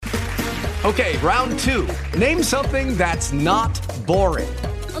Okay, round two. Name something that's not boring.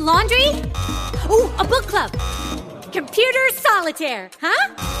 A laundry? Ooh, a book club. Computer solitaire,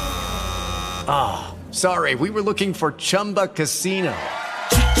 huh? Ah, sorry, we were looking for Chumba Casino.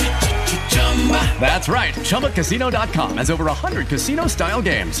 That's right, ChumbaCasino.com has over 100 casino-style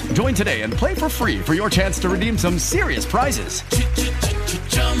games. Join today and play for free for your chance to redeem some serious prizes.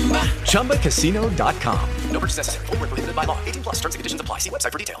 ChumbaCasino.com. No purchase necessary. Void where prohibited by law. 18 plus. Terms and conditions apply. See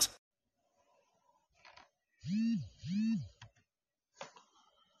website for details.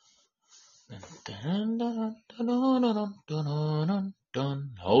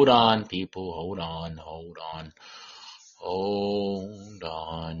 Hold on, people. Hold on.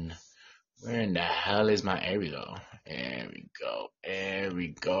 Where in the hell is my... There we go. There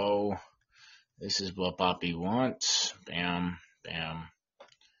we go. This is what Poppy wants. Bam.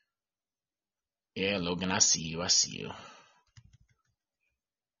 Yeah, Logan, I see you.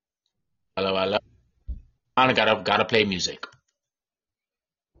 Hello. I gotta play music.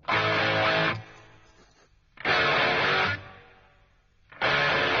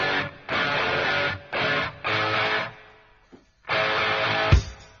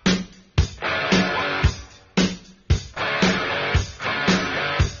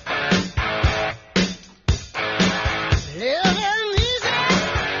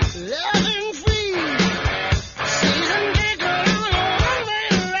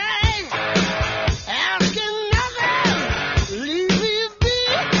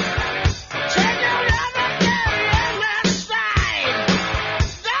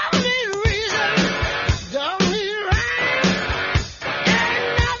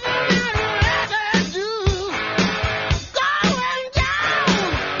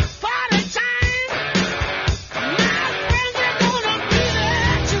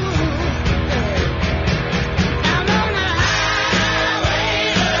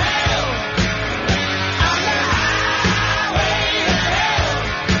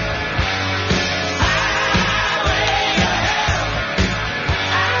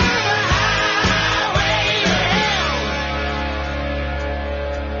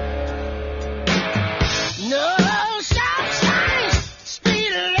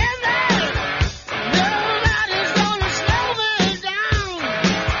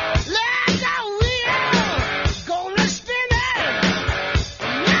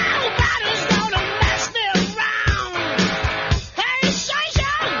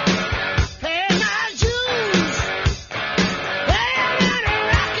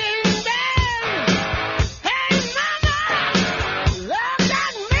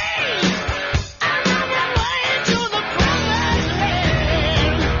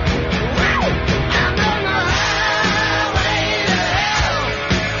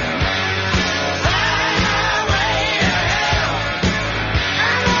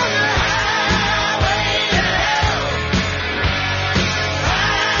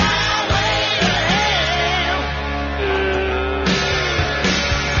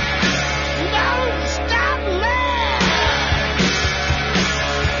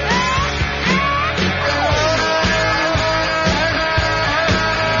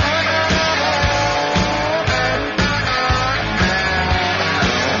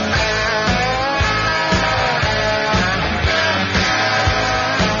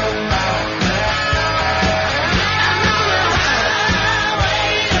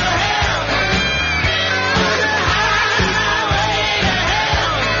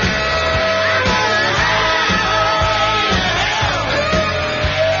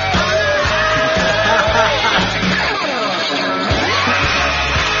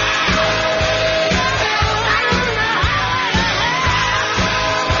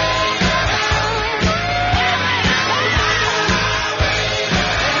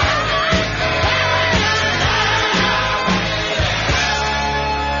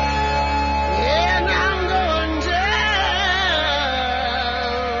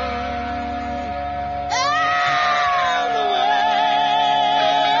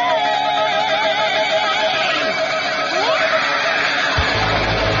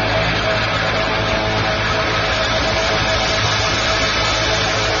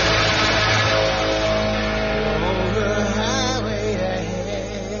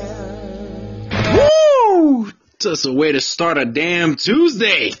 That's a way to start a damn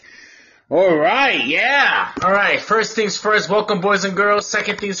Tuesday. All right, yeah. All right, first things first, welcome boys and girls.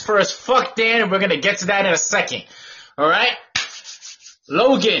 Second things first, fuck Dan, and we're going to get to that in a second. All right?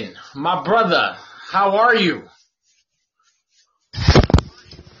 Logan, my brother, how are you?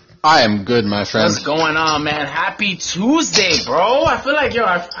 I am good, my friend. What's going on, man? Happy Tuesday, bro. I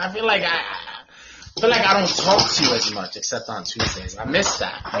feel like feel like I don't talk to you as much except on Tuesdays. I miss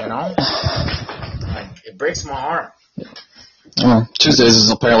that, you know? Like, it breaks my heart. Well, Tuesdays is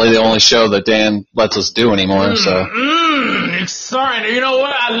apparently the only show that Dan lets us do anymore, so. It's starting. You know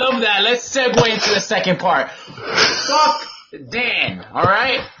what? I love that. Let's segue into the second part. Fuck Dan,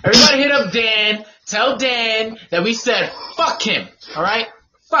 alright? Everybody hit up Dan. Tell Dan that we said fuck him, alright?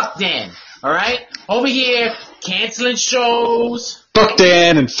 Fuck Dan, alright? Over here, canceling shows. Fuck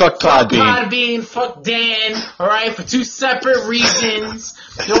Dan and fuck Podbean. Podbean, fuck Dan, alright? For two separate reasons.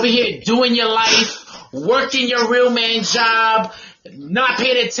 You're over here doing your life, working your real man job, not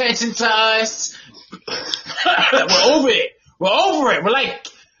paying attention to us. We're over it. We're over it. We're like,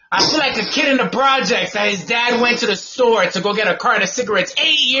 I feel like a kid in the projects that his dad went to the store to go get a carton of cigarettes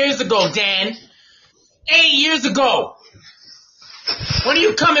 8 years ago, Dan. 8 years ago. When are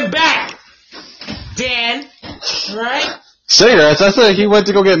you coming back, Dan? Alright? Cigarettes? I thought he went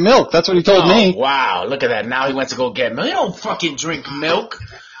to go get milk. That's what he told me. Wow, look at that. Now he went to go get milk. He don't fucking drink milk.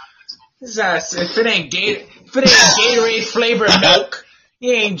 His ass, if it ain't Gatorade flavored milk,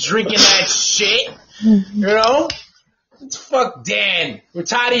 he ain't drinking that shit. You know? It's fuck Dan. We're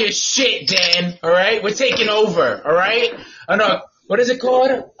tired of your shit, Dan. Alright? We're taking over. Alright? What is it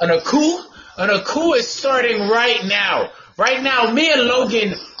called? An Aku? An Aku is starting right now. Right now, me and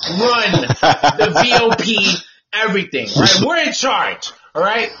Logan run the VOP everything. Right? We're in charge.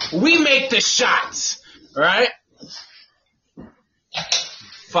 Alright? We make the shots. Alright?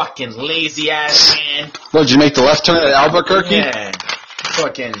 Fucking lazy ass man. What, did you make the left turn at Albuquerque? Yeah.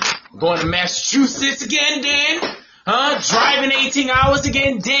 Fucking going to Massachusetts again, Dan? Huh? Driving 18 hours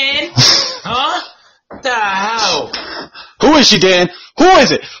again, Dan? Huh? What the hell? Who is she, Dan? Who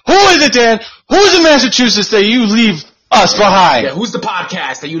is it? Who is it, Dan? Who's in Massachusetts that you leave us behind? Yeah, who's the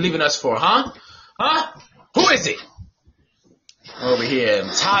podcast that you leaving us for, huh? Huh? Who is it? Over here. I'm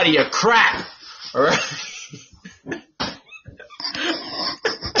tired of your crap. Alright?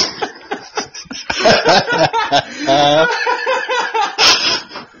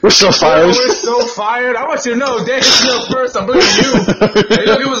 We're so fired. We're so fired. I want you to know, Dan, you know first. I'm blaming you. Hey,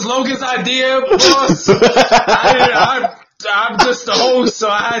 look, it was Logan's idea, boss. I'm just the host, so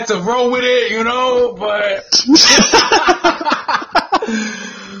I had to roll with it, you know. But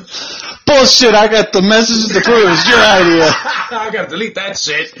bullshit! I got the messages to prove it's your idea. I gotta delete that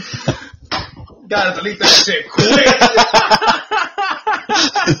shit. Gotta delete that shit quick.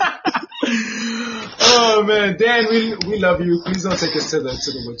 Oh man, Dan, we love you. Please don't take us to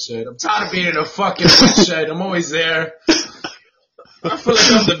the woodshed. I'm tired of being in a fucking woodshed. I'm always there. I feel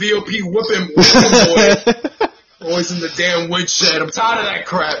like I'm the VOP whipping boy. Always in the damn woodshed. I'm tired of that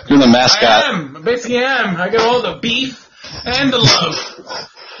crap. You're the mascot. I basically am. I got all the beef and the love.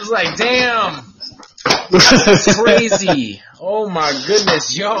 It's like, damn. That's crazy. Oh my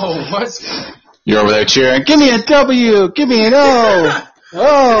goodness, yo, what's... You're over there cheering. Give me a W. Give me an O.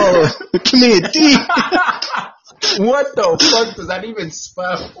 Oh, give me a D. What the fuck does that even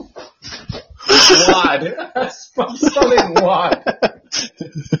spell? Wad. I'm spelling wad.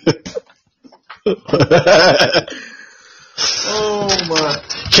 Oh my.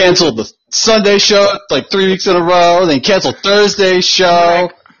 Canceled the Sunday show like 3 weeks in a row. Then canceled Thursday's show.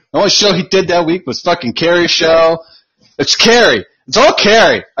 The only show he did that week was fucking Carrie's show. It's Carrie. It's all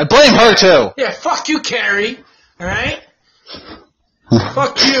Carrie. I blame her too. Yeah, fuck you, Carrie. Alright?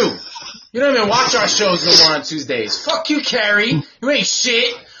 Fuck you. You don't even watch our shows no more on Tuesdays. Fuck you, Carrie. You ain't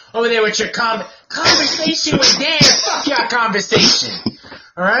shit. Over there with your conversation with Dan. Fuck your conversation.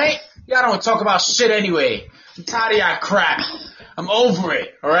 Alright? Y'all don't talk about shit anyway. I'm tired of y'all crap. I'm over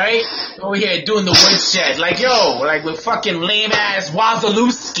it, alright? Over here doing the woodshed. Like, yo, like with fucking lame-ass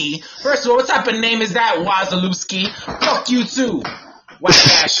Wazalewski. First of all, what type of name is that, Wazalewski? Fuck you, too.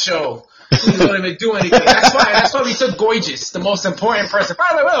 Whack-ass show. You don't even do anything. That's why we took Gorgeous, the most important person. By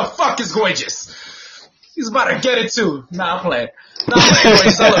the way, where the fuck is Gorgeous? He's about to get it, too. Nah, I'm playing.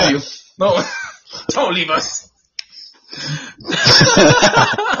 Gorgeous, I love you. No, don't leave us.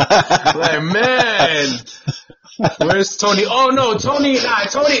 Like, man... Where's Tony? Oh no, Tony. Yeah,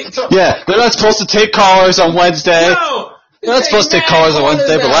 they're not supposed to take callers on Wednesday. No, they're not supposed to take callers on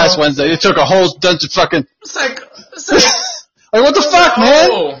Wednesday, but last Wednesday they took a whole bunch of fucking. It's like like what the fuck,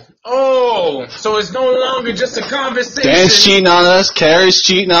 man? Oh, so it's no longer just a conversation. Dan's cheating on us. Carrie's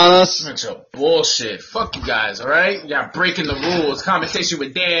cheating on us. Bunch of bullshit. Fuck you guys, all right? You're breaking the rules. Conversation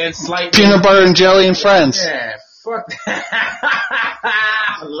with Dan, slight peanut butter and jelly and friends. Yeah, fuck that.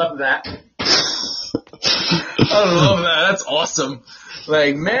 I love that. I love that. That's awesome.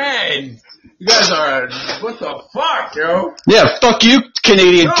 Like, man, you guys are, what the fuck, yo? Yeah, fuck you,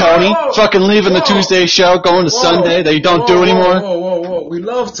 Canadian Tony. Whoa. Fucking leaving the Tuesday show, going to Sunday that you don't do anymore. Whoa. We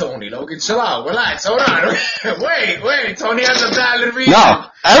love Tony, Logan. Chill out. Relax. Hold on. Wait. Tony has a valid reason. No,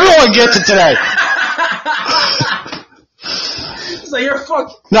 everyone gets it today. It's like, you're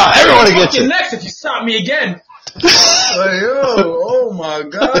fucking... No, everyone gets it. Next if you stop me again. Like, oh my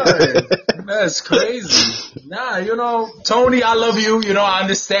God. That's crazy. Nah, Tony, I love you. I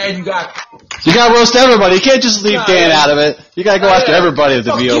understand you got roast everybody. You can't just leave Dan out of it. You gotta go after everybody at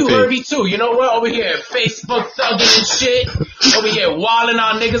the Fuck VOP. you, Herbie, too. You know what? Over here, Facebook thugging and shit. Over here, walling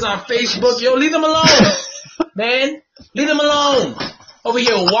on niggas on Facebook. Yo, leave them alone. Man, leave them alone. Over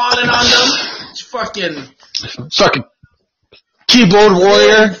here, walling on them. Fucking keyboard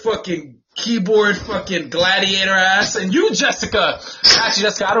warrior. Fucking keyboard fucking gladiator ass. And you, Jessica. Actually,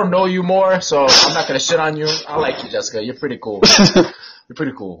 Jessica, I don't know you more, so I'm not gonna shit on you. I like you, Jessica. You're pretty cool. You're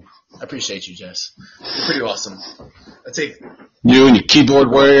pretty cool. I appreciate you, Jess. You're pretty awesome. You and your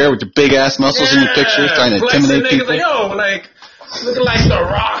keyboard warrior with your big ass muscles in your pictures trying to intimidate people. Like, looking like The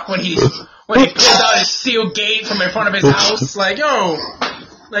Rock when he pulled out his steel gate from in front of his house. Like,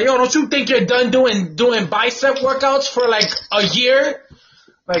 don't you think you're done doing bicep workouts for like a year?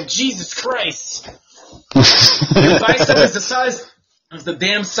 Like, Jesus Christ. Your bicep is the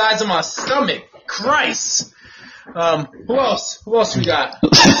damn size of my stomach. Christ. Who else? Who else we got? Who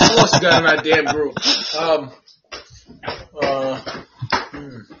else we got in that damn group?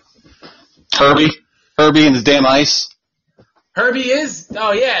 Herbie and his damn ice. Herbie is?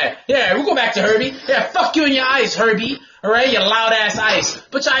 Oh, yeah. Yeah, we'll go back to Herbie. Yeah, fuck you and your ice, Herbie. Alright, you loud ass ice.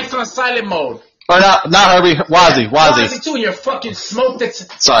 Put your ice on silent mode. Or not Herbie, Wazzy. Wazzy too, and your fucking smoke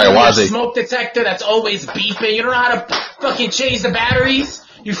detector. Sorry, Wazzy. Smoke detector that's always beeping. You don't know how to fucking change the batteries?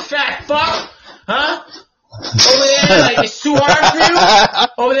 You fat fuck? Huh? Over there, like, it's too hard for you?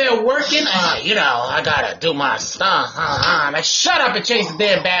 Over there working? I gotta do my stuff. Like, shut up and change the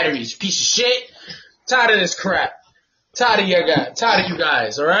damn batteries, you piece of shit. Tired of this crap. Tired of you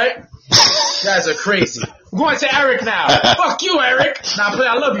guys, alright? You guys are crazy. We're going to Eric now. Fuck you, Eric.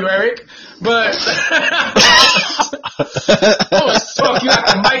 I love you, Eric. But, fuck, you got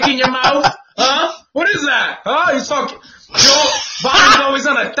the mic in your mouth? Huh? What is that? Huh? You talking, volume's always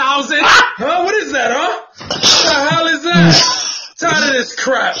on 1,000? Huh? What is that, huh? What the hell is that? Tired of this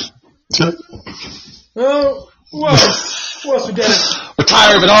crap. Oh, who else we getting? We're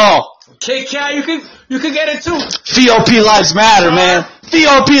tired of it all. K-Cat, you can get it too. VOP lives matter, Char? man.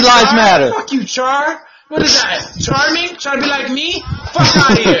 VOP lives matter. Fuck you, Char. What is that? Charming? Trying to be like me? Fuck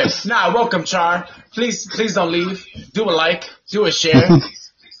out of here. Nah, welcome, Char. Please don't leave. Do a like. Do a share.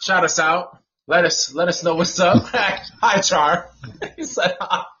 Shout us out. Let us know what's up. Hi, Char. He said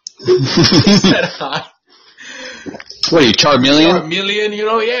hi. What are you, Charmeleon?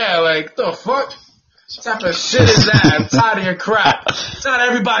 Charmeleon, yeah, like, the fuck? What type of shit is that? I'm tired of your crap. Tired of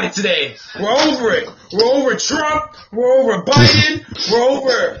everybody today. We're over it. We're over Trump. We're over Biden. We're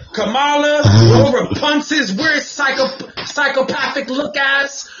over Kamala. We're over Punce's weird psychopathic look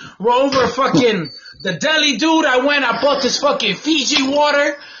ass. We're over fucking the deli dude. I bought this fucking Fiji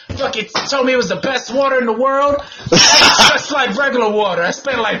water. Fucking told me it was the best water in the world. It's just like regular water. I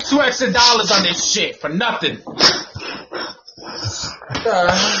spent like $2 extra on this shit for nothing.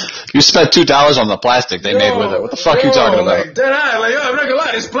 You spent $2 on the plastic they made with it. What the fuck are you talking about? I'm not gonna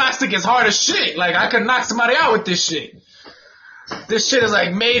lie, this plastic is hard as shit. Like, I could knock somebody out with this shit. This shit is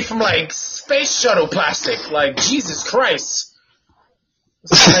like made from like space shuttle plastic. Like, Jesus Christ.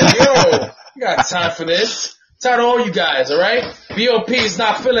 It's like, you got time for this. Tired of all you guys, alright? VOP is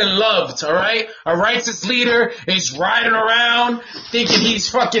not feeling loved, alright? A righteous leader is riding around thinking he's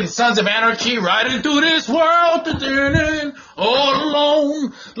fucking Sons of Anarchy, riding through this world all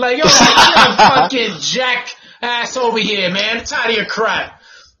alone. Like, you're a fucking jackass over here, man. I'm tired of your crap.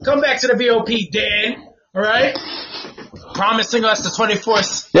 Come back to the VOP, Dan, alright? Promising us the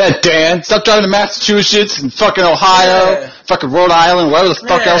 24th. Yeah, Dan. Stop driving to Massachusetts and fucking Ohio, fucking Rhode Island, wherever the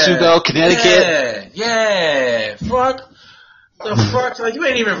fuck else you go, Connecticut. Yeah. Fuck. The fuck? Like, you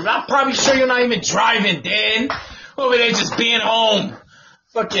ain't even, I'm probably sure you're not even driving, Dan. Over there just being home.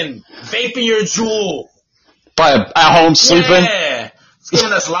 Fucking vaping your jewel. Probably at home sleeping. Yeah. It's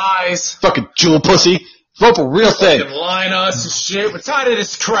giving us lies. Fucking jewel pussy. Vote for real thing. Fucking lying us and shit. We're tired of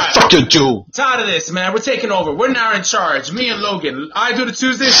this crap. Fuck your jewel. Tired of this, man. We're taking over. We're now in charge. Me and Logan. I do the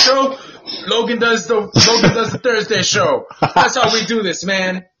Tuesday show. Logan does the Thursday show. That's how we do this,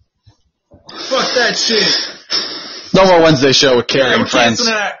 man. Fuck that shit. No more Wednesday show with Carrie and friends.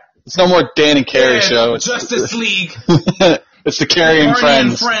 It's no more Dan and Carrie show. Justice League. It's the Carrie and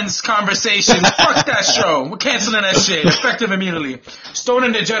Friends conversation. Fuck that show. We're canceling that shit. Effective immediately. Stone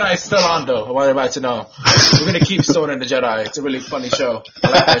and the Jedi is still on, though. I want everybody to know. We're going to keep Stone and the Jedi. It's a really funny show. I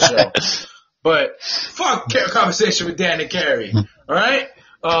like that show. But fuck conversation with Dan and Carrie. All right?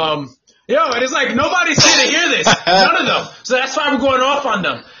 And it's like nobody's here to hear this. None of them. So that's why we're going off on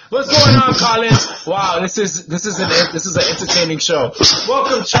them. What's going on, Collins? Wow, this is an entertaining show.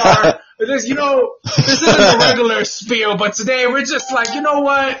 Welcome, Char. This isn't a regular spiel, but today we're just like, you know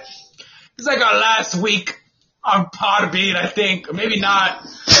what? It's like our last week on Podbean, I think. Or maybe not.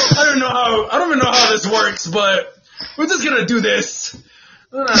 I don't even know how this works, but we're just gonna do this.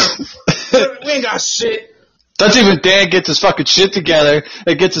 We ain't got shit. That's even Dan gets his fucking shit together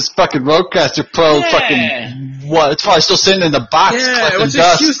and gets his fucking Rodecaster Pro fucking what? It's probably still sitting in the box. Yeah, what's your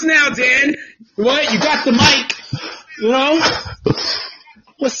excuse now, Dan? What? You got the mic. You know?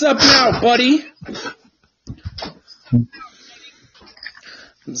 What's up now, buddy?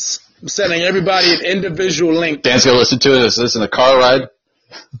 I'm sending everybody an individual link. Dan's gonna listen to this in a car ride.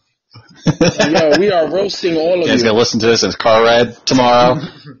 Yo, we are roasting all of you. Dan's gonna listen to this in his car ride tomorrow.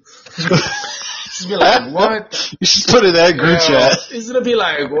 He's gonna be like, what? You should put it in that group chat. He's gonna be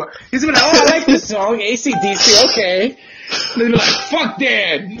like, what? He's gonna be like, oh, I like this song, AC/DC, okay. And he'll be like, fuck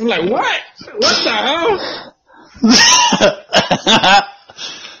Dan. I'm like, what? What the hell?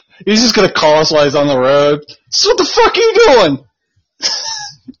 He's just gonna call us while he's on the road. So what the fuck are you doing?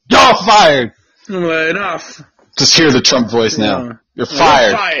 Y'all fired. I'm like, enough. Just hear the Trump voice now. You're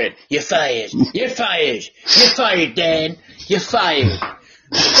fired. You're fired. You're fired. You're fired, Dan. You're fired.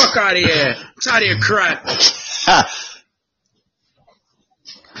 Fuck out of here. It's out of your crap.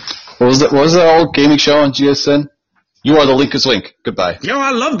 What was that old gaming show on GSN? You are the Linkus Link. Goodbye. Yo,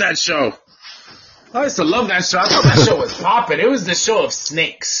 I love that show. I used to love that show. I thought that show was popping. It was the show of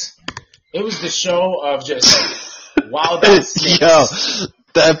snakes. It was the show of just wild out snakes. Yo,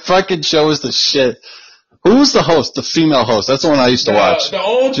 that fucking show was the shit. Who was the host? The female host. That's the one I used to watch. The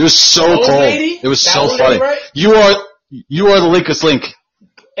old, she was so cool. Lady? It was that so funny. Lady, right? You are the Linkus Link.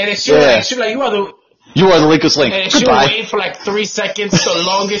 And it's she like you are the Linkus Link. And she would wait for like 3 seconds, the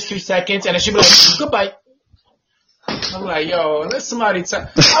longest 3 seconds, and then she'd be like, goodbye. I'm like, yo, let somebody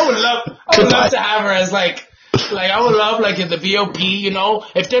I would love to have her as like I would love like in the VOP, you know,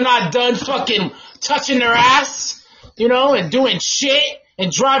 if they're not done fucking touching their ass, you know, and doing shit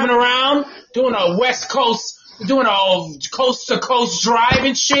and driving around, doing a West Coast, doing a coast to coast drive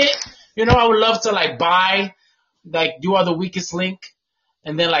and shit, you know, I would love to like buy, like You Are the Weakest Link,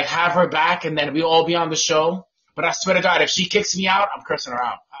 and then like have her back, and then we all be on the show. But I swear to God, if she kicks me out, I'm cursing her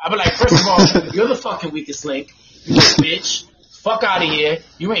out. I'll be like, first of all, you're the fucking weakest link. You bitch. Fuck out of here.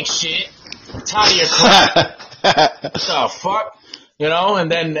 You ain't shit. I'm tired of your crap. What the fuck? You know,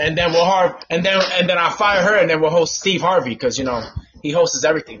 and then we'll and then I'll fire her, and then we'll host Steve Harvey, because you know he hosts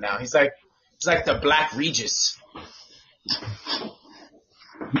everything now. He's like the Black Regis.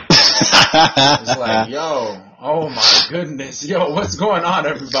 It's like, yo, oh my goodness, yo, what's going on,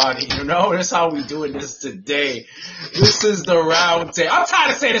 everybody? You know, that's how we doing this today. This is the round table. I'm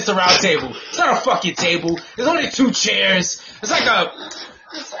tired of saying it's the round table. It's not a fucking table. There's only 2 chairs. It's like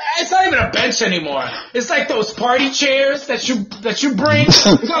it's not even a bench anymore. It's like those party chairs that you bring. It's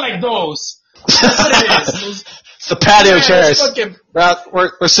not like those. That's what it is. It's the patio chairs.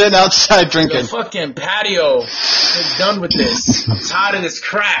 We're sitting outside drinking. The fucking patio. We're done with this. I'm tired of this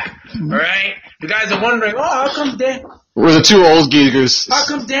crap. Alright? You guys are wondering, oh, how come Dan... We're the 2 old geezers. How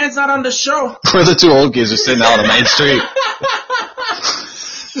come Dan's not on the show? We're the 2 old geezers sitting out on the main street.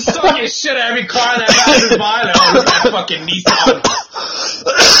 Just talking shit at every car that passes by. Like, oh, look at that fucking Nissan.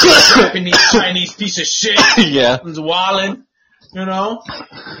 Japanese, Chinese piece of shit. Yeah. It's wildin'. You know?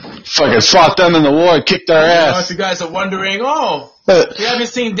 Fucking fought them in the war and kicked our ass. If you guys are wondering, you haven't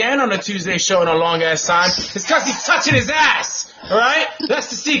seen Dan on the Tuesday show in a long ass time, it's because he's touching his ass. Alright? That's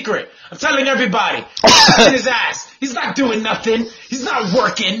the secret. I'm telling everybody. He's touching his ass. He's not doing nothing. He's not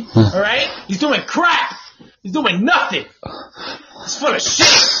working. Alright? He's doing crap. He's doing nothing. He's full of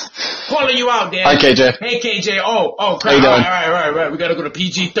shit. Calling you out, Dan. Hi, KJ. Hey, KJ. Oh, crap. All right. We gotta go to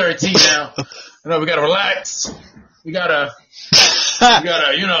PG-13 now. You know, we gotta relax. We gotta,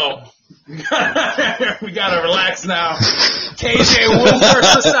 you know, we gotta relax now. KJ will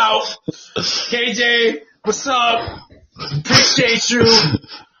curse us out. KJ, what's up? Appreciate you.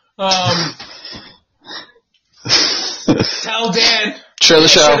 Tell Dan. Share the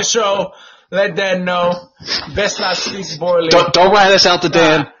show. Let Dan know. Best not speak boiling. Don't write us out to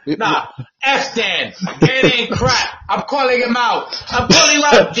Dan. Nah, F Dan. Dan ain't crap. I'm calling him out. I'm calling him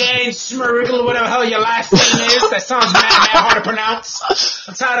out, Dan Schmerigel, whatever the hell your last name is. That sounds mad hard to pronounce.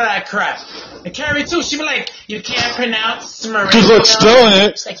 I'm tired of that crap. And Carrie too, she be like, you can't pronounce Smeriglio. Good luck spelling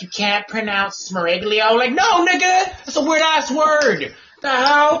it. She's like, you can't pronounce Smeriglio. Like, no, nigga, that's a weird ass word. The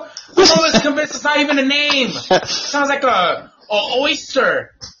hell? I'm always convinced it's not even a name. It sounds like a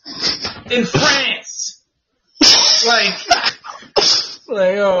oyster in France. Like,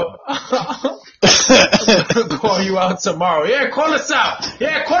 yo, I'm gonna call you out tomorrow. Yeah, call us out.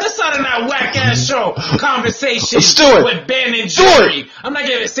 Yeah, call us out in that whack ass show conversation with Ben and Jerry. I'm not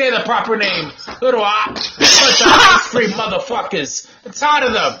gonna say the proper name. Little bunch of ice cream motherfuckers. I'm tired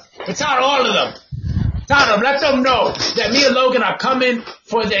of them. I'm tired of all of them. Let them know that me and Logan are coming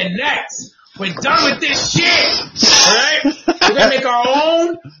for their necks. We're done with this shit. Alright? We're gonna make our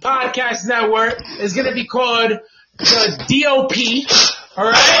own podcast network. It's gonna be called the DOP.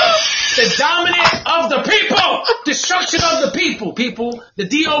 Alright? The dominant of the people. Destruction of the people. People. The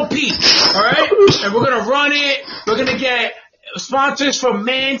DOP. Alright? And we're gonna run it. We're gonna get sponsors from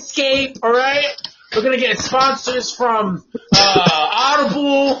Manscaped. Alright? We're gonna get sponsors from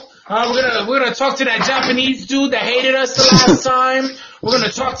Audible. We're gonna talk to that Japanese dude that hated us the last time. We're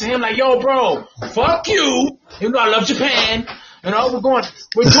gonna talk to him like, yo, bro, fuck you. Even though I love Japan. You know, we're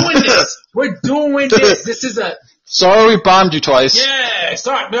doing this. We're doing this. This is a... Sorry we bombed you twice. Yeah,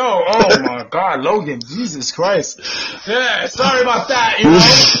 sorry. No, oh my God, Logan, Jesus Christ. Yeah, sorry about that, you know.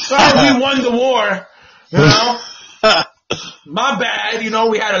 Sorry we won the war, you know. My bad, you know,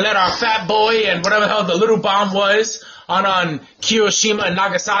 we had to let our fat boy and whatever the hell the little bomb was on Hiroshima and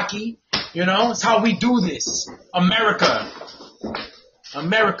Nagasaki. You know, it's how we do this. America,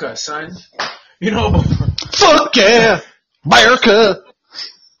 son. You know. Fuck yeah, America.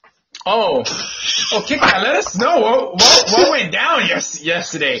 Oh, kick that. Let us know what went down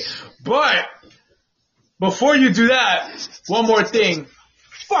yesterday. But before you do that, one more thing.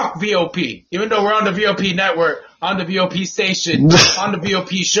 Fuck VOP. Even though we're on the VOP network, on the VOP station, on the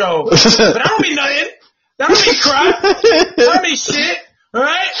VOP show. But I don't mean nothing. That don't mean crap. That don't mean shit.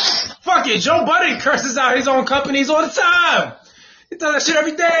 Alright? Fuck it. Joe Budden curses out his own companies all the time. He does that shit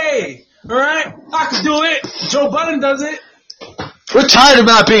every day. Alright? I can do it. Joe Budden does it. We're tired of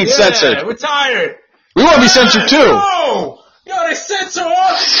not being censored. We're tired. We want to be censored too. No! Yo, they censor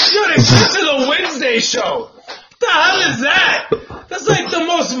the Wednesday show. What the hell is that? That's like the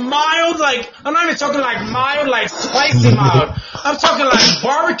most mild, like, I'm not even talking like mild, like spicy mild. I'm talking like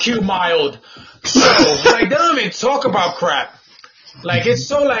barbecue mild show. Like, they don't even talk about crap. Like, it's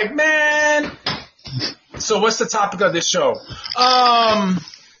so like, man. So what's the topic of this show?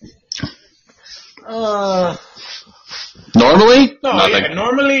 Normally? No, nothing. Yeah,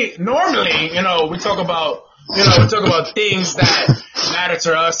 normally, you know, we talk about things that matter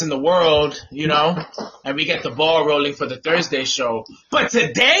to us in the world, you know, and we get the ball rolling for the Thursday show. But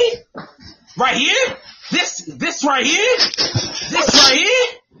today, right here, this right here,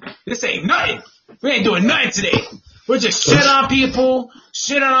 this ain't nothing. We ain't doing nothing today. We're just shit on people,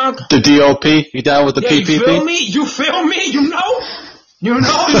 shit on the DOP. You down with the PPP? You feel me? You know you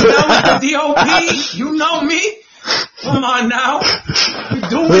down with the DOP. You know me. Come on now. We're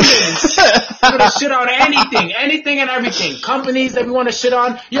doing this. We're gonna shit on anything and everything. Companies that we want to shit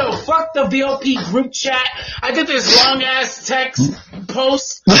on. Yo, fuck the VOP group chat. I did this long ass text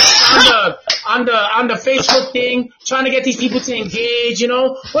post on the Facebook thing, trying to get these people to engage, you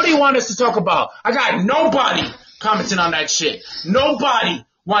know? What do you want us to talk about? I got nobody commenting on that shit. Nobody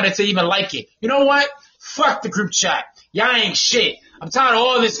wanted to even like it. You know what? Fuck the group chat. Y'all ain't shit. I'm tired of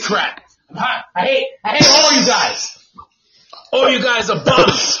all this crap. I hate all you guys. All you guys are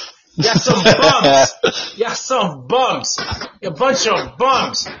bums. Y'all some bums. You're a bunch of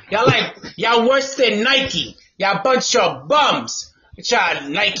bums. Y'all worse than Nike. Y'all a bunch of bums. Y'all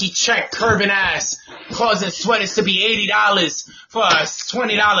Nike check curving ass, causing sweaters to be $80 for a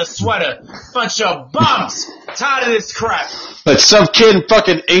 $20 sweater. Bunch of bums. Tired of this crap. Like some kid in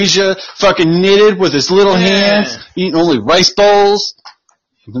fucking Asia fucking knitted with his little hands, eating only rice bowls.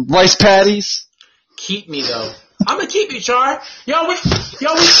 Rice patties. Keep me though. I'm gonna keep you, Char. We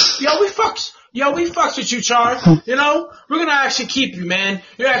fucks with you, Char. You know, we're gonna actually keep you, man.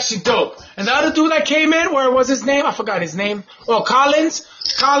 You're actually dope. And the other dude that came in, where was his name? I forgot his name. Oh, Collins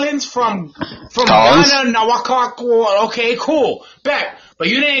from Ghana, Nawakaku. Okay, cool. Bet. But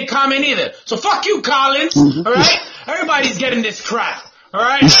you didn't comment either. So fuck you, Collins. All right. Everybody's getting this crap.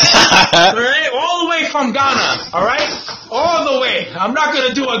 Alright? Alright? All the way from Ghana. Alright? All the way. I'm not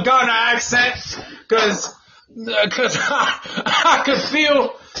gonna do a Ghana accent, cause I could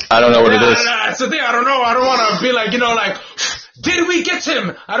feel I don't know what it is. That's the thing. I don't know. I don't want to be like, did we get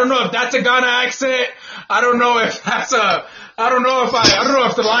him? I don't know if that's a Ghana accent. I don't know if that's I don't know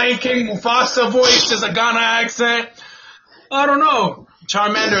if the Lion King Mufasa voice is a Ghana accent. I don't know.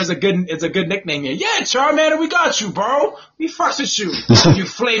 Charmander is a good nickname here. Yeah, Charmander, we got you, bro. We fucks with you. You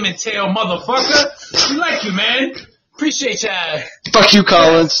flaming tail motherfucker. We like you, man. Appreciate ya. Fuck you,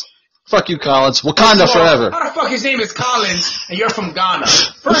 Collins. Fuck you, Collins. Wakanda forever. How the fuck his name is Collins and you're from Ghana?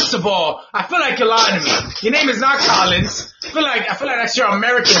 First of all, I feel like you're lying to me. Your name is not Collins. I feel like that's your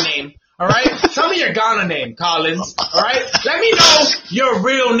American name. All right? Tell me your Ghana name, Collins. All right? Let me know your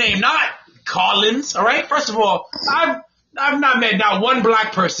real name, not Collins. All right? First of all, I've not met not one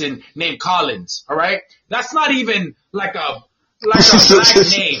black person named Collins. All right? That's not even like a black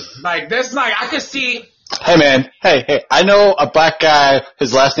name. Like that's not. I could see. Hey man, hey, I know a black guy,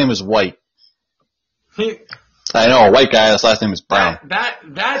 his last name is White. I know a white guy, his last name is Brown. That's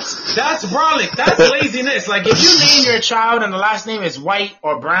brolic. That's laziness. Like if you name your child and the last name is White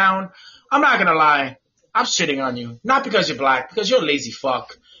or Brown, I'm not gonna lie, I'm shitting on you. Not because you're black, because you're a lazy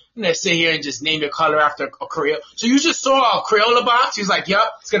fuck. I'm gonna sit here and just name your color after a Crayola. So you just saw a Crayola box, he was like,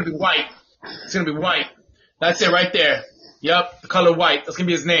 yup, it's gonna be white. It's gonna be white. That's it right there. Yup, the color white. That's gonna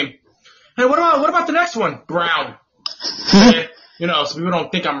be his name. Hey, what about the next one? Brown. Okay? So people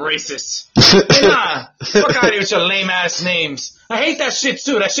don't think I'm racist. Hey, nah. Fuck out of here with your lame ass names. I hate that shit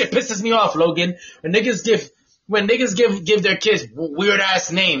too. That shit pisses me off, Logan. When niggas give their kids weird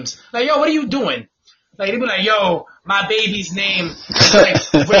ass names. Like, yo, what are you doing? Like, they be like, yo, my baby's name is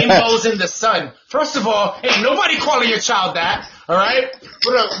like Rainbows in the Sun. First of all, hey, nobody calling your child that, alright?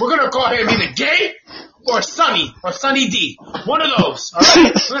 We're gonna call him either Gay or Sunny D. One of those,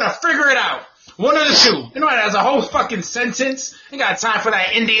 alright? We're gonna figure it out. One of the two. You know what? That's a whole fucking sentence. You got time for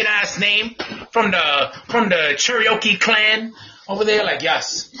that Indian ass name from the Cherokee clan over there? Like,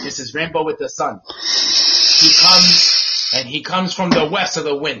 yes, this is Rainbow with the Sun. He comes from the west of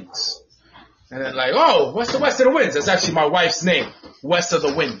the winds. And then like, oh, what's the west of the winds? That's actually my wife's name. West of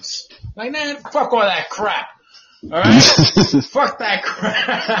the winds. Like, man, fuck all that crap. Alright? Fuck that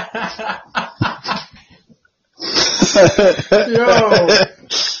crap. Yo.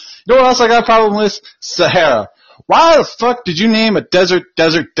 You know what else I got a problem with? Sahara. Why the fuck did you name a desert?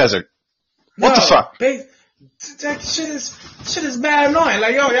 What the fuck? That shit is bad annoying.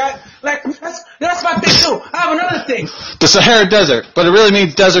 Like, yo, like, that's my thing too. I have another thing. The Sahara Desert, but it really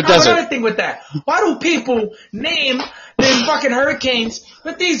means desert. I have another thing with that. Why do people name their fucking hurricanes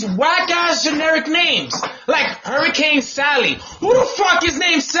with these whack ass generic names? Like Hurricane Sally. Who the fuck is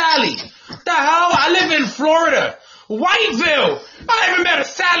named Sally? The hell? I live in Florida. Whiteville. I haven't met a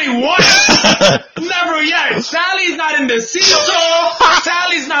Sally once. Never yet. Sally's not in the seesaw.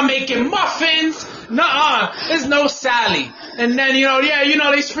 Sally's not making muffins. Nuh-uh. There's no Sally. And then,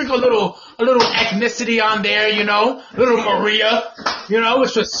 they sprinkle a little ethnicity on there, little Maria,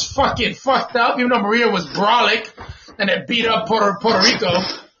 which was fucking fucked up, even though Maria was brolic and it beat up Puerto Rico,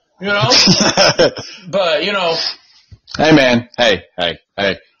 But, Hey man, hey.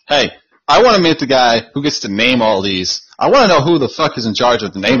 I want to meet the guy who gets to name all these. I want to know who the fuck is in charge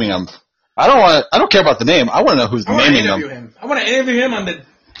of naming them. I don't care about the name. I want to know who's naming them. I want to interview him on the...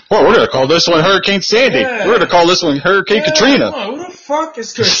 Well, we're going to call this one Hurricane Sandy. Yeah. We're going to call this one Hurricane Katrina. Who the fuck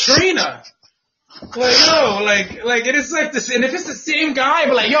is Katrina? Like, it is like this, and if it's the same guy,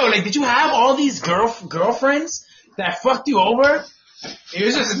 but like, yo, like, did you have all these girlfriends that fucked you over? He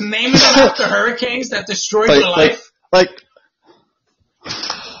was just naming them after hurricanes that destroyed your life?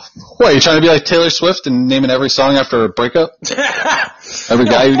 What, you trying to be like Taylor Swift and naming every song after a breakup? Every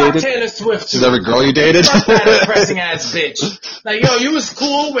guy you dated? Taylor Swift. Just every girl you dated? Fuck that depressing ass bitch. Like, yo, you was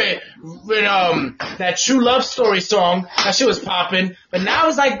cool with that True Love Story song. That shit was popping. But now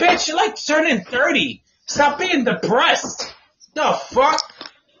it's like, bitch, you're like turning 30. Stop being depressed. The fuck?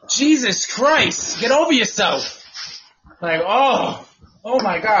 Jesus Christ. Get over yourself. Like, oh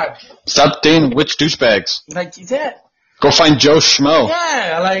my God. Stop dating witch douchebags. Like, that. Go find Joe Schmo.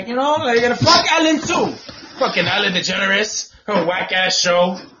 Yeah, and fuck Ellen too. Fucking Ellen DeGeneres, her whack ass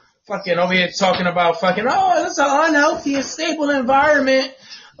show. Fucking over here talking about it's an unhealthy and stable environment.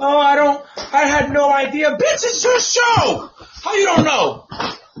 I had no idea. Bitch, it's your show. How you don't know?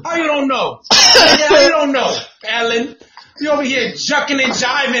 How you don't know, Ellen? You over here jucking and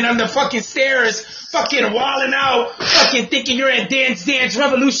jiving on the fucking stairs, fucking wilding out, fucking thinking you're in Dance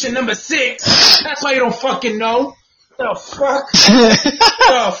Revolution #6. That's why you don't fucking know. The fuck?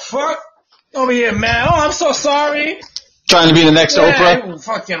 The fuck? Over here, man. Oh, I'm so sorry. Trying to be the next Oprah?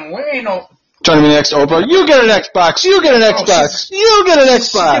 Fucking way no. Trying to be the next Oprah? You get an Xbox. You get an Xbox. You get an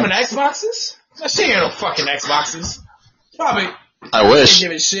Xbox. She giving Xboxes? She ain't no fucking Xboxes. Probably. I wish. She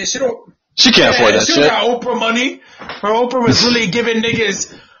ain't giving shit. She don't. She can't afford that she shit. She got Oprah money. Her Oprah was really giving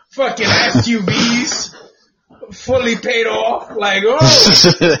niggas fucking SUVs. Fully paid off. Like, Ola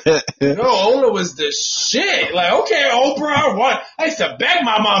was the shit. Like, okay, Oprah, what? I used to beg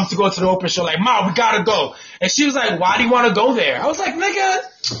my mom to go to the Oprah show. Like, Mom, we gotta go. And she was like, why do you want to go there? I was like, nigga,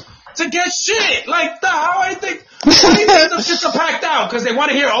 to get shit. Like, how I think the shits are packed out? Because they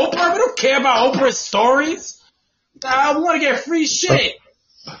want to hear Oprah? We don't care about Oprah's stories. We want to get free shit.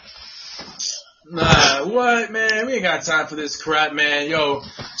 Nah, what, man? We ain't got time for this crap, man. Yo,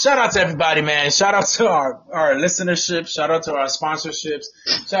 shout out to everybody, man. Shout out to our listenership. Shout out to our sponsorships.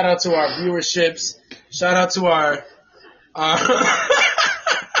 Shout out to our viewerships. Shout out to our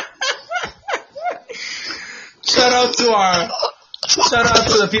shout out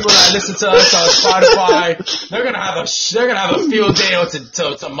to the people that listen to us on Spotify. They're gonna have a field day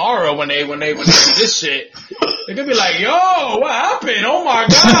till tomorrow when they do this shit. They're gonna be like, yo, what happened? Oh my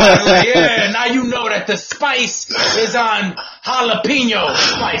god! Like, yeah, now you know that the spice is on jalapeno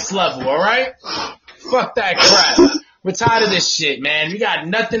spice level. All right, fuck that crap. We're tired of this shit, man. We got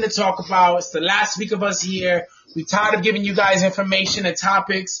nothing to talk about. It's the last week of us here. We're tired of giving you guys information and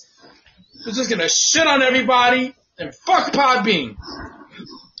topics. We're just gonna shit on everybody. And fuck Podbean.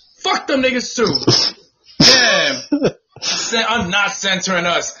 Fuck them niggas too. Damn. I'm not censoring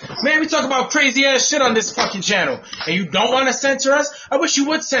us. Man, we talk about crazy ass shit on this fucking channel. And you don't want to censor us? I wish you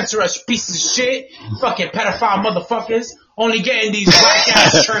would censor us, you pieces of shit. Fucking pedophile motherfuckers. Only getting these black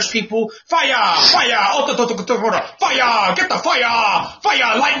ass church people. Fire! Fire! Fire! Get the fire!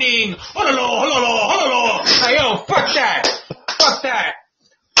 Fire! Lightning! Hololo! Hey, yo, fuck that. Fuck that.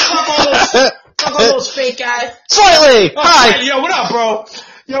 Fuck all those fake guys. Slightly! Hi! Yo, what up, bro?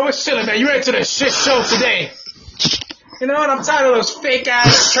 Yo, what's chilling, man? You ready to the shit show today? You know what? I'm tired of those fake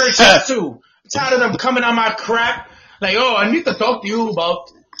ass churches too. I'm tired of them coming on my crap. Like, oh, I need to talk to you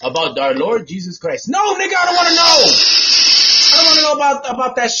about our Lord Jesus Christ. No, nigga, I don't want to know. I don't want to know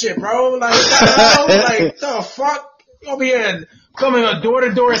about that shit, bro. Like, like, the fuck? Over here, coming a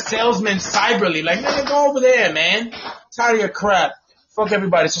door-to-door salesman cyberly. Like, nigga, go over there, man. Tired of your crap. Fuck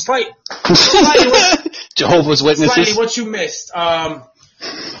everybody. So slightly Jehovah's Witnesses. Slightly what you missed. We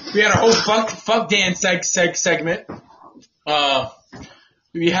had a whole fuck Dan segment.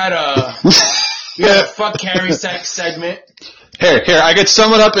 We had a fuck Carrie sex segment. Here, I could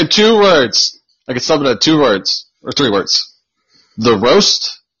sum it up in 2 words. I could sum it up in 2 words. Or 3 words. The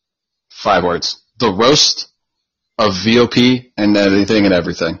roast, 5 words. The roast of VOP and anything and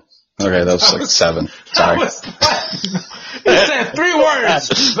everything. Okay, that was like 7. Sorry. It said 3 words.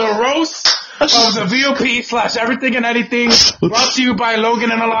 The roast of the VOP/everything and anything. Brought to you by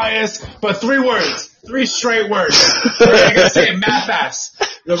Logan and Elias. But 3 words. 3 straight words. I gotta say it mad fast.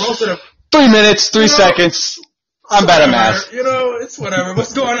 The roast of the... 3 minutes, 3 seconds. I'm bad at math. You know, it's whatever.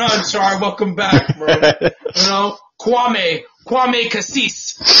 What's going on, Char? Welcome back, bro. You know, Kwame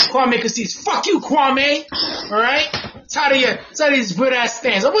Cassis. Fuck you, Kwame. Alright? Tired of these weird ass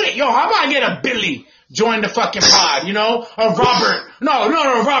stands. Yo, how about I get a Billy? Join the fucking pod, you know? Or Robert. No,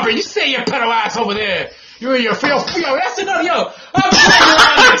 Robert, you stay your pedo ass over there. Yo, that's another, I'm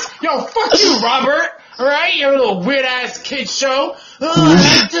honest. Yo, fuck you, Robert. Alright? Your little weird ass kid show.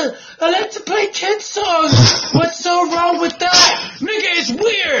 Oh, I like to play kid songs. What's so wrong with that? Nigga, it's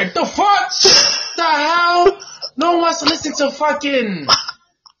weird. The fuck? The hell? No one wants to listen to fucking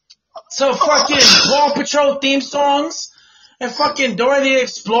Paw Patrol theme songs and fucking Dora the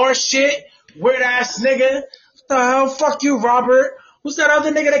Explorer shit. Weird ass nigga. What the hell? Fuck you, Robert. Who's that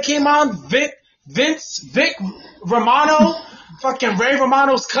other nigga that came on? Vic Romano? Fucking Ray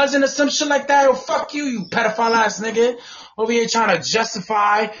Romano's cousin or some shit like that. Oh, fuck you, you pedophile ass nigga. Over here trying to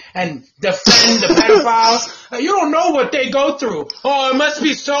justify and defend the pedophiles. You don't know what they go through. Oh, it must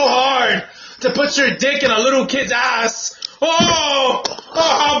be so hard to put your dick in a little kid's ass. Oh,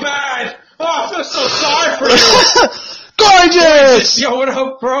 how bad. Oh, I feel so sorry for you. Gorgeous! Yo, what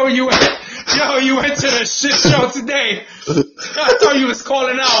up, bro? You went to the shit show today. I thought you was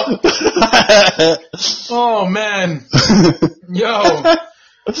calling out. Oh, man. Yo,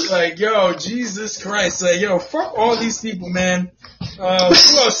 Jesus Christ. Like, yo, fuck all these people, man. Who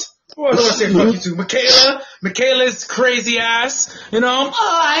else do I say fuck you to? Michaela's crazy ass. You know?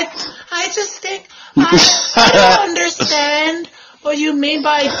 Oh, I just think, I don't understand what you mean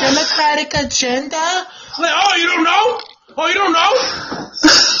by democratic agenda. Like, oh, you don't know?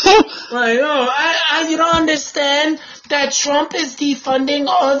 Like, you don't understand that Trump is defunding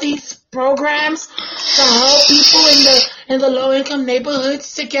all these programs to help people in the low-income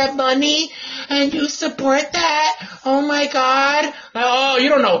neighborhoods to get money, and you support that? Oh my God! Like, oh, you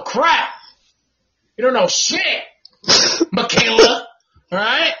don't know crap. You don't know shit. Michaela.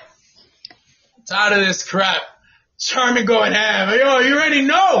 Alright? Tired of this crap. Charmin going ham. Yo, you already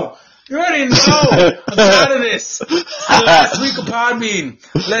know. You already know. I'm tired of this. The last week of Podbean.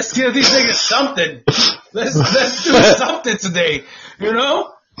 Let's give these niggas something. Let's do something today. You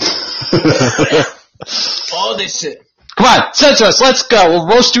know? All this shit. Come on, send to us. Let's go. We'll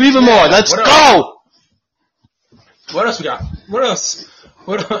roast you even more. Let's go. What else we got? What else?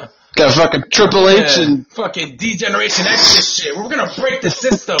 Got fucking Triple H and fucking D-Generation X this shit. We're gonna break the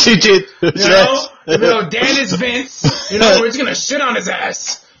system. TJ. You know, Dan is Vince. You know, we're just gonna shit on his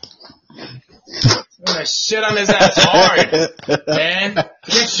ass. We're gonna shit on his ass hard. Dan.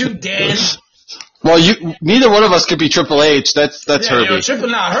 Can't you, Dan? Well, neither one of us could be Triple H. That's Herbie.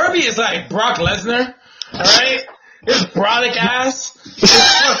 Herbie is like Brock Lesnar. Alright? His brolic ass.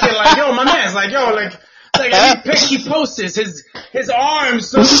 It's fucking like, yo, my man's like, yo, like every pic he posts, his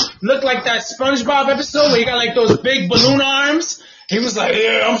arms look like that SpongeBob episode where he got like those big balloon arms. He was like,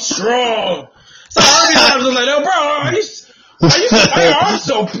 yeah, I'm strong. So Herbie's arms was like, yo, bro, why your arms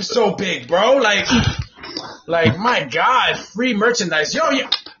so big, bro? Like, my God, free merchandise. Yo,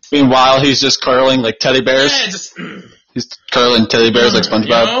 yeah. Meanwhile, he's just curling like teddy bears. Yeah, just... He's curling teddy bears like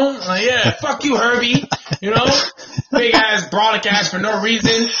SpongeBob. You know? Yeah, fuck you, Herbie. You know? Big ass, brolic ass for no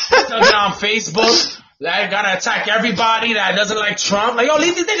reason. Something on Facebook. Like, gotta attack everybody that doesn't like Trump. Like, yo,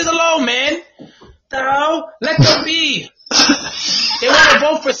 leave these niggas alone, man. The hell? Let them be. They wanna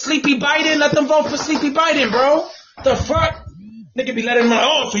vote for Sleepy Biden? Let them vote for Sleepy Biden, bro. The fuck? Nigga be letting them know,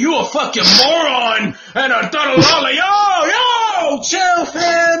 oh, so you a fucking moron. And a da-da-da, like, yo, chill,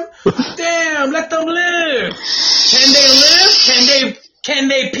 fam. Damn, let them live. Can they live? Can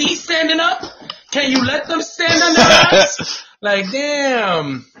they pee standing up? Can you let them stand on their ass? Like,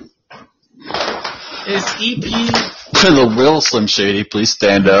 damn. Is EP... The real Slim Shady, please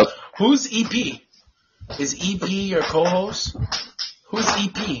stand up. Who's EP? Is EP your co-host? Who's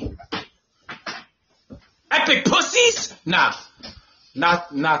EP? Epic Pussies? Nah. Not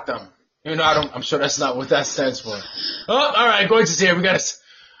them. You know, I'm sure that's not what that stands for. Oh, alright, Gorgeous here. We gotta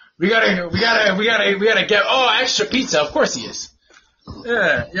get, extra pizza. Of course he is.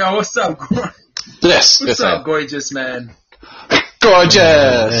 Yeah. Yo, what's up? What's up, Gorgeous, man? Gorgeous!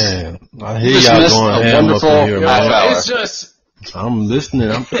 Man, I hear y'all going ham up in here, man. It's just... I'm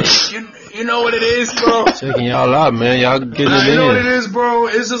listening. You know what it is, bro? Checking y'all out, man. Y'all getting it in. You know what it is, bro?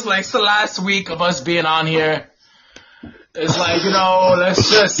 It's just like, it's the last week of us being on here. It's like, you know,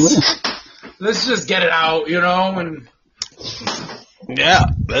 let's just get it out, you know, and... Yeah,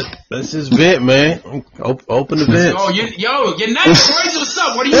 that's just vent, man. Open the vent. You're next. What's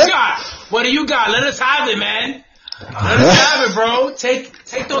up? What do you got? Let us have it, man. Let us have it, bro.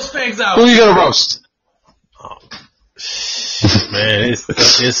 Take those fangs out. Who are you gonna roast? Man,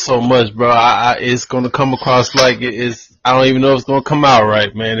 it's so much, bro. It's gonna come across like it's. I don't even know if it's gonna come out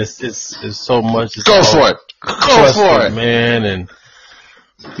right, man. It's so much. Go for it. Go for it, man. And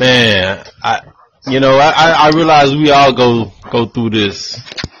man, I realize we all go through this,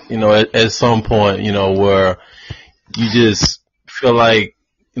 you know, at some point, you know, where you just feel like,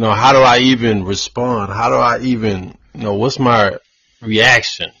 you know, how do I even respond? How do I even, you know, what's my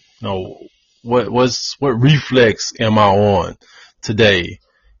reaction? You know, what reflex am I on today?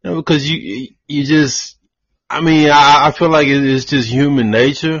 You know, because you just, I feel like it's just human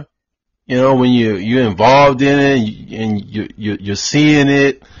nature. You know, when you're involved in it and you're seeing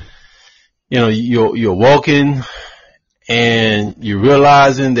it, you know, you're walking and you're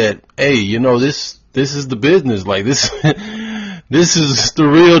realizing that, hey, you know, this is the business. Like this is the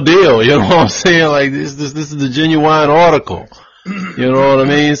real deal. You know what I'm saying? Like this is the genuine article. You know what I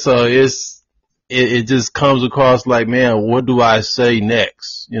mean? So it just comes across like, man, what do I say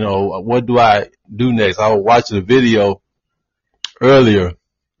next? You know, what do I do next? I was watching a video earlier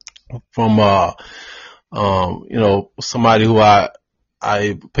from, you know, somebody who I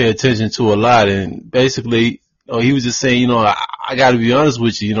pay attention to a lot, and basically, he was just saying, you know, I got to be honest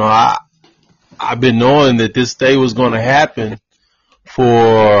with you, you know, I've been knowing that this day was going to happen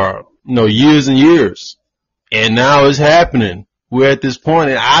for, you know, years and years, and now it's happening. We're at this point,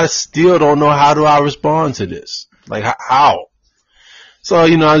 and I still don't know how do I respond to this. Like, how? So,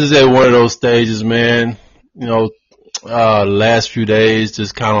 you know, I just at one of those stages, man. You know, last few days,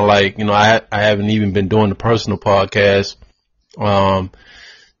 just kind of like, you know, I haven't even been doing the personal podcast. You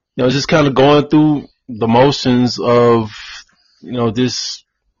know, just kind of going through the motions of, you know, this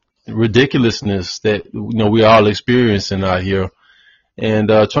ridiculousness that, you know, we're all experiencing out here, and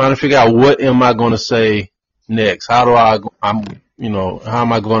trying to figure out what am I going to say next? How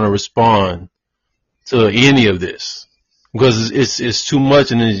am I going to respond to any of this? Because it's too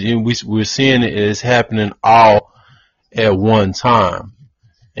much, and we're seeing it's happening all at one time.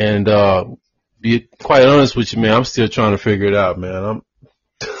 And be quite honest with you, man, I'm still trying to figure it out, man.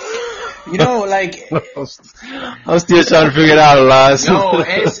 You know, like I'm still trying to figure it out, Elias. no,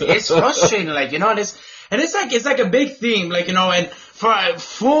 it's frustrating, like, you know, it's like a big theme, like, you know, and for a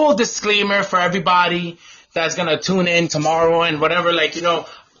full disclaimer for everybody that's gonna tune in tomorrow and whatever, like, you know,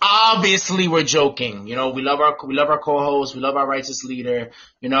 obviously we're joking, you know, we love our co-host, we love our righteous leader,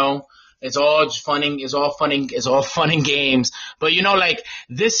 you know. It's all fun and games. But, you know, like,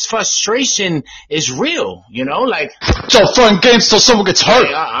 this frustration is real, you know, like. It's all fun and games till someone gets hurt.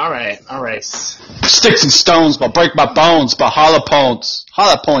 Hey, all right. Sticks and stones will break my bones, but hollow points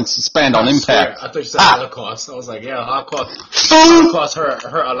expand on impact. I thought you said Holocaust. I was like, yeah, Holocaust hurt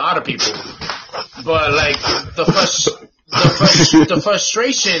a lot of people. But, like, the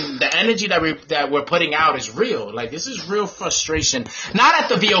frustration, the energy that we're putting out is real. Like, this is real frustration. Not at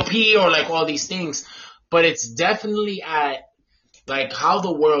the VOP or like all these things, but it's definitely at like how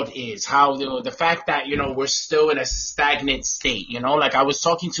the world is, how the fact that, you know, we're still in a stagnant state, you know. Like, I was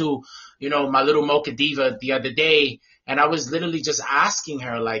talking to, you know, my little mocha diva the other day, and I was literally just asking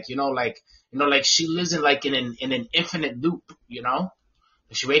her, like, like she lives in like in an infinite loop, you know.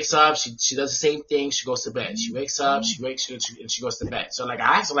 She wakes up, she does the same thing, she goes to bed. She wakes up, and she goes to bed. So, like,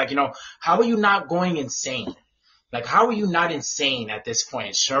 I asked her, like, you know, how are you not going insane? Like, how are you not insane at this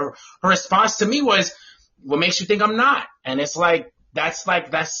point? Her response to me was, what makes you think I'm not? And it's like, that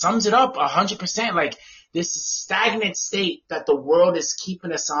sums it up 100%. Like, this stagnant state that the world is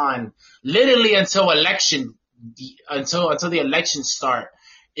keeping us on, literally until the elections start,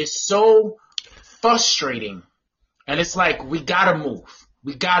 is so frustrating. And it's like, we gotta move.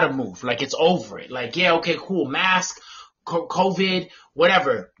 Like, it's over it. Like, yeah, okay, cool. Mask, COVID,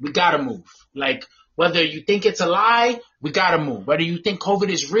 whatever. We gotta move. Like, whether you think it's a lie, we gotta move. Whether you think COVID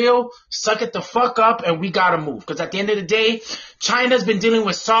is real, suck it the fuck up and we gotta move. Because at the end of the day, China's been dealing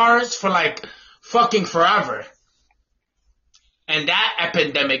with SARS for like fucking forever. And that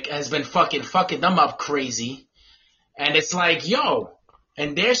epidemic has been fucking them up crazy. And it's like, yo,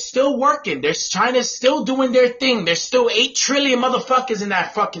 and they're still working. China's still doing their thing. There's still 8 trillion motherfuckers in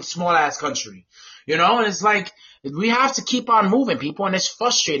that fucking small ass country. You know, and it's like, we have to keep on moving, people, and it's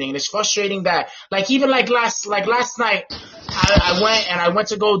frustrating. And it's frustrating that, like, even like last night, I went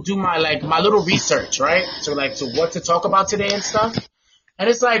to go do my little research, right? So like, to what to talk about today and stuff. And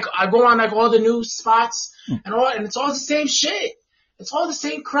it's like, I go on like all the news spots and it's all the same shit. It's all the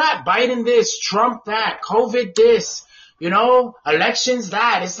same crap. Biden this, Trump that, COVID this. You know, elections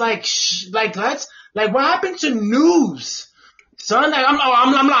that. It's like, what happened to news? Son, like,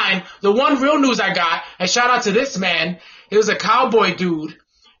 I'm lying. The one real news I got, and shout out to this man, he was a cowboy dude.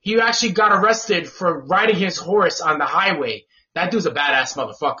 He actually got arrested for riding his horse on the highway. That dude's a badass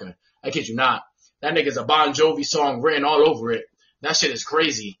motherfucker. I kid you not. That nigga's a Bon Jovi song written all over it. That shit is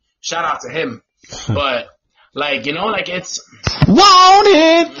crazy. Shout out to him. But, like, you know, like, it's... Want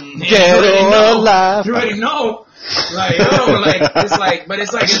it! Get alive! You already know. Like, yo, like, it's like, but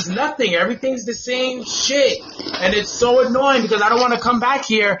it's like, it's nothing. Everything's the same shit. And it's so annoying because I don't want to come back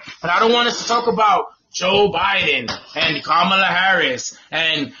here and I don't want us to talk about Joe Biden and Kamala Harris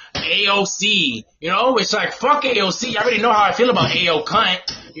and AOC. You know, it's like, fuck AOC. I already know how I feel about AO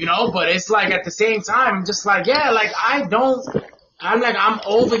cunt, you know, but it's like, at the same time, I'm just like, yeah, like, I'm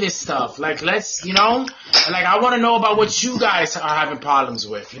over this stuff. Like, let's, you know, like, I want to know about what you guys are having problems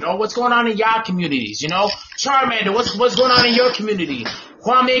with. You know, what's going on in y'all communities? You know, Charmander, what's going on in your community?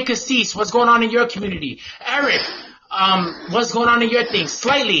 Kwame Cassis, what's going on in your community? Eric, what's going on in your thing?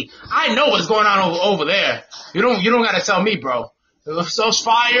 Slightly, I know what's going on over there. You don't gotta tell me, bro. Those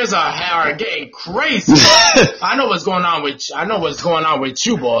fires are getting crazy. I know what's going on with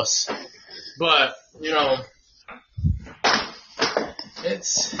you, boss. But, you know,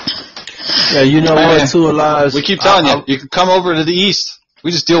 it's... Yeah, you know what, too, Elias? We keep telling you, you can come over to the east.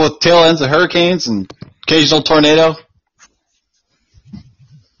 We just deal with tail ends of hurricanes and occasional tornado.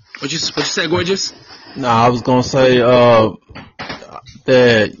 What you say, Gorgeous? No, I was gonna say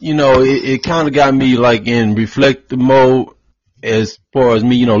that, you know, it kind of got me like in reflective mode as far as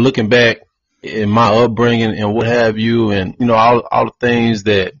me, you know, looking back in my upbringing and what have you, and you know, all the things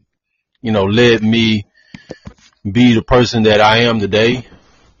that, you know, led me be the person that I am today,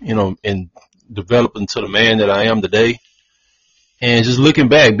 you know, and developing to the man that I am today. And just looking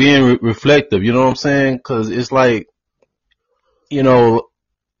back, being reflective, you know what I'm saying? Because it's like, you know,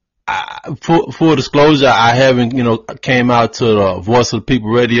 full disclosure, I haven't, you know, came out to the Voice of the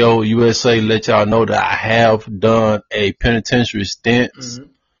People Radio USA, let y'all know that I have done a penitentiary stint.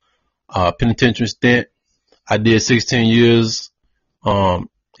 I did 16 years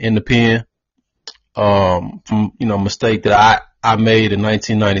in the pen. from, mistake that I made in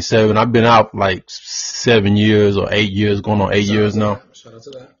 1997. I've been out like 7 years or 8 years, going on 8 years now. Shout out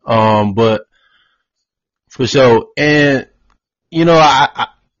to that. But for sure. And, I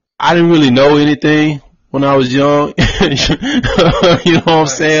didn't really know anything when I was young. You know what I'm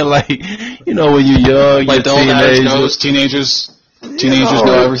saying? Like, when you're young, Like the you're old adage goes, teenagers. teenagers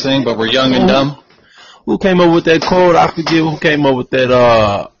know everything, but we're young and dumb. Who came up with that quote? I forget who came up with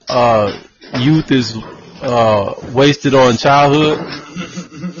that, youth is, wasted on childhood.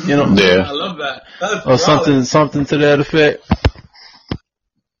 Yeah. I love that. That's Or something to that effect.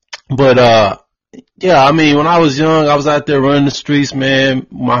 But, yeah, I mean, when I was young, I was out there running the streets, man,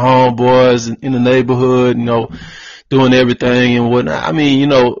 my homeboys in the neighborhood, doing everything and whatnot. I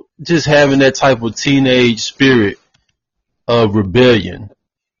mean, just having that type of teenage spirit of rebellion,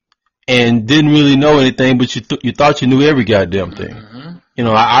 and didn't really know anything, but you thought you knew every goddamn thing. Mm-hmm.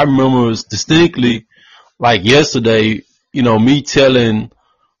 I remember distinctly, like yesterday, me telling,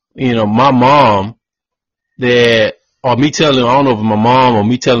 my mom that, or me telling, I don't know if my mom or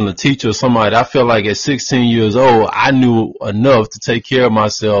me telling the teacher or somebody, I felt like at 16 years old, I knew enough to take care of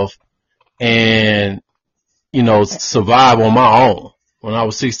myself and, survive on my own when I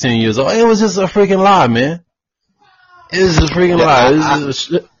was 16 years old. It was just a freaking lie, man. It was a freaking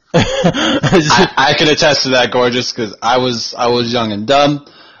lie. I can attest to that, Gorgeous, because I was young and dumb.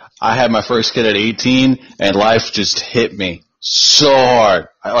 I had my first kid at 18, and life just hit me so hard.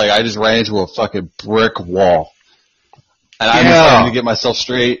 I just ran into a fucking brick wall. And I've been trying to get myself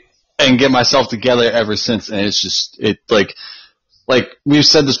straight and get myself together ever since. And it's just, like we've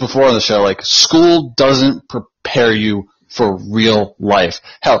said this before on the show, like school doesn't prepare you for real life.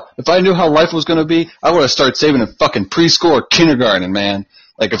 Hell, if I knew how life was going to be, I would have started saving in fucking preschool or kindergarten, man.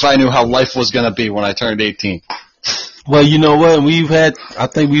 Like if I knew how life was going to be when I turned 18. Well, you know what? I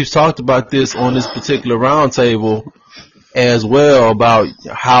think we've talked about this on this particular roundtable as well, about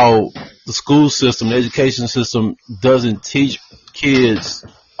how the school system, the education system doesn't teach kids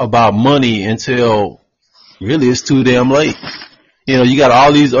about money until really it's too damn late. You got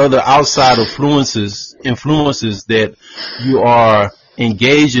all these other outside influences that you are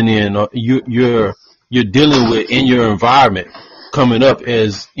engaging in, or you're dealing with in your environment coming up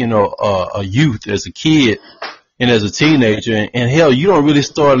as, a youth, as a kid, and as a teenager. And hell, you don't really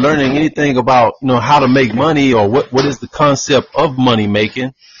start learning anything about, how to make money, or what is the concept of money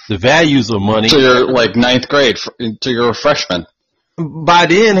making, the values of money. So you're like ninth grade, until you're a freshman. By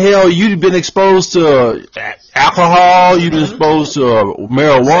then, hell, you've been exposed to alcohol, you've been exposed to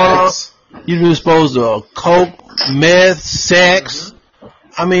marijuana, you've been exposed to coke, meth, sex.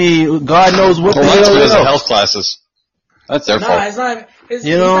 I mean, God knows what the hell That's because else. of health classes. That's their fault. It's not. It's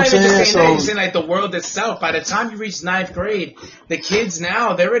You know not what I'm even saying? just saying that. He's So- saying like the world itself. By the time you reach ninth grade, the kids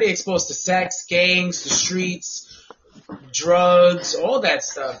now, they're already exposed to sex, gangs, the streets, drugs, all that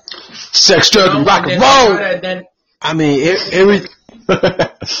stuff. Sex, drug, and rock and then roll. Then I mean,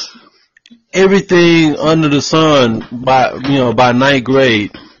 everything under the sun by ninth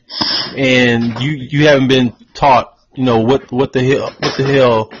grade, and you haven't been taught, what the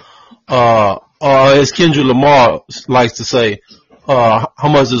hell, as Kendrick Lamar likes to say, how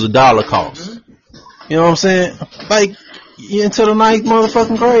much does $1 cost? You know what I'm saying? Like, into the ninth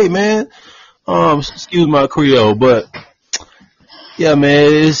motherfucking grade, man. Excuse my Creole, but yeah, man,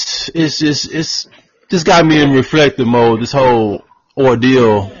 it's just got me in reflective mode. This whole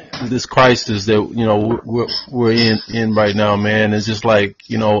ordeal, this crisis that we're in right now, man. It's just like,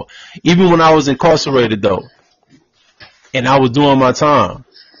 even when I was incarcerated though, and I was doing my time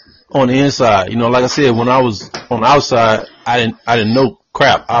on the inside, like I said, when I was on the outside, I didn't know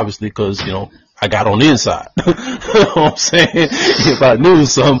crap, obviously, because I got on the inside. You know what I'm saying? If I knew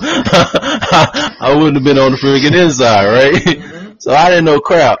something, I wouldn't have been on the freaking inside, right? Mm-hmm. So I didn't know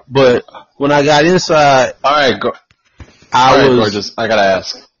crap, but when I got inside, All right, Gorgeous, I gotta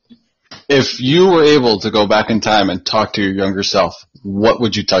ask. If you were able to go back in time and talk to your younger self, what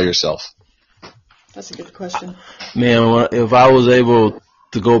would you tell yourself? That's a good question. man, if I was able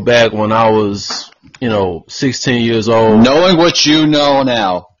to go back when I was, 16 years old, Knowing what you know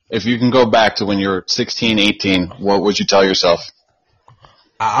now, if you can go back to when you were 16, 18, what would you tell yourself?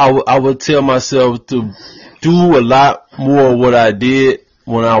 I would tell myself to do a lot more of what I did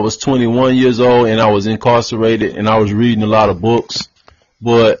when I was 21 years old and I was incarcerated and I was reading a lot of books,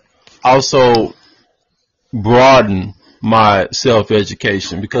 but also broaden my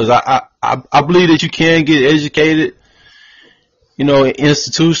self-education, because I believe that you can get educated,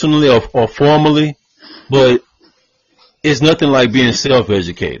 institutionally or formally, but it's nothing like being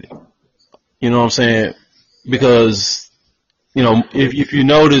self-educated. You know what I'm saying? Because, if you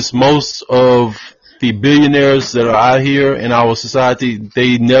notice, most of the billionaires that are out here in our society,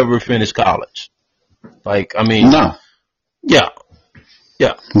 they never finish college. Like, I mean, No. yeah.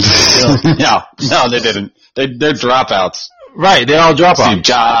 No, they didn't. They're dropouts. Right, they all drop Steve out.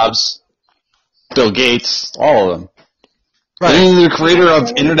 Jobs, Bill Gates, all of them. Right. Even the creator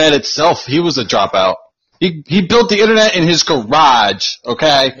of internet itself, he was a dropout. He built the internet in his garage,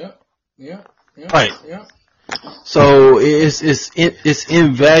 okay? Yeah. Right. Yeah. So it's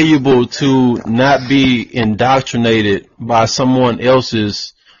invaluable to not be indoctrinated by someone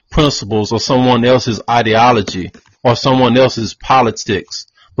else's principles or someone else's ideology or someone else's politics,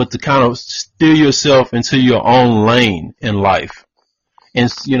 but to kind of steer yourself into your own lane in life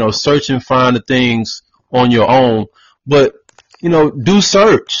and, search and find the things on your own. But, do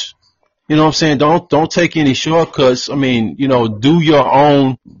search. You know what I'm saying? Don't take any shortcuts. I mean, do your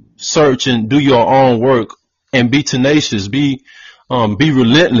own search and do your own work and be tenacious. Be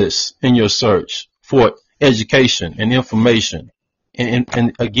relentless in your search for education and information.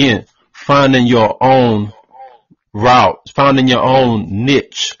 And again, finding your own route, finding your own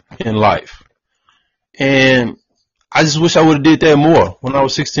niche in life. And I just wish I would have did that more when I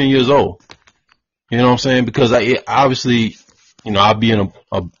was 16 years old. You know what I'm saying? Because obviously, I'd be in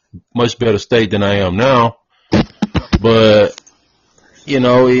a much better state than I am now. But,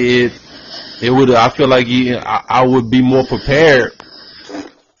 it would, I feel like I would be more prepared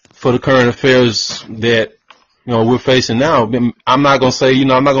for the current affairs that, we're facing now. I'm not going to say,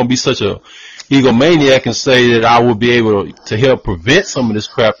 I'm not going to be such a egomaniac and say that I will be able to help prevent some of this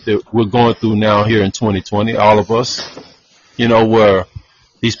crap that we're going through now here in 2020, all of us, where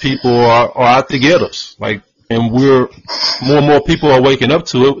these people are out to get us. Like, and more and more people are waking up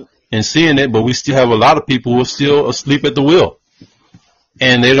to it and seeing it, but we still have a lot of people who are still asleep at the wheel.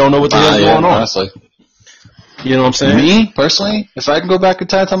 And they don't know what the hell's going on. Honestly. You know what I'm saying? Me, personally, if I can go back in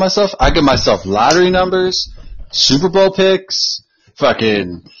time and tell myself, I give myself lottery numbers, Super Bowl picks,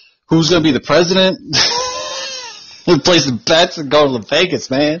 fucking who's going to be the president, place the bets and go to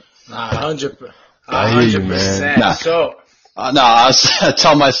Vegas, man. 100%. I hear you, man. Nah. So, I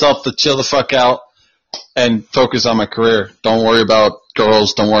tell myself to chill the fuck out and focus on my career. Don't worry about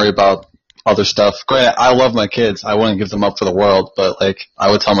girls. Don't worry about other stuff. Granted, I love my kids. I wouldn't give them up for the world, but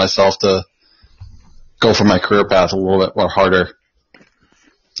I would tell myself to go for my career path a little bit more harder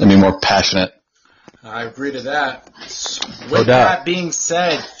and be more passionate. I agree to that. With that being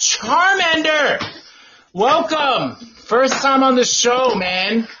said, Charmander, welcome. First time on the show,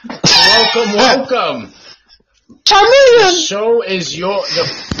 man. Welcome. Charmander! The show is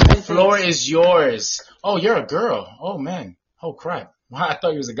the floor is yours. Oh, you're a girl. Oh, man. Oh, crap. I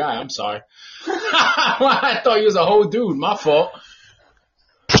thought you was a guy. I'm sorry. I thought you was a whole dude. My fault.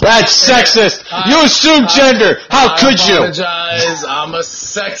 That's sexist. You assume gender. How could you? I apologize. I'm a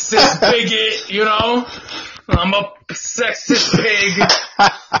sexist bigot, I'm a sexist pig.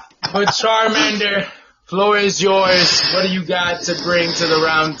 But Charmander, floor is yours. What do you got to bring to the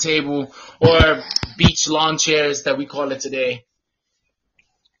round table or beach lawn chairs that we call it today?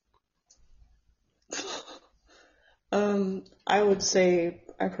 I would say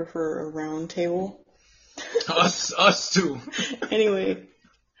I prefer a round table. Us too. Anyway.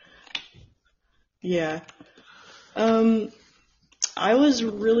 Yeah. I was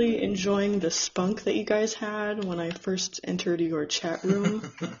really enjoying the spunk that you guys had when I first entered your chat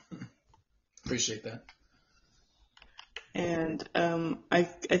room. Appreciate that. And I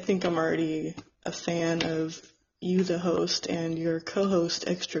think I'm already a fan of you, the host, and your co-host,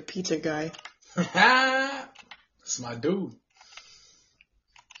 Extra Pizza Guy. That's my dude.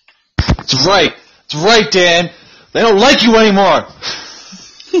 It's right, Dan. They don't like you anymore.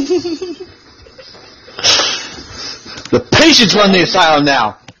 The patients run the asylum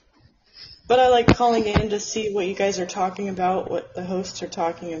now. But I like calling in to see what you guys are talking about, what the hosts are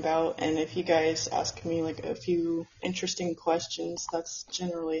talking about, and if you guys ask me a few interesting questions, that's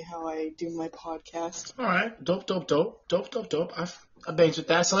generally how I do my podcast. All right. Dope. I bangs with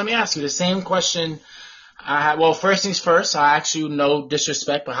that. So let me ask you the same question I had. Well, first things first, I ask you no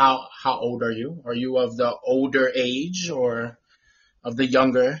disrespect, but how old are you? Are you of the older age or of the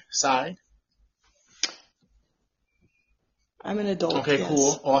younger side? I'm an adult. Okay, yes.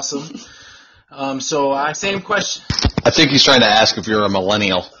 cool. Awesome. So same question. I think he's trying to ask if you're a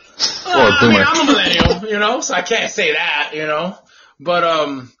millennial or a boomer. I'm a millennial, so I can't say that, But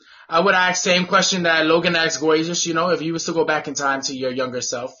I would ask same question that Logan asked Gorgeous, if you was to go back in time to your younger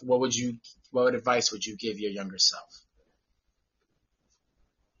self, what advice would you give your younger self?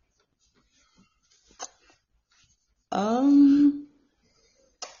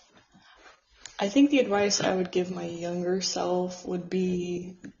 I think the advice I would give my younger self would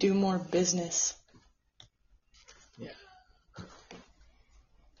be do more business.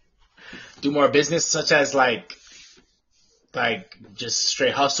 do more business, such as like just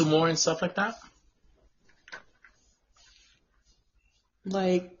straight hustle more and stuff like that?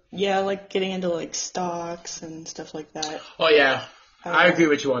 Like getting into like stocks and stuff like that. Oh yeah, I agree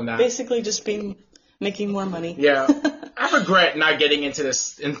with you on that. Basically, just making more money. Yeah, I regret not getting into the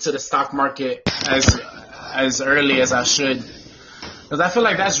stock market as early as I should, because I feel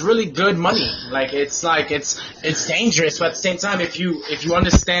like that's really good money. Like it's dangerous, but at the same time, if you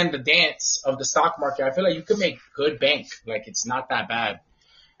understand the dance of the stock market, I feel like you could make good bank. Like it's not that bad.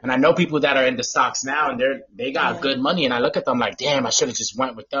 And I know people that are in the stocks now, and they got good money, and I look at them like, damn, I should have just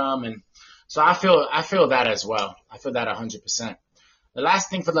went with them. And so I feel that as well. I feel that 100%. The last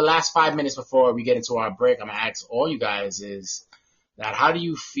thing for the last 5 minutes before we get into our break, I'm gonna ask all you guys is that how do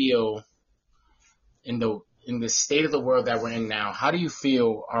you feel in the state of the world that we're in now? How do you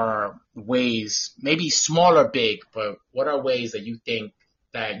feel are ways, maybe small or big, but what are ways that you think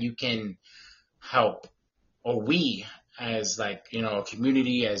that you can help, or we as like, you know, a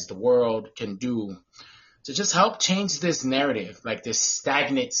community, as the world can do to just help change this narrative, like this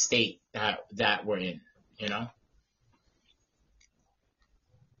stagnant state that we're in, you know?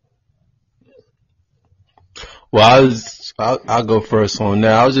 Well, I'll go first on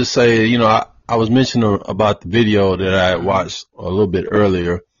that. I'll just say, you know, I was mentioning about the video that I watched a little bit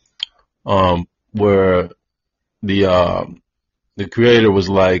earlier, where the creator was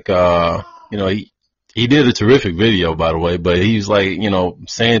like, you know, he did a terrific video, by the way, but he's like, you know,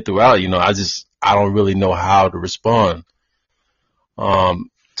 saying throughout, you know, I don't really know how to respond,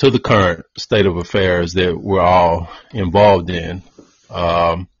 to the current state of affairs that we're all involved in.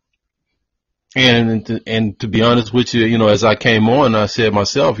 And to be honest with you, you know, as I came on, I said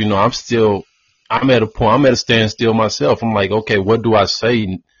myself, you know, I'm at a standstill myself. I'm like, okay, what do I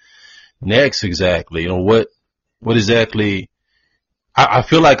say next exactly? You know, what exactly? I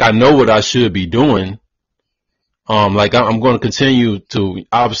feel like I know what I should be doing. Like I'm going to continue to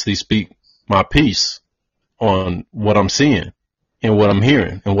obviously speak my piece on what I'm seeing and what I'm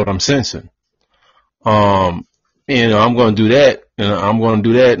hearing and what I'm sensing. And I'm going to do that, and I'm going to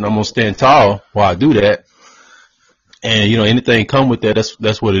do that, and I'm going to stand tall while I do that. And, you know, anything come with that,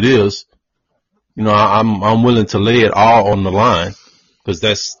 that's what it is. You know, I'm willing to lay it all on the line, because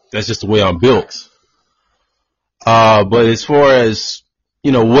that's just the way I'm built. But as far as,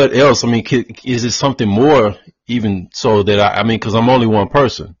 you know, what else? I mean, is it something more even so that I mean, because I'm only one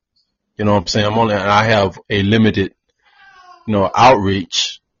person. You know what I'm saying? I have a limited, you know,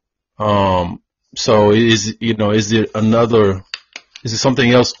 outreach. So is it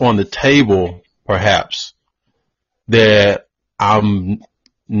something else on the table, perhaps, that I'm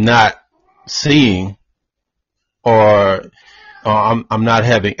not seeing, or I'm not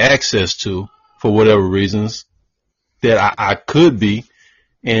having access to for whatever reasons, that I could be,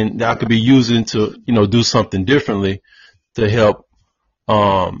 and I could be using to, you know, do something differently to help,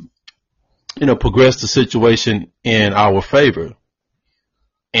 you know, progress the situation in our favor.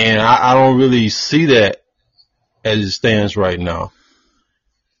 And I don't really see that as it stands right now.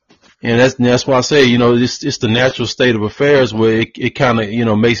 And that's why I say, you know, it's the natural state of affairs where it kind of, you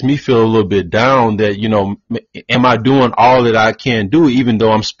know, makes me feel a little bit down that, you know, am I doing all that I can do, even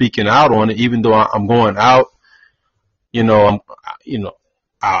though I'm speaking out on it, even though I'm going out, you know,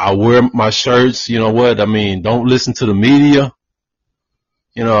 I wear my shirts, you know what, I mean, don't listen to the media.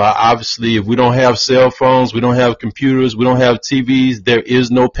 You know, obviously, if we don't have cell phones, we don't have computers, we don't have TVs, there is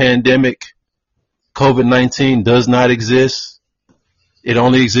no pandemic. COVID-19 does not exist. It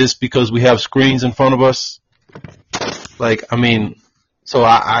only exists because we have screens in front of us. Like, I mean, so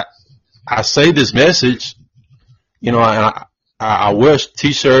I say this message, you know, and I wear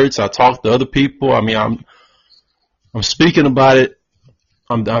T-shirts, I talk to other people. I mean, I'm speaking about it.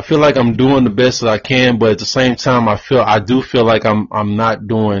 I feel like I'm doing the best that I can, but at the same time, I do feel like I'm not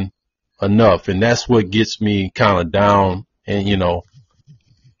doing enough, and that's what gets me kind of down. And you know,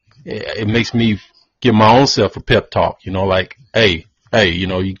 it makes me give my own self a pep talk. You know, like, hey, you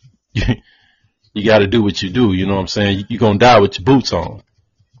know, you got to do what you do. You know what I'm saying? You're gonna die with your boots on.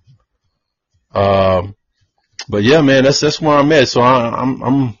 But yeah, man, that's where I'm at. So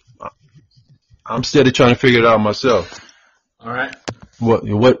I'm steady trying to figure it out myself. All right. What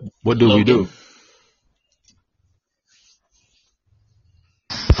do we do?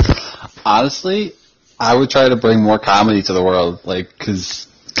 Honestly, I would try to bring more comedy to the world, like, because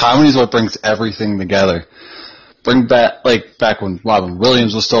comedy is what brings everything together. Bring back when Robin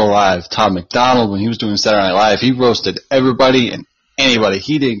Williams was still alive, Tom McDonald, when he was doing Saturday Night Live, he roasted everybody and anybody.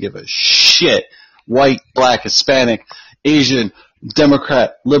 He didn't give a shit. White, black, Hispanic, Asian,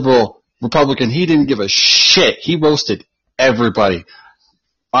 Democrat, liberal, Republican, he didn't give a shit. He roasted everybody.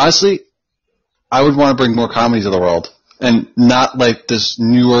 Honestly, I would want to bring more comedy to the world, and not like this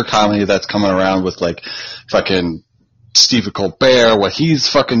newer comedy that's coming around with like fucking Stephen Colbert, what he's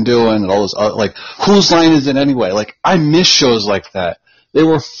fucking doing, and all this other, like, whose line is it anyway? Like, I miss shows like that. They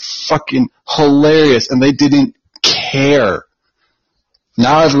were fucking hilarious, and they didn't care.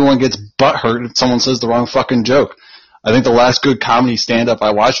 Now everyone gets butthurt if someone says the wrong fucking joke. I think the last good comedy stand-up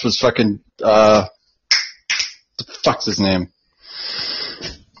I watched was fucking, the fuck's his name?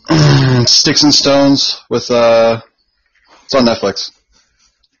 Sticks and Stones with, it's on Netflix.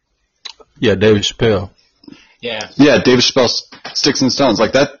 Yeah, David Chappelle. Yeah. Yeah, David Chappelle's Sticks and Stones.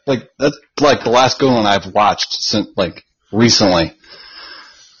 Like that's like the last good one I've watched since, like, recently.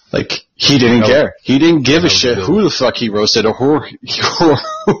 Like, he didn't care. He didn't give a shit who the fuck he roasted or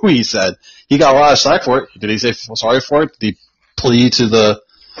who he said. He got a lot of slack for it. Did he say sorry for it? Did he plead to the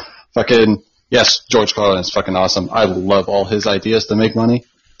fucking... Yes, George Carlin is fucking awesome. I love all his ideas to make money,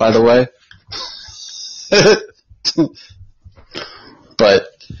 by the way. But,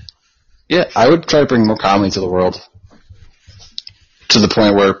 yeah, I would try to bring more comedy to the world. To the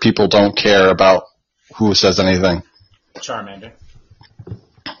point where people don't care about who says anything. Charmander.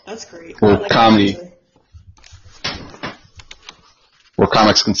 That's great. Or I like comedy. that. Where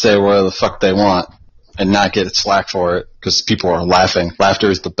comics can say whatever the fuck they want and not get slack for it because people are laughing. Laughter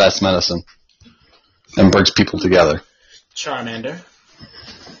is the best medicine and brings people together. Charmander.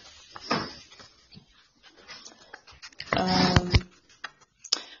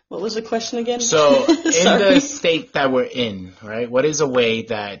 What was the question again? So, in Sorry. the state that we're in, right, what is a way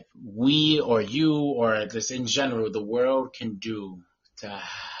that we or you or just in general the world can do to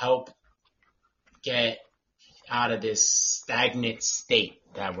help get out of this stagnant state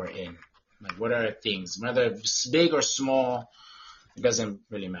that we're in? Like, what are things? Whether it's big or small, it doesn't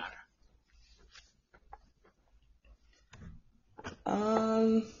really matter.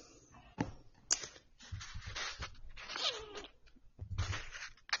 I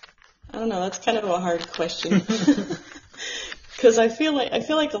don't know. That's kind of a hard question because I feel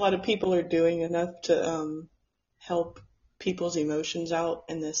like a lot of people are doing enough to help people's emotions out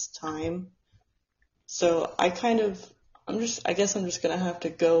in this time. So I guess I'm just gonna have to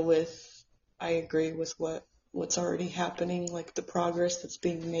go with I agree with what's already happening, like the progress that's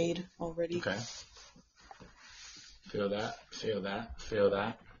being made already. Okay. Feel that.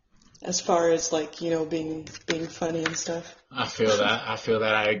 As far as like, being funny and stuff. I feel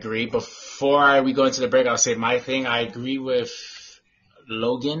that. I agree. Before we go into the break, I'll say my thing. I agree with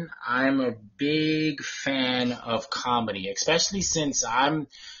Logan. I'm a big fan of comedy, especially since when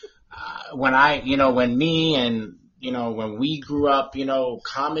we grew up,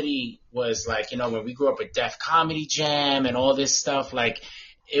 comedy was like, when we grew up with Def Comedy Jam and all this stuff, like,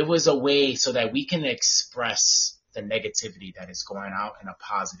 it was a way so that we can express the negativity that is going out in a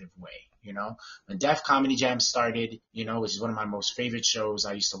positive way. When Def Comedy Jam started, which is one of my most favorite shows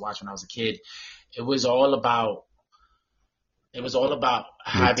I used to watch when I was a kid, it was all about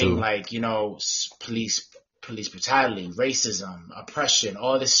having, like, police brutality, racism, oppression,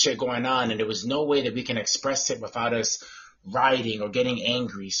 all this shit going on, and there was no way that we can express it without us rioting or getting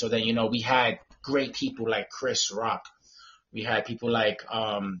angry. So then, we had great people like Chris Rock. We had people like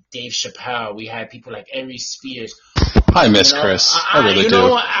Dave Chappelle. We had people like Ari Spears. I miss Chris. I really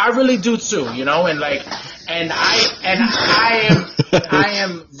do. I really do too. And I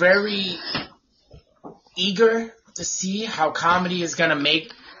am very eager to see how comedy is gonna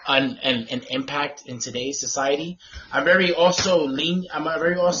make an impact in today's society. I'm very also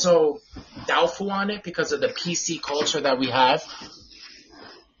doubtful on it because of the PC culture that we have.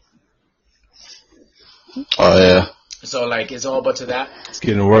 Oh yeah. So, like, it's all about to that. It's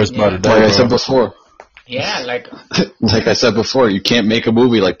getting worse by the day. Like I said before. Yeah, like I said before, you can't make a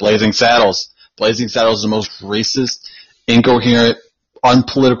movie like Blazing Saddles. Blazing Saddles is the most racist, incoherent,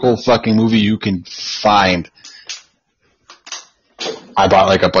 unpolitical fucking movie you can find. I bought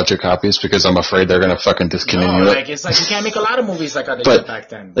like a bunch of copies because I'm afraid they're gonna fucking discontinue it. Like, it's like you can't make a lot of movies like they did back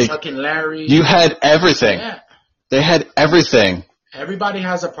then. Like, fucking Larry. You had everything. Yeah. They had everything. Everybody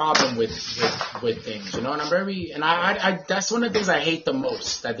has a problem with things, and I that's one of the things I hate the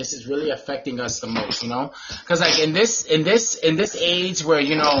most, that this is really affecting us the most, because like in this age where,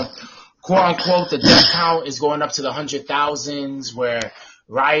 quote unquote, the death count is going up to the 100,000s, where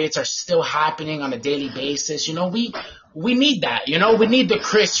riots are still happening on a daily basis, we need that, we need the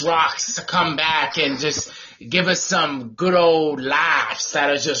Chris Rocks to come back and just give us some good old laughs that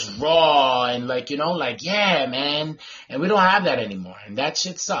are just raw and like, yeah, man. And we don't have that anymore. And that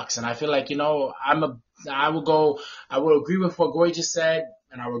shit sucks. And I feel like, I will agree with what Goy just said,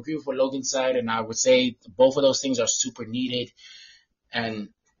 and I will agree with what Logan said. And I would say both of those things are super needed. And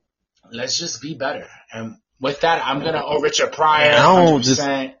let's just be better. And with that, I'm gonna Richard Pryor, I don't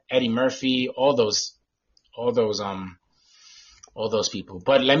 100%, Eddie Murphy, all those people.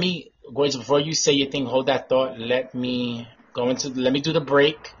 But let me, Gorgeous, before you say your thing, hold that thought. Let me do the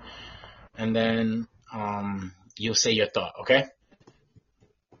break, and then you'll say your thought. Okay?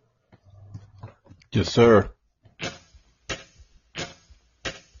 Yes, sir.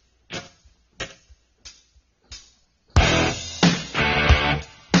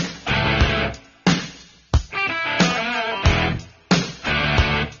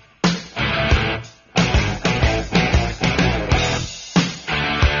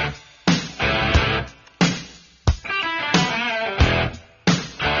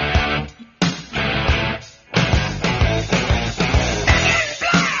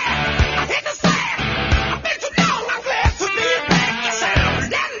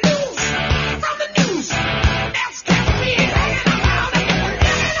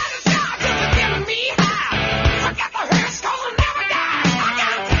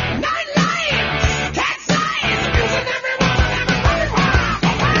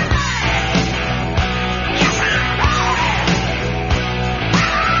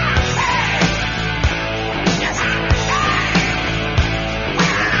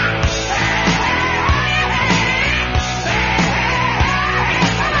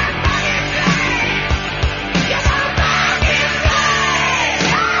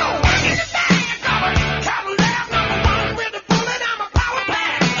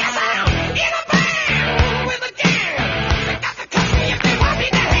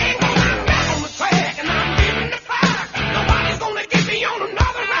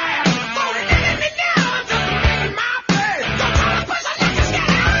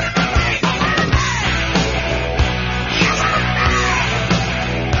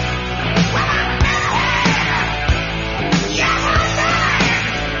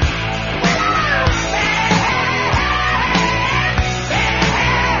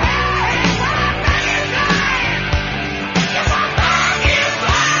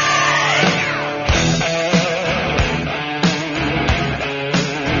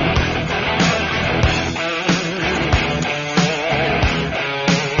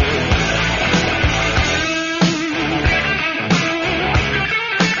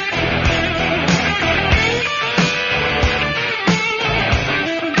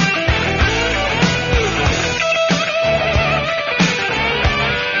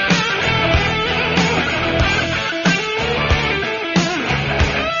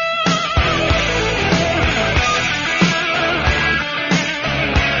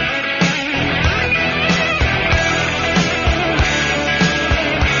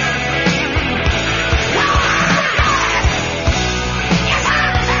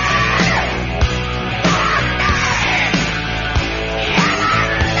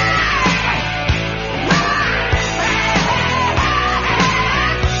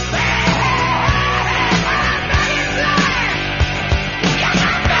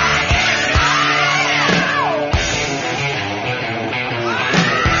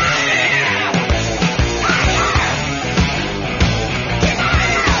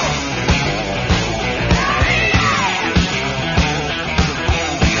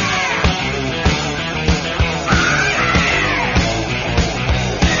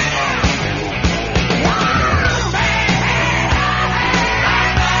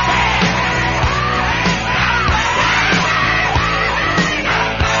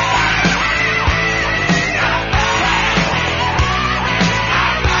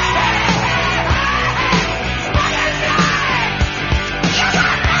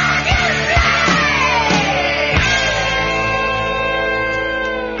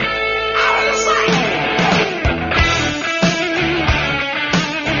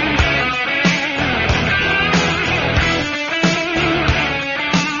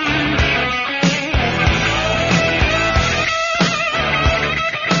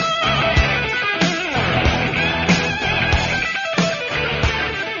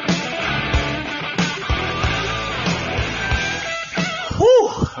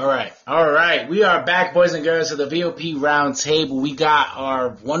 All right. We are back, boys and girls, to the VOP Round Table. We got our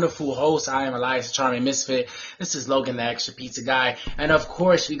wonderful host. I am Elias Charming Misfit. This is Logan, the Extra Pizza Guy. And of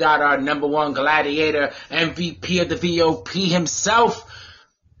course, we got our number one gladiator, MVP of the VOP himself,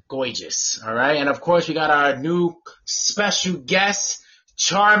 Gorgeous. All right. And of course, we got our new special guest,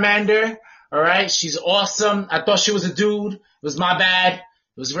 Charmander. All right. She's awesome. I thought she was a dude. It was my bad.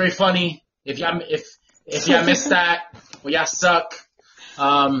 It was very funny. If y'all missed that, well, y'all suck.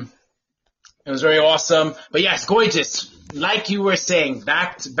 It was very awesome. But yes, Gorgeous, like you were saying,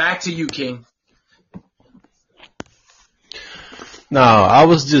 back to you, King. No, I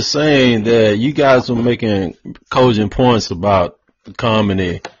was just saying that you guys were making cogent points about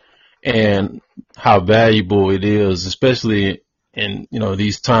comedy and how valuable it is, especially in,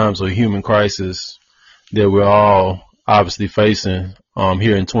 these times of human crisis that we're all obviously facing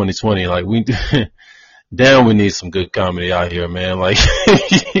here in 2020. Like we need some good comedy out here, man. Like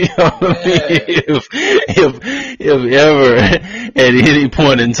you know what I mean? If ever at any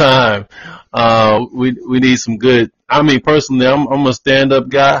point in time, we need some good. I mean, personally, I'm a stand-up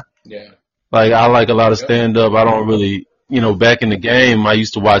guy. Yeah. Like I like a lot of stand-up. I don't really, back in the game, I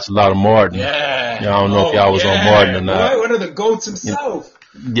used to watch a lot of Martin. Yeah. I don't know if y'all was on Martin or not. One of the goats himself.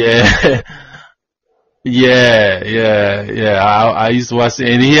 Yeah. Yeah. I used to watch it,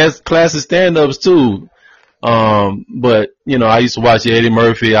 and he has classic stand-ups too. But I used to watch Eddie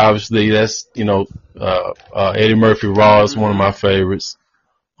Murphy. Obviously, that's Eddie Murphy Raw is one of my favorites.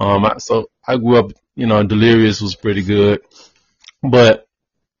 So I grew up, Delirious was pretty good. But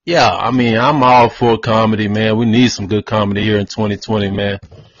yeah, I mean, I'm all for comedy, man. We need some good comedy here in 2020, man.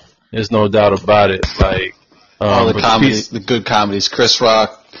 There's no doubt about it. Like all the comedies, the good comedies, Chris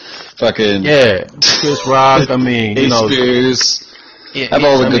Rock, fucking Chris Rock. I mean, Spears. Have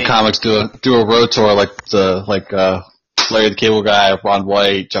all the good comics do a road tour like Larry the Cable Guy, Ron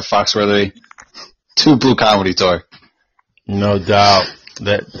White, Jeff Foxworthy, 2 Blue Comedy Tour. No doubt.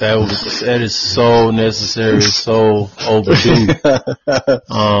 That is so necessary, so overdue.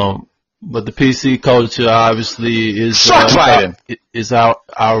 But the PC culture obviously is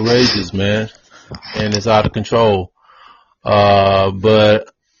outrageous, man, and it's out of control.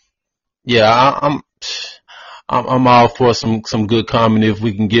 But yeah, I'm all for some good comedy if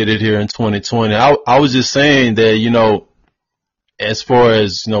we can get it here in 2020. I was just saying that, as far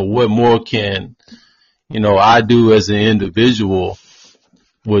as, what more can, I do as an individual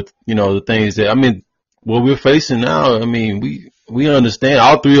with, the things that, I mean, what we're facing now, I mean, we understand,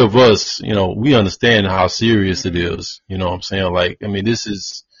 all 3 of us, we understand how serious it is. You know what I'm saying? Like, I mean,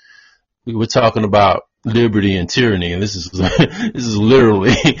 we're talking about liberty and tyranny, and this is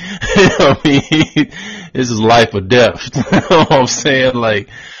literally, I mean, this is life or death. You know what I'm saying? Like,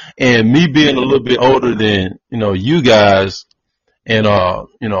 and me being a little bit older than, you guys and,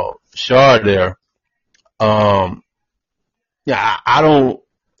 Shar there, yeah, I don't,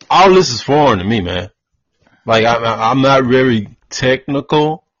 all this is foreign to me, man. Like, I'm not very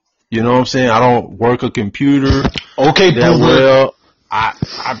technical. You know what I'm saying? I don't work a computer that well.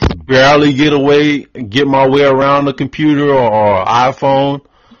 I barely get my way around a computer or iPhone,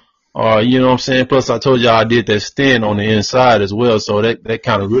 or you know what I'm saying. Plus, I told y'all I did that stint on the inside as well, so that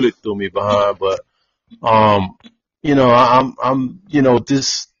kind of really threw me behind. But I'm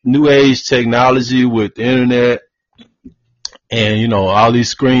this new age technology with the internet and all these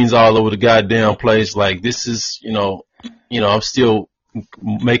screens all over the goddamn place. Like this is I'm still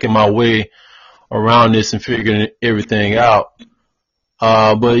making my way around this and figuring everything out.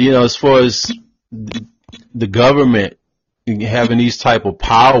 But as far as the government having these type of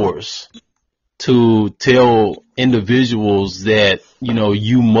powers to tell individuals that,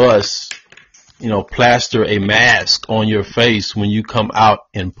 you must, plaster a mask on your face when you come out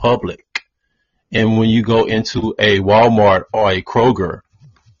in public and when you go into a Walmart or a Kroger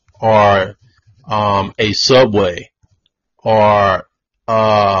or, a Subway or,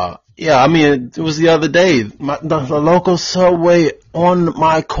 I mean, it was the other day, the local Subway on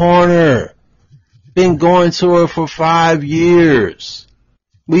my corner. Been going to it for 5 years.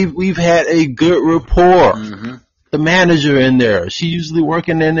 We've had a good rapport. Mm-hmm. The manager in there, she usually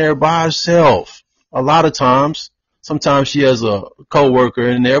working in there by herself. A lot of times. Sometimes she has a coworker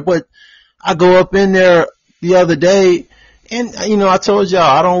in there, but I go up in there the other day and, I told y'all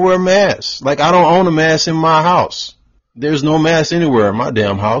I don't wear masks. Like I don't own a mask in my house. There's no mask anywhere in my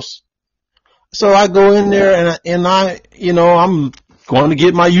damn house. So I go in there and I'm going to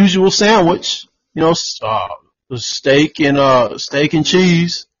get my usual sandwich, steak and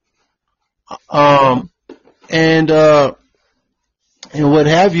cheese, and what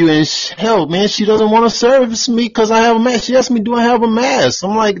have you. And hell, man, she doesn't want to service me because I have a mask. She asked me, do I have a mask?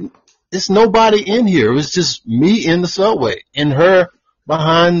 I'm like, it's nobody in here. It was just me in the Subway and her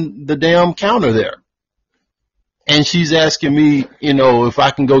behind the damn counter there. And she's asking me, if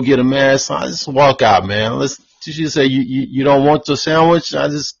I can go get a mask. I just walk out, man. She say, you don't want the sandwich? I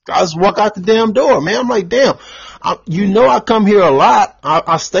just walk out the damn door, man. I'm like, damn, I come here a lot.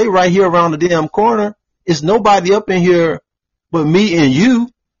 I stay right here around the damn corner. It's nobody up in here but me and you.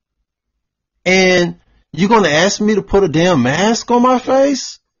 And you're going to ask me to put a damn mask on my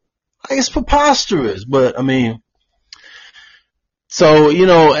face? Like, it's preposterous. But, I mean, so, and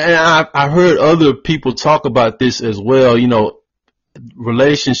I heard other people talk about this as well.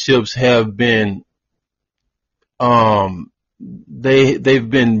 relationships have been they've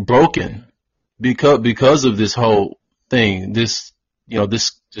been broken because of this whole thing, this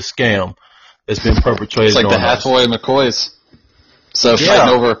scam that's been perpetrated. It's like on the us. Hathaway McCoys. So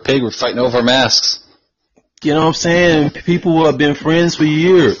fighting over a pig, we're fighting over masks. You know what I'm saying? People who have been friends for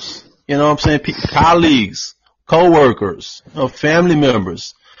years. You know what I'm saying? Colleagues, co-workers, family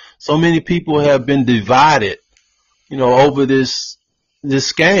members. So many people have been divided, over this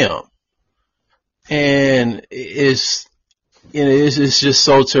scam. And it's just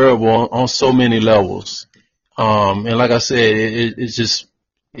so terrible on so many levels. And like I said,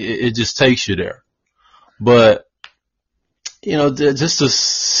 it just takes you there. But, just the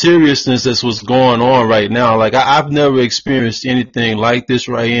seriousness that's what's going on right now. Like I've never experienced anything like this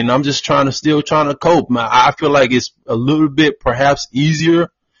right here, and I'm just still trying to cope. I feel like it's a little bit perhaps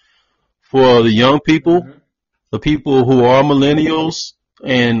easier for the young people, the people who are millennials,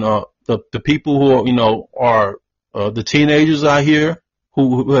 and the people who are the teenagers out here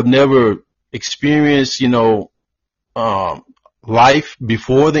who have never experienced life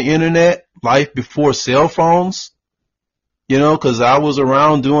before the internet, life before cell phones. Because I was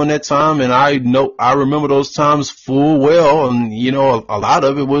around during that time, and I remember those times full well, and a lot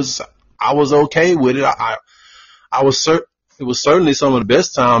of it was I was okay with it. It was certainly some of the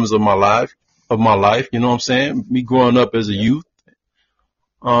best times of my life. You know what I'm saying? Me growing up as a youth.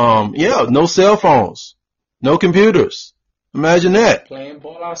 No cell phones, no computers. Imagine that. Playing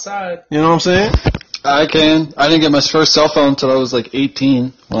ball outside. You know what I'm saying? I didn't get my first cell phone until I was like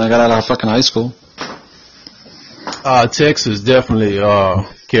 18 when I got out of fucking high school. Texas, definitely,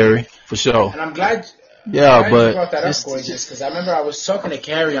 Carrie, for sure. And I'm glad. Yeah, but you brought that up, Gorgeous, because I remember I was talking to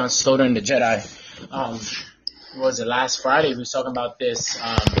Carrie on Stoner and the Jedi. What was it, last Friday? We was talking about this.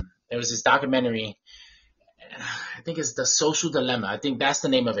 There was this documentary. I think it's The Social Dilemma. I think that's the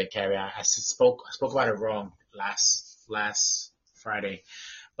name of it, Carrie. I spoke about it wrong last Friday,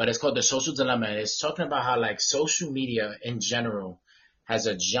 but it's called The Social Dilemma. And it's talking about how like social media in general has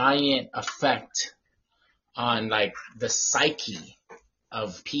a giant effect on like the psyche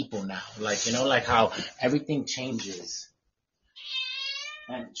of people now. Like, like how everything changes.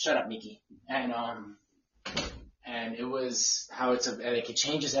 And shut up, Nikki. And it was how it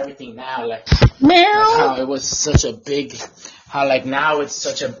changes everything now. Like how it was such a big, how like now it's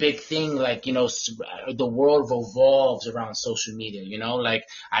such a big thing. Like, the world revolves around social media, like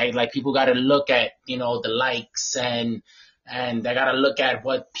people got to look at, the likes and they gotta look at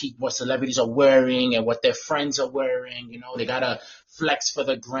what celebrities are wearing and what their friends are wearing. They gotta flex for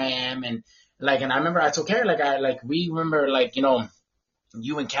the gram and I remember I told Carrie we remember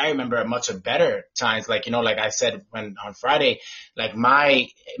you and Carrie remember much of better times. Like I said when on Friday,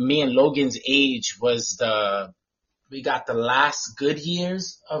 me and Logan's age was we got the last good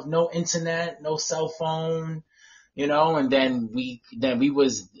years of no internet, no cell phone. And then we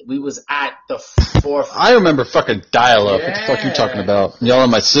was at the fourth. I remember fucking dial-up. Yeah. What the fuck are you talking about? Yelling at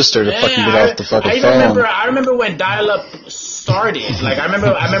my sister to fucking get off the fucking phone. I remember when dial-up started. I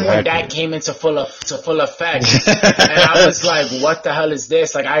remember when that came into full effect. And I was like, what the hell is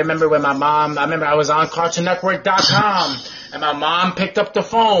this? I remember when I was on CartoonNetwork.com. And my mom picked up the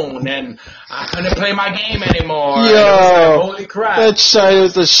phone, and I couldn't play my game anymore. Yo, and it was like, holy crap. That shit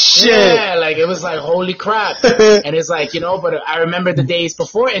was the shit. Yeah, it was like, holy crap. And it's like, but I remember the days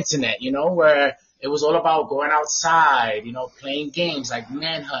before internet, where it was all about going outside, playing games like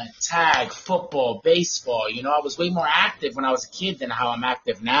Manhunt, tag, football, baseball. I was way more active when I was a kid than how I'm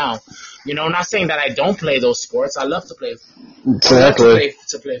active now. Not saying that I don't play those sports. I love to play. Exactly.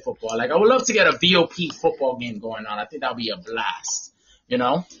 To play football. I would love to get a VOP football game going on. I think that would be a blast.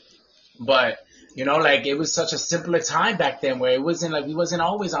 But it was such a simpler time back then where it wasn't we wasn't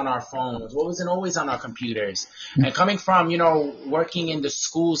always on our phones. We wasn't always on our computers. And coming from, working in the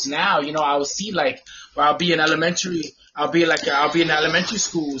schools now, I will see where I'll be in elementary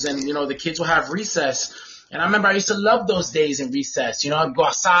schools and, the kids will have recess. And I remember I used to love those days in recess. I'd go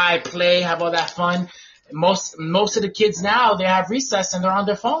outside, play, have all that fun. Most of the kids now, they have recess and they're on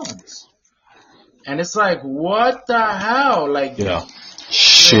their phones. And it's like, what the hell? Yeah.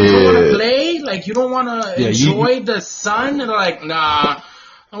 Shit. You don't want to play? You don't want to enjoy the sun? And nah,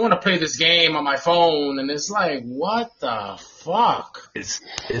 I want to play this game on my phone. And it's like, what the fuck? It's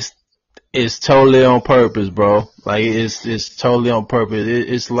totally on purpose, bro. It's totally on purpose.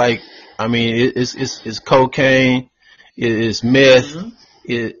 It's cocaine, it's meth,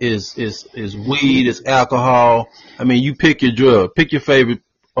 it's weed, it's alcohol. You pick your drug, pick your favorite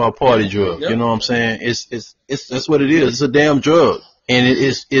party drug. Yep. You know what I'm saying? It's that's what it is. It's a damn drug. And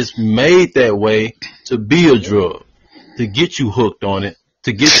it's made that way to be a drug. to get you hooked on it,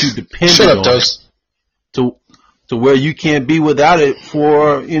 to get you dependent Shut up, on Dose. it, to where you can't be without it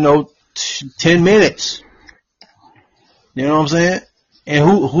for 10 minutes. You know what I'm saying?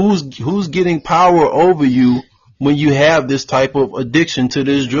 And who's getting power over you when you have this type of addiction to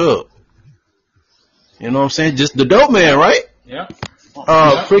this drug? You know what I'm saying? Just the dope man, right? Yeah.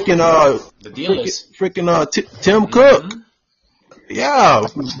 The dealers. Tim Cook. Yeah,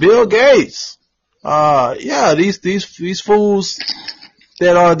 Bill Gates. These fools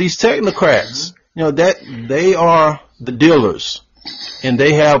that are these technocrats. That they are the dealers, and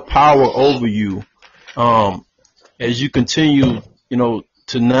they have power over you. As you continue,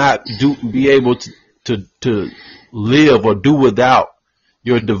 to not be able to live or do without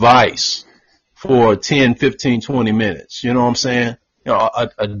your device for 10, 15, 20 minutes. You know what I'm saying?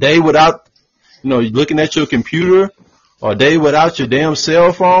 A day without, looking at your computer, or a day without your damn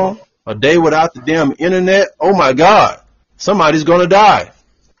cell phone, a day without the damn internet. Oh my God, somebody's gonna die.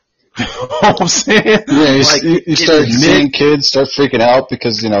 You know what I'm saying? Yeah, you start seeing kids start freaking out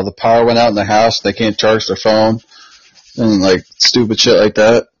because, the power went out in the house, they can't charge their phone, and like stupid shit like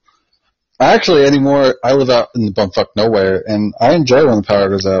that. Actually, anymore, I live out in the bumfuck nowhere, and I enjoy when the power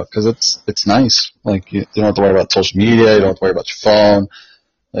goes out because it's nice. Like, you don't have to worry about social media, you don't have to worry about your phone.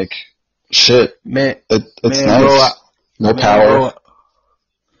 Like, shit. Man, it's man, nice. No power.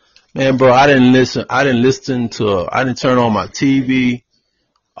 Bro, I didn't turn on my TV,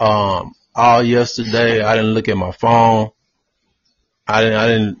 all yesterday. I didn't look at my phone. I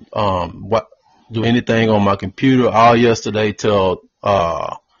didn't do anything on my computer all yesterday till,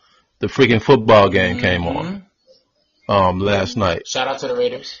 the freaking football game came on, last night. Shout out to the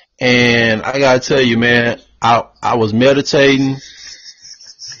Raiders. And I gotta tell you, man, I was meditating,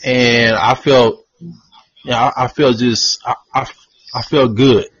 and I felt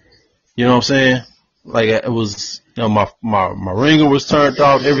good. You know what I'm saying? Like, it was, my ringer was turned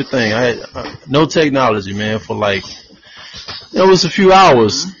off, everything. I had no technology, man, for like, it was a few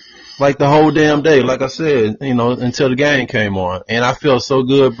hours, like the whole damn day, like I said, until the game came on. And I felt so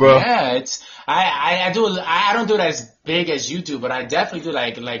good, bro. Yeah, I don't do it as big as you do, but I definitely do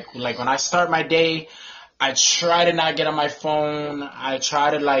like when I start my day, I try to not get on my phone. I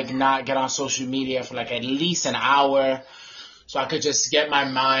try to not get on social media for at least an hour, so I could just get my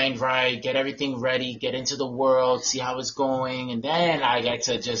mind right, get everything ready, get into the world, see how it's going, and then I get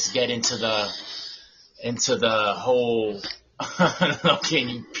to just get into the whole. Okay,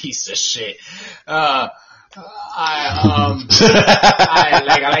 you piece of shit. I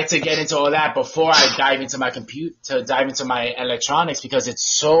like to get into all that before I dive into my dive into my electronics, because it's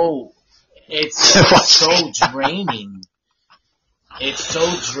so draining. It's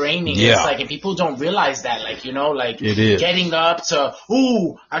so draining. Yeah. It's and people don't realize that, it is. Getting up to,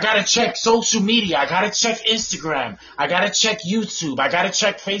 I gotta check social media, I gotta check Instagram, I gotta check YouTube, I gotta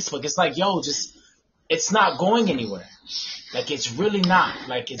check Facebook. It's it's not going anywhere. It's really not.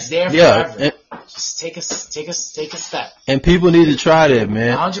 It's there forever. Just take a step. And people need to try that,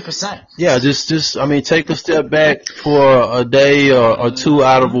 man. 100%. Yeah, just take a step back for a day or two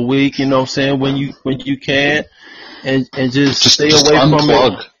out of a week. You know what I'm saying? When you can, and just stay away from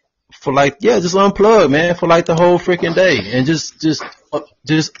it for just unplug, man, for the whole freaking day, and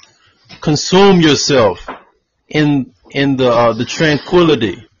just consume yourself in the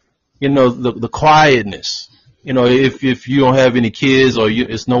tranquility, the quietness. If you don't have any kids, or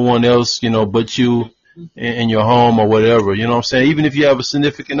it's no one else, but you in your home or whatever, you know what I'm saying? Even if you have a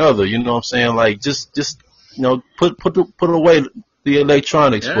significant other, you know what I'm saying? Just put away the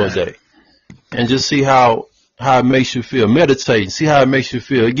electronics for a day, and just see how it makes you feel. Meditate, see how it makes you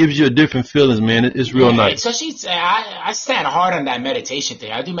feel. It gives you a different feelings, man. It's real nice. Especially, I stand hard on that meditation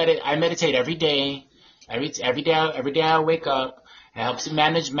thing. I meditate every day. Every day I wake up. It helps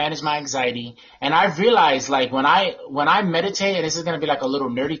manage my anxiety. And I realized, when I meditate, and this is gonna be a little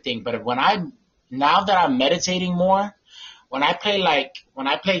nerdy thing, but now that I'm meditating more, when I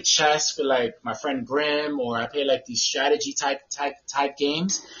play chess with my friend Grim, or I play these strategy type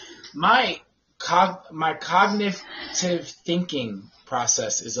games, my cognitive thinking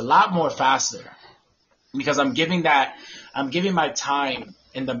process is a lot more faster, because I'm giving my time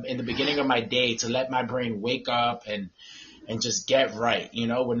in the beginning of my day to let my brain wake up and just get right.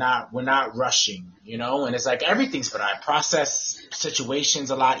 We're not rushing, and it's everything's better. I process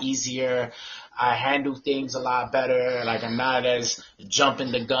situations a lot easier. I handle things a lot better. I'm not as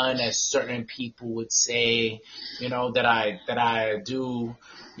jumping the gun as certain people would say, that I do,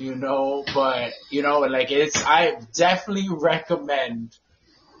 but, I definitely recommend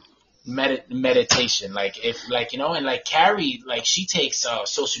meditation. And Carrie, she takes a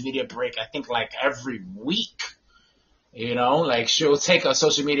social media break, I think every week. You know, like she'll take a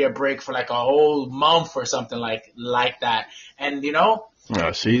social media break for like a whole month or something like that. And you know,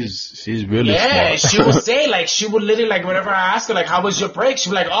 No, she's really yeah, smart. she would say like she would literally like whenever I ask her like how was your break, she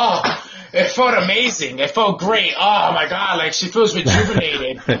would like, oh, it felt amazing, it felt great, oh my god, like she feels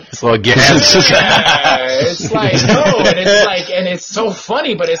rejuvenated. So gas. Yeah, it's like no, and it's like, and it's so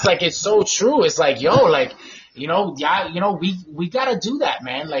funny, but it's like it's so true. It's like yo, like you know, yeah, you know, we gotta do that,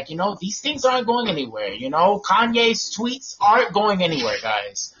 man. Like you know, these things aren't going anywhere. You know, Kanye's tweets aren't going anywhere,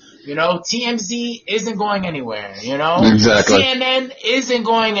 guys. You know, TMZ isn't going anywhere, you know? Exactly. CNN isn't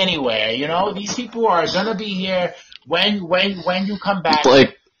going anywhere, you know? These people are gonna be here when you come back,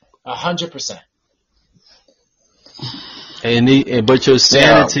 Like, 100%. But your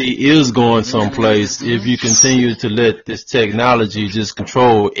sanity is going someplace if you continue to let this technology just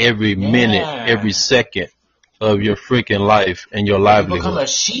control every minute, every second of your freaking life and your You become livelihood. a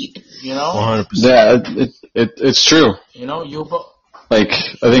sheep, you know? 100%. yeah, it's true. You know, Like,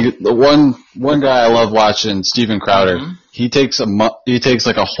 I think the one guy I love watching, Steven Crowder, he takes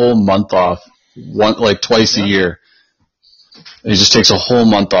like a whole month off, twice a year. He just takes a whole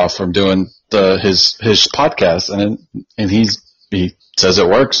month off from doing his podcast, and he says it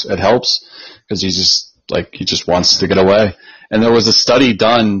works, it helps, because he just wants to get away. And there was a study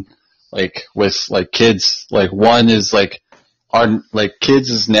done, like, with, like, kids, like, one is, like,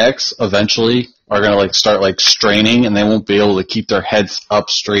 kids' necks eventually are going to like start like straining, and they won't be able to keep their heads up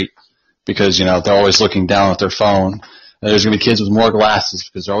straight because, you know, they're always looking down at their phone. And there's going to be kids with more glasses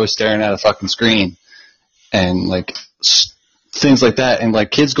because they're always staring at a fucking screen and like things like that. And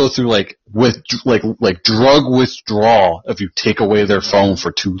like kids go through like drug withdrawal if you take away their phone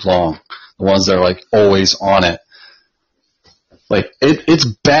for too long. The ones that are like always on it. Like it's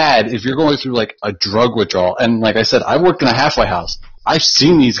bad if you're going through like a drug withdrawal. And like I said, I worked in a halfway house. I've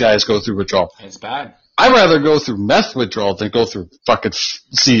seen these guys go through withdrawal. it's bad. I'd rather go through meth withdrawal than go through fucking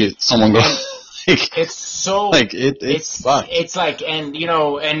see someone go. It's so like it's fucked. It's like, and you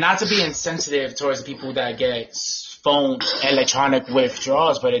know, and not to be insensitive towards the people that get phone electronic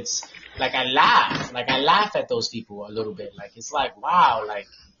withdrawals, but it's like I laugh at those people a little bit. Like it's like, wow, like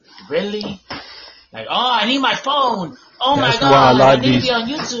really. Like, oh, I need my phone. Oh my That's why a god, lot I of need to these- be on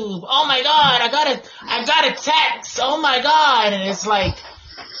YouTube. Oh my god, I got a text. Oh my god, and it's like,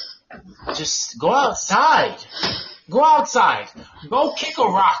 just go outside. Go outside. Go kick a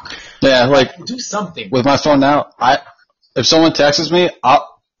rock. Yeah, like Do something. with my phone now, if someone texts me, I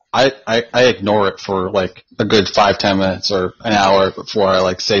ignore it for like a good 5-10 minutes or an hour before I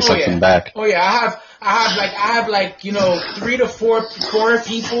like say something back. Oh yeah, I have like, you know, 3 to 4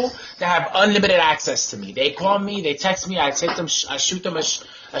 people that have unlimited access to me. They call me, they text me, I shoot them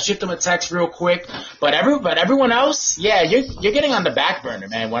a text real quick. But everyone else, yeah, you're getting on the back burner,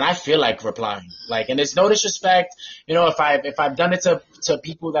 man, when I feel like replying. Like, and it's no disrespect, you know, if I've done it to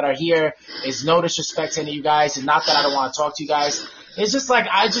people that are here, it's no disrespect to any of you guys. It's not that I don't want to talk to you guys. It's just like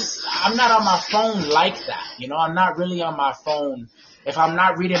I'm not on my phone like that. You know, I'm not really on my phone. If I'm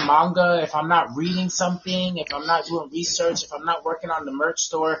not reading manga, if I'm not reading something, if I'm not doing research, if I'm not working on the merch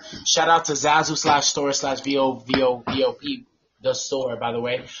store, shout out to Zazu/store/VOP, the store, by the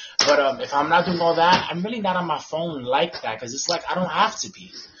way. But if I'm not doing all that, I'm really not on my phone like that, because it's like I don't have to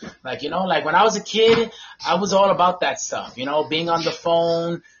be. Like, you know, like when I was a kid, I was all about that stuff, you know, being on the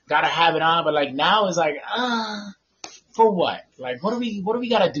phone, gotta have it on. But like now it's like, for what? Like, what do we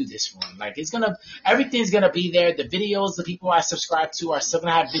gotta do this for? Like, everything's gonna be there. The videos, the people I subscribe to are still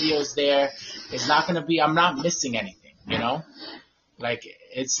gonna have videos there. It's not gonna be, I'm not missing anything, you know? Like,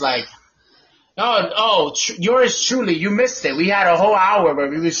 it's like, yours truly, you missed it. We had a whole hour where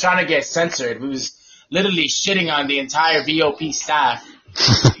we was trying to get censored. We was literally shitting on the entire VOP staff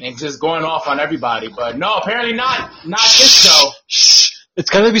and just going off on everybody. But no, apparently not this show. Shh. It's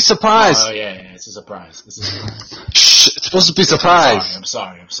gonna be surprise. Oh yeah, it's a surprise. Shh, it's supposed to be surprise. I'm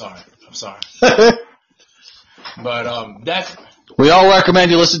sorry. But We all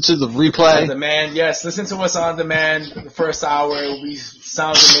recommend you listen to the replay. on demand, yes, listen to us on demand. The first hour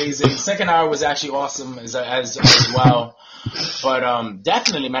sounds amazing. Second hour was actually awesome as well. But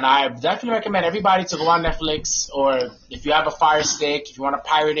definitely, man, I definitely recommend everybody to go on Netflix, or if you have a Fire Stick, if you want to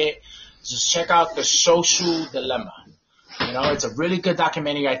pirate it, just check out The Social Dilemma. You know, it's a really good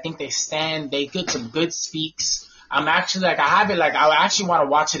documentary. I think they get some good speaks. I'm actually like, I have it, like, I actually want to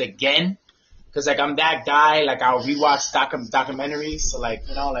watch it again. Cause like, I'm that guy, like, I'll rewatch documentaries. So like,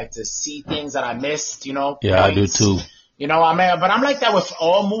 you know, like to see things that I missed, you know. Yeah, I do too. You know, but I'm like that with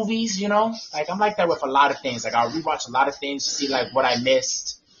all movies, you know. Like, I'm like that with a lot of things. Like, I'll rewatch a lot of things to see like what I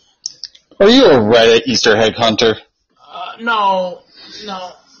missed. Are you a Reddit Easter egg hunter? No.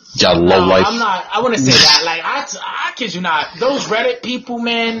 Yeah, low life. I wouldn't say that. Like, I kid you not. Those Reddit people,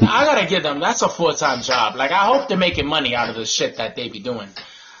 man, I gotta give them, that's a full-time job. Like, I hope they're making money out of the shit that they be doing.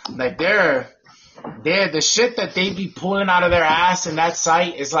 Like, the shit that they be pulling out of their ass in that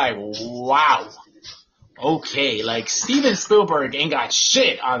site is like, wow. Okay, like, Steven Spielberg ain't got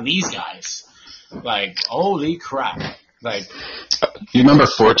shit on these guys. Like, holy crap. Like, you remember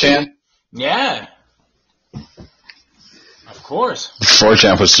 4chan? Yeah. Of course.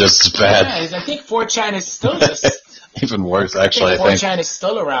 4chan was just as bad. Yeah, I think 4chan is still just... Even worse, actually, I think. 4chan is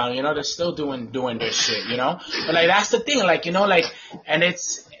still around, you know, they're still doing their shit, you know? But, like, that's the thing, like, you know, like, and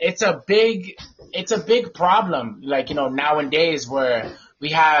it's a big problem, like, you know, nowadays where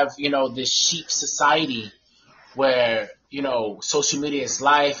we have, you know, this sheep society where, you know, social media is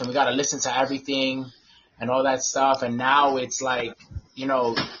life and we gotta listen to everything and all that stuff, and now it's like, you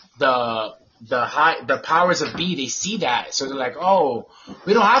know, the powers of be, they see that, so they're like, oh,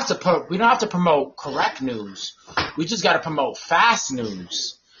 we don't have to promote correct news. We just got to promote fast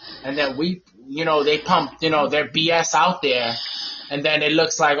news, and then they pump, you know, their BS out there, and then it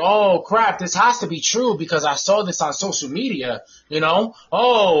looks like, oh crap, this has to be true because I saw this on social media, you know.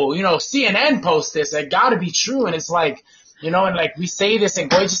 Oh, you know, CNN posts this, it got to be true, and it's like, you know, and like we say this, and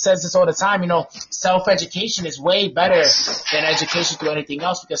Goichi says this all the time, you know, self-education is way better than education through anything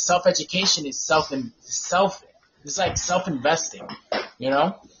else because self-education is it's like self-investing, you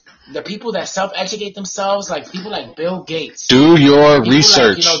know? The people that self-educate themselves, like people like Bill Gates. Do your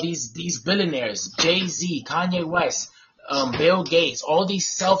research. Like, you know, these billionaires, Jay-Z, Kanye West, Bill Gates, all these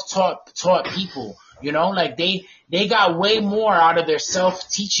self-taught people, you know, like they got way more out of their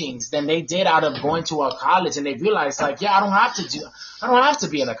self-teachings than they did out of going to a college, and they realized, like, yeah, I don't have to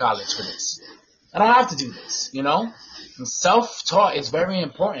be in a college for this. I don't have to do this, you know? And self-taught is very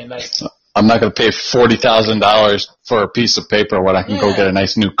important. Like, I'm not going to pay $40,000 for a piece of paper when I can go get a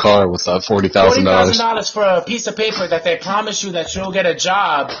nice new car with $40,000. $40,000 for a piece of paper that they promise you that you'll get a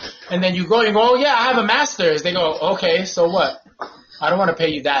job, and then you go, oh yeah, I have a master's. They go, okay, so what? I don't want to pay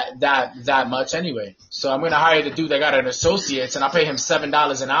you that much anyway. So I'm going to hire the dude that got an associate's, and I'll pay him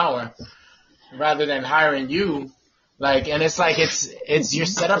 $7 an hour rather than hiring you. Like, and it's like, you're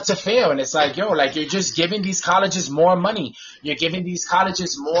set up to fail. And it's like, yo, like, you're just giving these colleges more money. You're giving these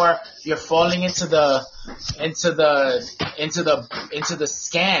colleges more, you're falling into the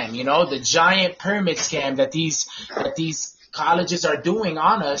scam, you know, the giant pyramid scam that these colleges are doing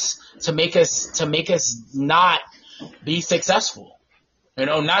on us to make us not be successful. You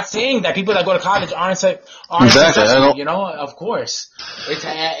know, not saying that people that go to college aren't successful, you know, of course.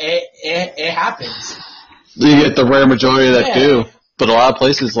 It happens. You get the rare majority that do. But a lot of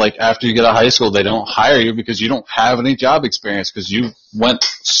places, like, after you get out of high school, they don't hire you because you don't have any job experience because you went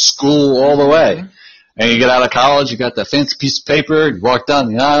school all the way. Mm-hmm. And you get out of college, you got that fancy piece of paper, you walk down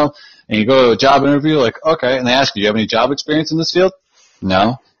the aisle, and you go to a job interview, like, okay, and they ask you, do you have any job experience in this field?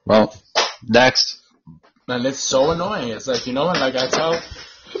 No. Well, next. And it's so annoying. It's like, you know, and like I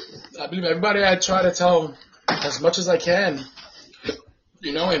believe everybody I try to tell as much as I can,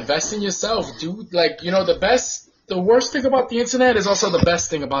 you know, invest in yourself. Do, like, you know, the worst thing about the internet is also the best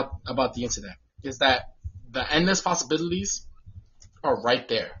thing about the internet is that the endless possibilities are right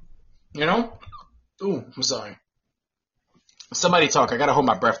there. You know? Ooh, I'm sorry. Somebody talk. I gotta hold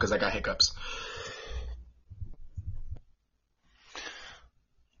my breath because I got hiccups.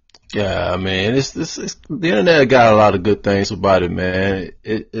 Yeah, man, it's the internet got a lot of good things about it, man.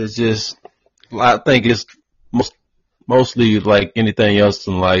 It's just, I think it's mostly like anything else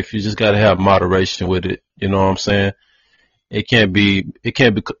in life. You just got to have moderation with it. You know what I'm saying? It can't become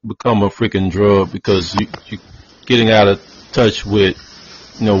a freaking drug because you're getting out of touch with,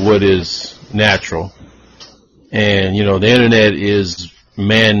 you know, what is natural. And, you know, the internet is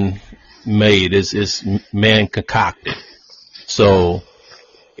man-made. It's man-concocted. So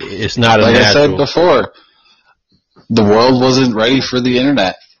it's not a natural. Like I said before, the world wasn't ready for the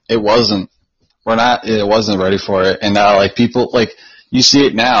internet. It wasn't. It wasn't ready for it. And now, like, people, like, you see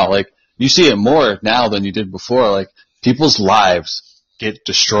it now. Like, you see it more now than you did before. Like, people's lives get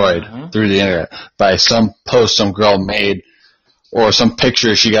destroyed through the internet by some post some girl made or some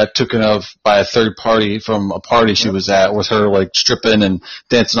picture she got taken of by a third party from a party she was at with her, like, stripping and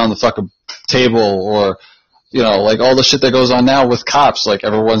dancing on the fucking table, or, you know, like, all the shit that goes on now with cops. Like,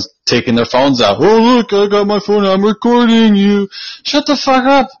 everyone's taking their phones out. Oh, look, I got my phone, I'm recording you. Shut the fuck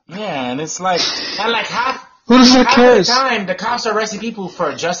up. Yeah, and it's like, and like half Who does that care? the time, the cops are arresting people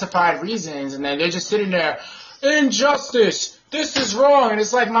for justified reasons, and then they're just sitting there, injustice, this is wrong, and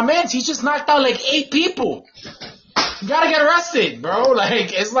it's like, my man, he just knocked out like 8 people. You gotta get arrested, bro.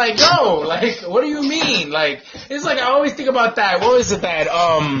 Like, it's like, yo, like, what do you mean? Like, it's like, I always think about that. What was it that,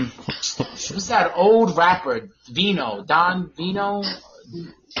 who's that old rapper? Don Vino?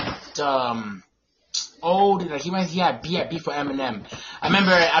 Old, like, he had beef for Eminem. I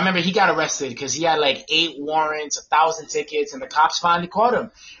remember he got arrested because he had like 8 warrants, 1,000 tickets, and the cops finally caught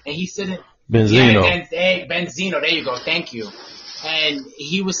him. And he sitting, Benzino. Benzino, there you go, thank you. And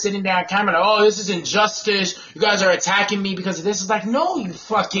he was sitting there on camera like, oh, this is injustice. You guys are attacking me because of this. It's like, no, you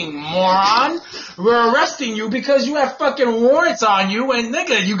fucking moron. We're arresting you because you have fucking warrants on you and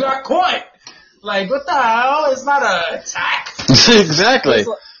nigga, you got caught. Like, what the hell? It's not an attack. Exactly.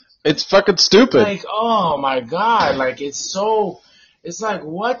 It's fucking stupid. Like, oh my God. Like, it's like,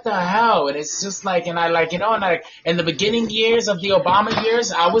 what the hell? And it's just like, and I like, and like, in the beginning years of the Obama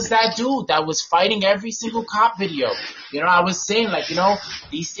years, I was that dude that was fighting every single cop video. I was saying, like,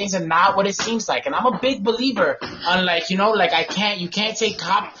 these things are not what it seems like. And I'm a big believer on, like, like, you can't take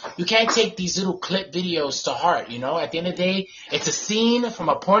these little clip videos to heart, At the end of the day, it's a scene from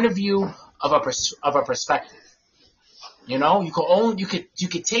a point of view of a perspective. You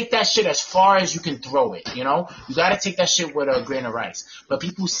could take that shit as far as you can throw it, You gotta take that shit with a grain of rice. But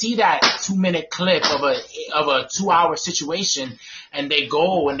people see that 2-minute clip of a 2-hour situation and they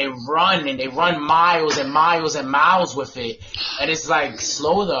go and they run miles and miles and miles with it. And it's like,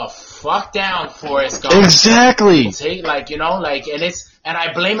 slow the fuck down, Forrest Gump. Exactly. Take, and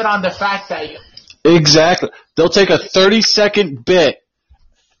I blame it on the fact that exactly. They'll take a 30-second bit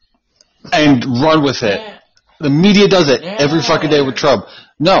and run with it. Yeah. The media does it every fucking day with Trump.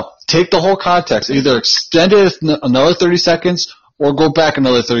 No, take the whole context. Either extend it another 30 seconds or go back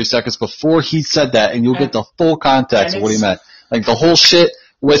another 30 seconds before he said that, and you'll get the full context of what he meant. Like, the whole shit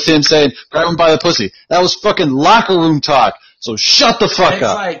with him saying, grab him by the pussy. That was fucking locker room talk. So shut the fuck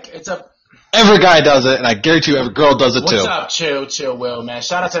up. Every guy does it, and I guarantee you every girl does it too. What's up? Chill, Will, man.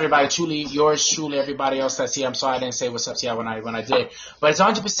 Shout out to everybody. Truly, yours truly, everybody else that's here. I'm sorry I didn't say what's up to you when I did. But it's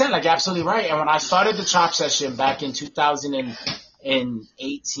 100%, like, absolutely right. And when I started the Chop Session back in 2018,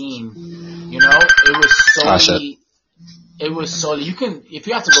 it was solely, you can, if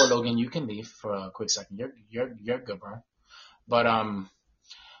you have to go, Logan, you can leave for a quick second. You're good, bro.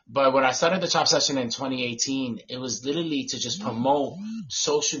 But when I started the Chop Session in 2018, it was literally to just promote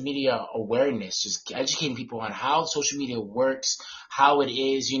social media awareness, just educating people on how social media works, how it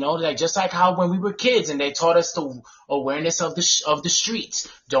is, like just like how when we were kids and they taught us the awareness of the streets.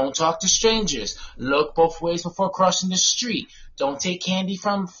 Don't talk to strangers. Look both ways before crossing the street. Don't take candy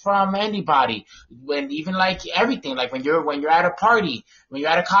from anybody. When even like everything, like when you're at a party, when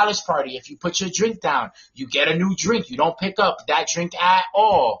you're at a college party, if you put your drink down, you get a new drink. You don't pick up that drink at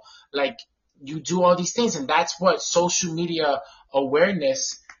all. Like, you do all these things, and that's what social media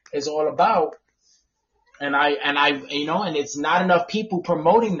awareness is all about. And and it's not enough people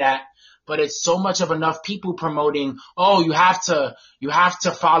promoting that, but it's so much of enough people promoting, oh, you have to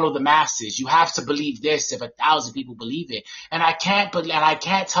follow the masses. You have to believe this if 1,000 people believe it. And I can't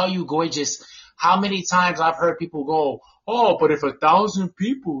tell you, gorgeous, how many times I've heard people go, oh, but if 1,000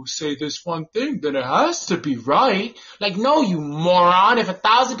 people say this one thing, then it has to be right. Like, no, you moron. If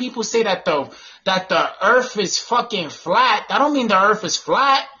 1,000 people say that the earth is fucking flat, that don't mean the earth is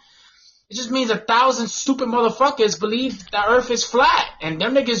flat. It just means 1,000 stupid motherfuckers believe the earth is flat. And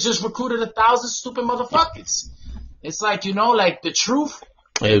them niggas just recruited 1,000 stupid motherfuckers. It's like, like the truth.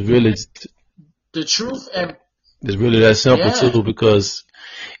 It's really the truth, and it's really that simple too, because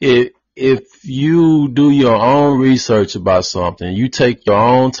if you do your own research about something, you take your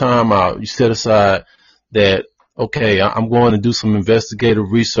own time out, you set aside that, okay, I'm going to do some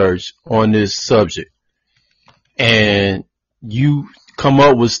investigative research on this subject, and you come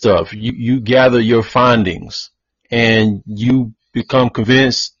up with stuff, you gather your findings, and you become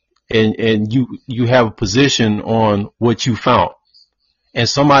convinced, and you have a position on what you found, and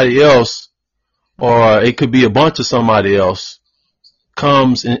somebody else, or it could be a bunch of somebody else,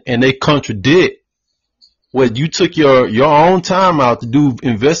 comes and they contradict what you took your own time out to do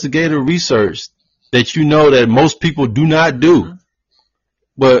investigative research that that most people do not do.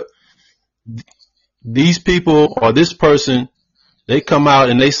 But these people or this person, they come out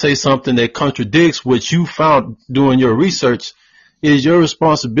and they say something that contradicts what you found doing your research. It is your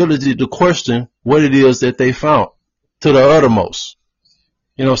responsibility to question what it is that they found to the uttermost.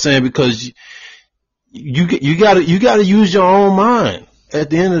 You know what I'm saying? Because you gotta use your own mind. At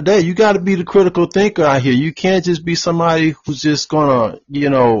the end of the day, you gotta be the critical thinker out here. You can't just be somebody who's just gonna,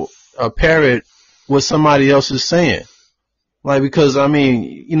 parrot what somebody else is saying. Like, because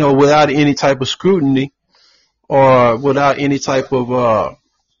without any type of scrutiny or without any type of,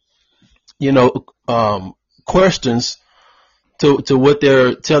 questions to what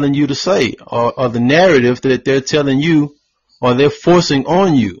they're telling you to say, or the narrative that they're telling you, or they're forcing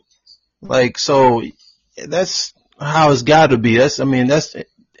on you. Like, so that's how it's got to be.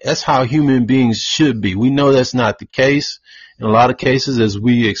 That's how human beings should be. We know that's not the case in a lot of cases, as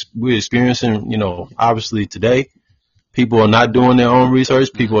we're experiencing, obviously today. People are not doing their own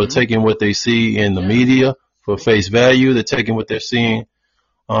research. People are taking what they see in the media for face value. They're taking what they're seeing,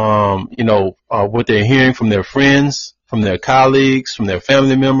 what they're hearing from their friends, from their colleagues, from their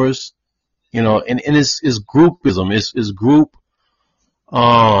family members, and it's groupism. It's group,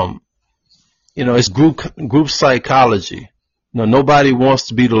 it's group psychology. Nobody wants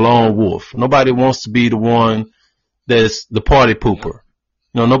to be the lone wolf. Nobody wants to be the one that's the party pooper.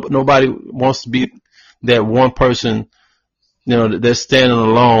 Nobody wants to be that one person, that's standing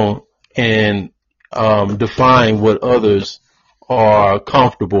alone and defying what others are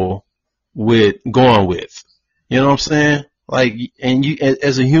comfortable with going with. You know what I'm saying? Like, and you,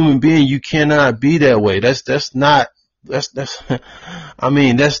 as a human being, you cannot be that way. That's not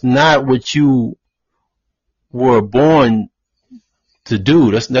what you were born to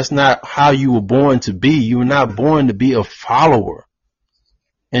do. That's not how you were born to be. You were not born to be a follower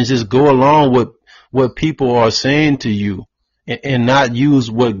and just go along with what people are saying to you and not use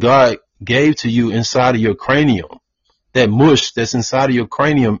what God gave to you inside of your cranium. That mush that's inside of your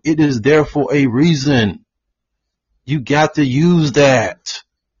cranium, it is there for a reason. You got to use that.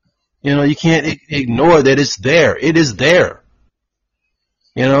 You can't ignore that it's there. It is there.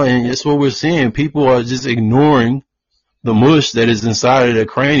 And that's what we're seeing. People are just ignoring the mush that is inside of their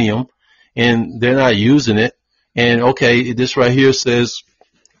cranium, and they're not using it. And okay, this right here says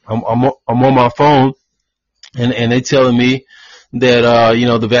I'm on my phone, and they telling me that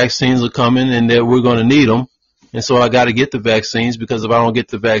the vaccines are coming and that we're going to need them, and so I got to get the vaccines, because if I don't get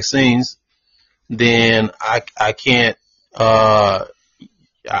the vaccines, then I can't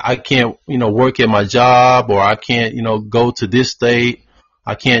work at my job, or I can't go to this state.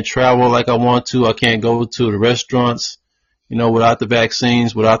 I can't travel like I want to. I can't go to the restaurants, without the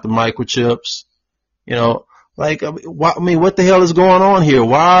vaccines, without the microchips. What the hell is going on here?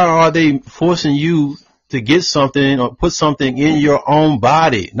 Why are they forcing you to get something or put something in your own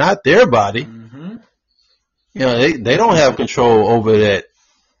body, not their body? Mm-hmm. They don't have control over that.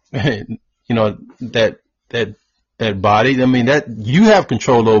 That body. That you have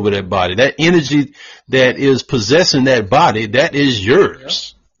control over that body. That energy that is possessing that body, that is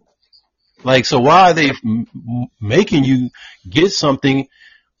yours. Yep. Like, so why are they making you get something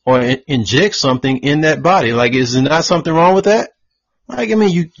or inject something in that body? Like, is there not something wrong with that? Like,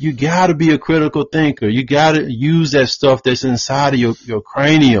 you gotta be a critical thinker. You gotta use that stuff that's inside of your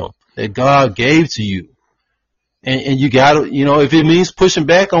cranium that God gave to you. And you gotta, if it means pushing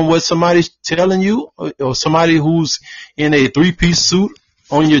back on what somebody's telling you, or somebody who's in a 3-piece suit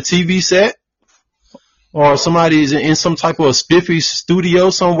on your TV set, or somebody's in some type of a spiffy studio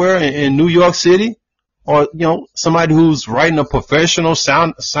somewhere in New York City, or, somebody who's writing a professional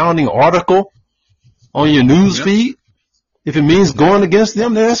sounding article on your news feed, if it means going against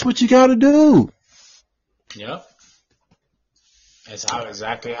them, then that's what you gotta do. Yep. That's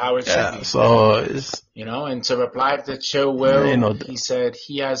exactly how it should be. So it's, and to reply to Chill Will, he said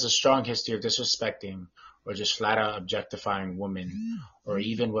he has a strong history of disrespecting or just flat out objectifying women, or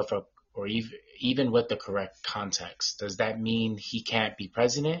even with the correct context. Does that mean he can't be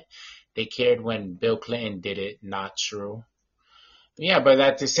president? They cared when Bill Clinton did it. Not true. Yeah, but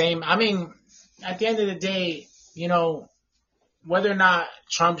at the end of the day, whether or not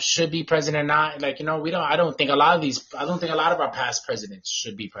Trump should be president or not, I don't think a lot of our past presidents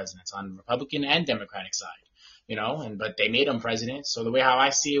should be presidents on the Republican and Democratic side, but they made him president. So the way how I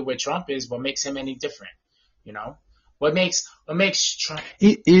see it with Trump is what makes him any different, what makes Trump.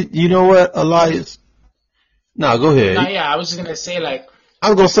 You know what, Elias? No, go ahead. No, yeah, I was just going to say, I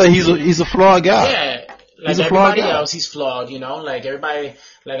was going to say he's a flawed guy. Yeah. Like everybody else, he's flawed, like everybody,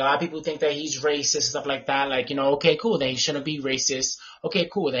 like a lot of people think that he's racist and stuff like that. Like, okay, cool, then he shouldn't be racist. Okay,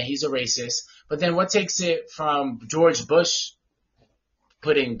 cool, then he's a racist. But then what takes it from George Bush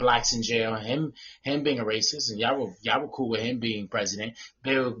putting blacks in jail, him being a racist, and y'all were cool with him being president.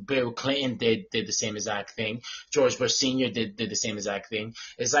 Bill Clinton did the same exact thing. George Bush Sr. did the same exact thing.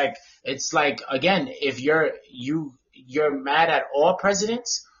 It's like again, if you're mad at all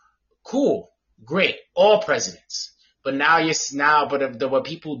presidents, cool. Great, all presidents. But what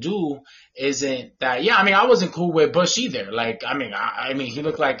people do isn't that. Yeah, I wasn't cool with Bush either. Like, he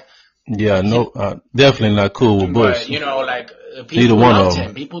looked like. Yeah, definitely not cool with Bush. But, people loved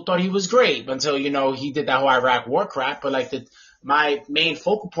him. People thought he was great until, he did that whole Iraq war crap. But my main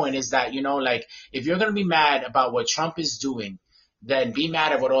focal point is that, like, if you're going to be mad about what Trump is doing, then be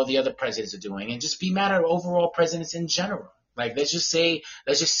mad at what all the other presidents are doing, and just be mad at overall presidents in general. Like, let's just say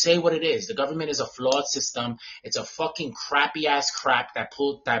what it is. The government is a flawed system. It's a fucking crappy ass crap that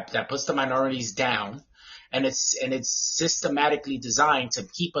puts the minorities down. And it's systematically designed to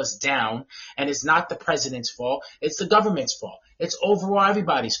keep us down. And it's not the president's fault. It's the government's fault. It's overall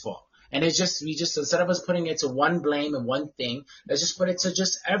everybody's fault. And we just, instead of us putting it to one blame and one thing, let's just put it to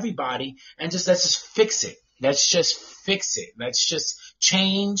just everybody and let's just fix it. Let's just fix it. Let's just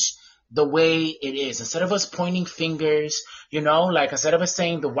change the way it is. Instead of us pointing fingers, like instead of us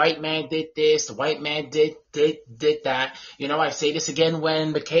saying the white man did this, the white man did that. I say this again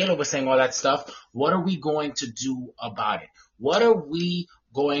when Michaela was saying all that stuff. What are we going to do about it? What are we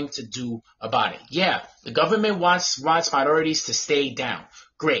going to do about it? Yeah, the government wants minorities to stay down.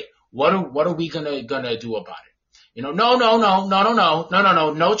 Great. What are we gonna do about it?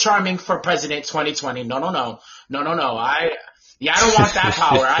 No charming for president 2020. No. I don't want that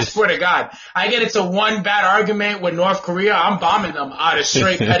power. I swear to God. I get into one bad argument with North Korea, I'm bombing them out of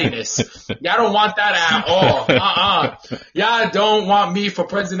straight pettiness. Y'all don't want that at all. Y'all don't want me for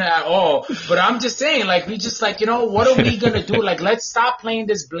president at all. But I'm just saying, like, what are we gonna do? Like, let's stop playing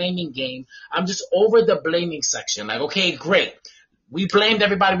this blaming game. I'm just over the blaming section. Like, okay, great. We blamed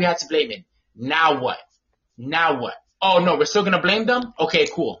everybody we had to blame it. Now what? Oh, no, we're still going to blame them? Okay,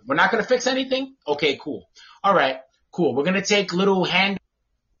 cool. We're not going to fix anything? Okay, cool. All right, cool. We're going to take little hand.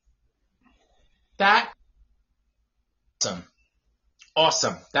 That.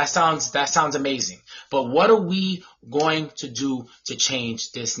 Awesome. That sounds amazing. But what are we going to do to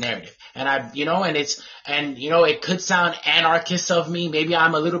change this narrative? And it could sound anarchist of me. Maybe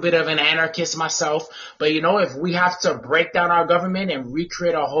I'm a little bit of an anarchist myself. But if we have to break down our government and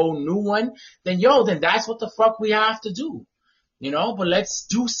recreate a whole new one, then that's what the fuck we have to do. But let's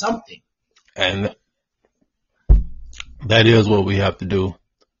do something. And that is what we have to do.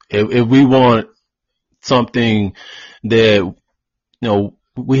 If we want something that,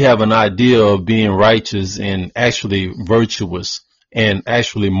 we have an idea of being righteous and actually virtuous and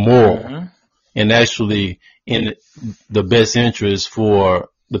actually moral and actually in the best interest for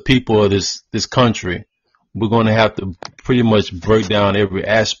the people of this country. We're going to have to pretty much break down every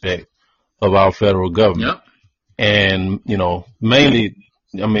aspect of our federal government. Yep. And, mainly,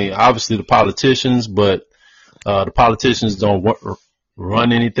 obviously the politicians, but the politicians don't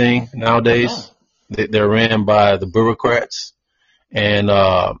run anything nowadays. No. They're ran by the bureaucrats and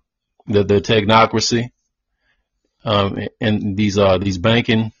the technocracy, and these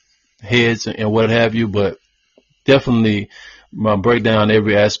banking heads and what have you. But definitely break down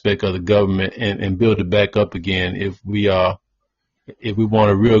every aspect of the government and build it back up again if we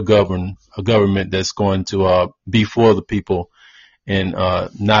want a real government that's going to be for the people and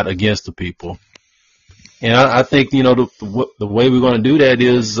not against the people. And I think the way we're going to do that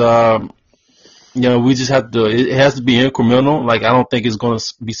is we just have to. It has to be incremental. Like, I don't think it's going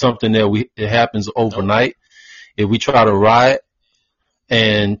to be something that it happens overnight. If we try to riot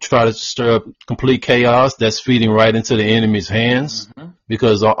and try to stir up complete chaos, that's feeding right into the enemy's hands.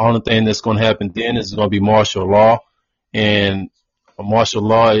 Because the only thing that's going to happen then is going to be martial law, and martial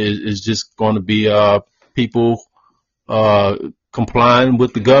law is just going to be people complying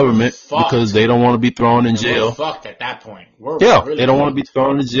with the government because they don't want to be thrown in jail. We're fucked at that point. They don't want to be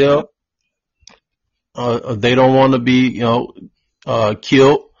thrown in jail. They don't want to be,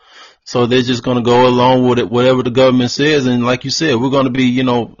 killed. So they're just going to go along with it, whatever the government says. And like you said, we're going to be,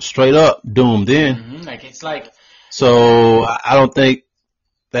 straight up doomed in. So I don't think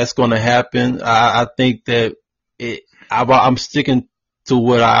that's going to happen. I think that I'm sticking to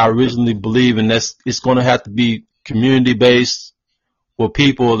what I originally believe, and it's going to have to be community based with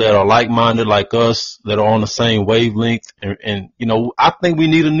people that are like-minded like us, that are on the same wavelength. And I think we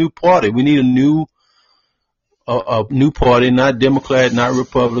need a new party. We need a new party, not Democrat, not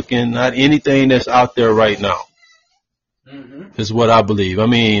Republican, not anything that's out there right now. Is what I believe.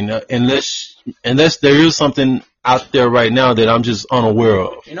 Unless there is something out there right now that I'm just unaware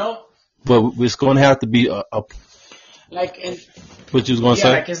of. But it's going to have to be what you was going to say?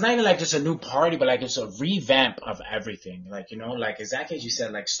 Like, it's not even like just a new party, but like it's a revamp of everything. Like, like exactly as you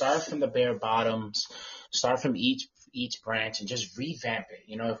said, like start from the bare bottoms, start from each branch and just revamp it.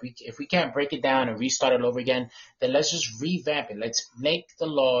 If we can't break it down and restart it over again, then let's just revamp it. Let's make the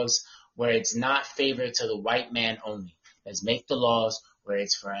laws where it's not favored to the white man only. Let's make the laws where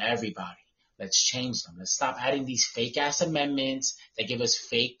it's for everybody. Let's change them. Let's stop adding these fake ass amendments that give us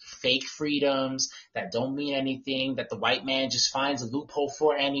fake freedoms that don't mean anything, that the white man just finds a loophole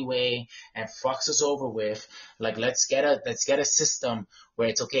for anyway and fucks us over with. Like, let's get a system where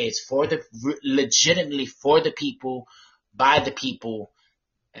it's okay. It's legitimately for the people, by the people,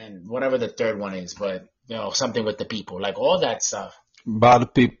 and whatever the third one is, but something with the people, like all that stuff. By the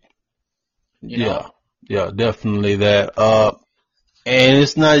people. Yeah, definitely that. And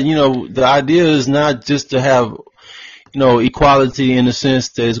it's not, the idea is not just to have, equality in the sense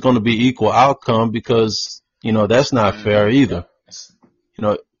that it's going to be equal outcome, because, that's not fair either.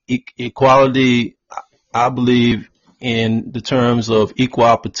 Equality, I believe, in the terms of equal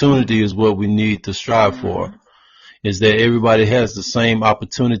opportunity is what we need to strive for, is that everybody has the same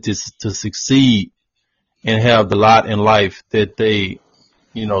opportunities to succeed and have the lot in life that they,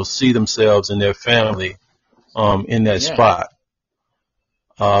 see themselves and their family, in that spot.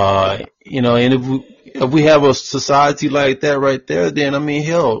 And if we have a society like that right there, then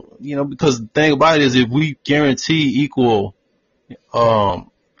hell, because the thing about it is, if we guarantee equal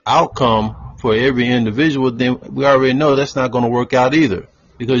outcome for every individual, then we already know that's not going to work out either,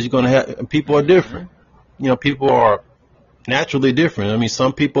 because you're going to have, people are different. People are naturally different.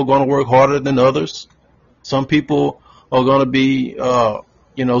 Some people are going to work harder than others. Some people are going to be,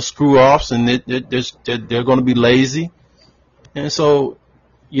 screw offs, and they're going to be lazy. And so,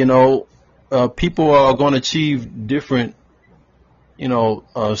 people are going to achieve different,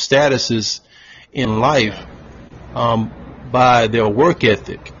 statuses in life by their work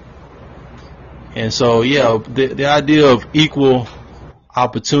ethic. And so, the idea of equal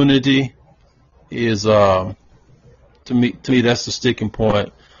opportunity is, to me, that's the sticking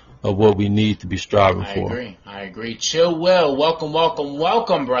point of what we need to be striving for. I agree. Chill Will, welcome,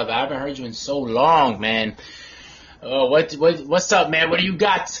 brother. I haven't heard you in so long, man. What's up, man? What do you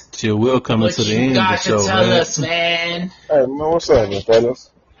got? Chill Will coming to the end of the show, man. What you got to tell us, man? Hey, man, what's up, man, fellas?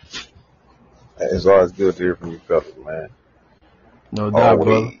 It's always good to hear from you fellas, man. No doubt,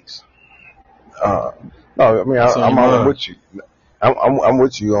 brother. I'm with you. I'm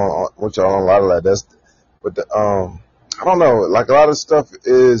with you on a lot of that. I don't know. Like, a lot of stuff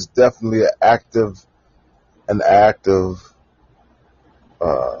is definitely an active,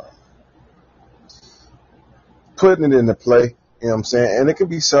 putting it into play. You know what I'm saying? And it could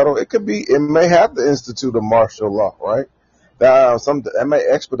be subtle. It may have to institute a martial law, right? That may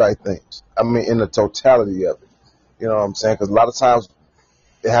expedite things. In the totality of it. You know what I'm saying? Because a lot of times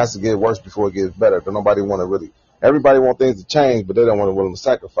it has to get worse before it gets better. Because everybody wants things to change, but they don't want to willing to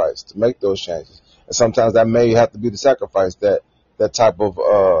sacrifice to make those changes. And sometimes that may have to be the sacrifice, that type of,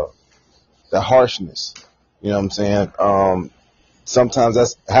 that harshness. You know what I'm saying? Sometimes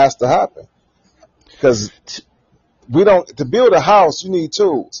that has to happen. Because to build a house, you need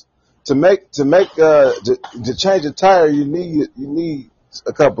tools. To change a tire, you need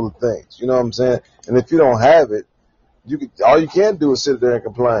a couple of things. You know what I'm saying? And if you don't have it, all you can do is sit there and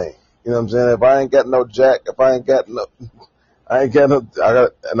complain. You know what I'm saying? If I ain't got no jack, and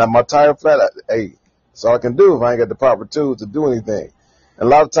my tire flat, that's all I can do if I ain't got the proper tools to do anything. And a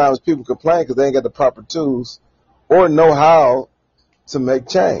lot of times people complain because they ain't got the proper tools or know how to make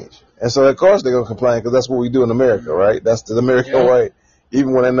change. And so, of course, they're going to complain, because that's what we do in America, right? That's the American way.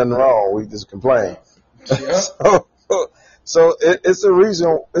 Even when there's nothing wrong, we just complain. Yeah. So it's a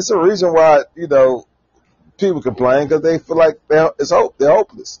reason why, people complain, because they feel like they're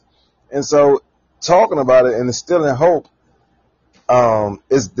hopeless. And so talking about it and instilling hope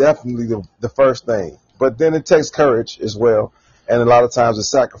is definitely the first thing. But then it takes courage as well, and a lot of times a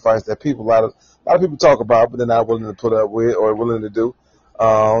sacrifice that a lot of people talk about, but they're not willing to put up with or willing to do.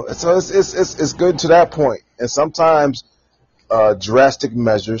 So it's good to that point. And sometimes drastic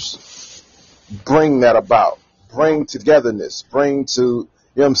measures bring that about, bring togetherness, bring to, you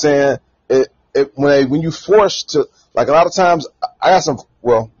know what I'm saying? When you force to, like, a lot of times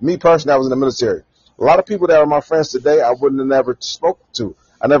me personally, I was in the military. A lot of people that are my friends today, I wouldn't have never spoken to.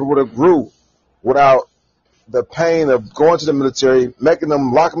 I never would have grew without the pain of going to the military, making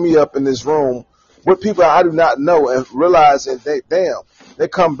them lock me up in this room with people I do not know, and realizing they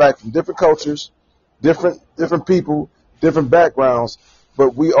come back from different cultures, different people, different backgrounds,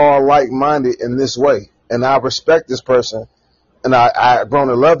 but we are like-minded in this way. And I respect this person, and I've grown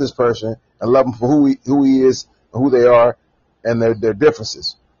to love this person and love him for who he is, who they are, and their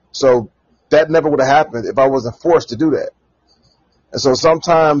differences. So that never would have happened if I wasn't forced to do that. And so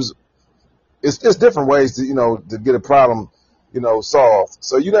sometimes it's different ways to get a problem, solved.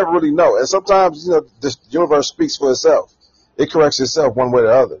 So you never really know. And sometimes, the universe speaks for itself. It corrects itself one way or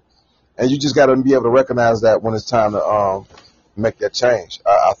the other. And you just got to be able to recognize that when it's time to make that change.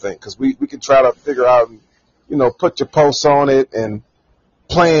 I think because we can try to figure out, put your posts on it and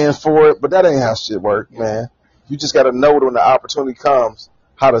plan for it, but that ain't how shit work, man. You just got to know when the opportunity comes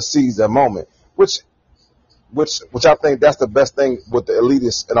how to seize that moment, which I think that's the best thing with the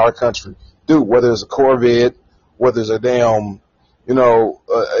elitists in our country do. Whether it's a Corvette, whether it's a damn,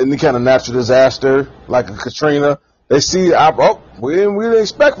 any kind of natural disaster like a Katrina. They see, we didn't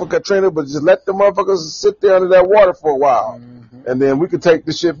expect for Katrina, but just let the motherfuckers sit there under that water for a while. Mm-hmm. And then we can take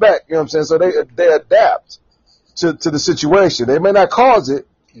this shit back. You know what I'm saying? So they adapt to the situation. They may not cause it.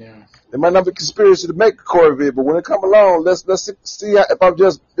 Yeah. It might not be a conspiracy to make a Corvette, but when it come along, let's see if I'm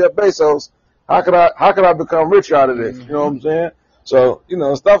just Jeff Bezos, how could I become rich out of this? Mm-hmm. You know what I'm saying? So,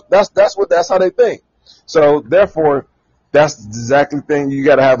 stuff, that's how they think. So therefore, that's exactly the thing. You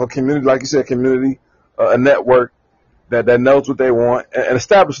got to have a community, like you said, a network that knows what they want and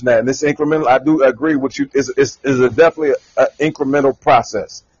establishing that. And this incremental, I do agree with you, is definitely an incremental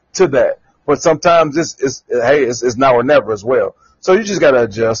process to that. But sometimes it's now or never as well. So you just got to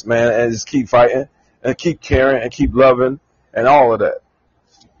adjust, man, and just keep fighting and keep caring and keep loving and all of that.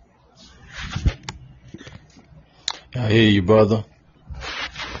 I hear you, brother.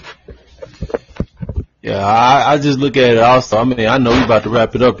 Yeah, I just look at it also. I mean, I know we about to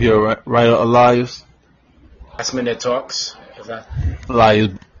wrap it up here, right Elias? Last minute talks.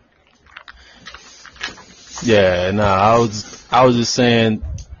 Elias. Yeah, I was just saying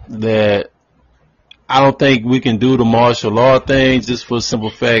that I don't think we can do the martial law thing just for the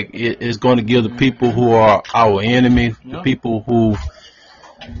simple fact it's going to give the people who are our enemy, the people who,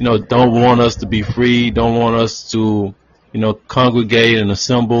 don't want us to be free, don't want us to, congregate and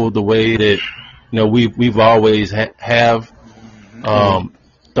assemble the way that, we've always have.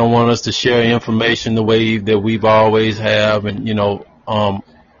 Don't want us to share information the way that we've always have, and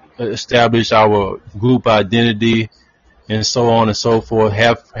establish our group identity and so on and so forth.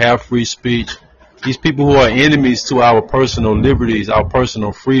 Have free speech. These people who are enemies to our personal liberties, our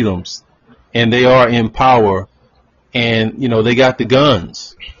personal freedoms, and they are in power, and they got the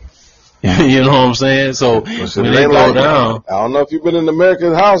guns. You know what I'm saying? So when they go down, I don't know if you've been in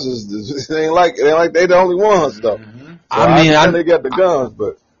American houses. It ain't like they the only ones though. So I mean, they got the guns,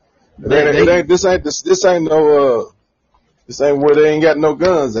 but this ain't where they ain't got no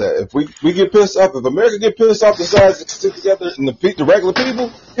guns at. If we get pissed off, if America get pissed off, decides to stick together and defeat the regular people,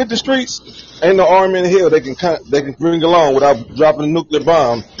 hit the streets, ain't no army in hell they can bring along without dropping a nuclear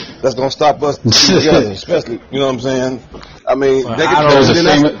bomb that's gonna stop us together. Especially, you know what I'm saying? I mean,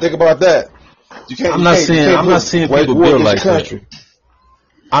 think about that. I'm not saying people build like that.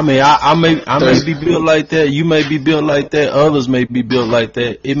 I mean, I may be built like that. You may be built like that. Others may be built like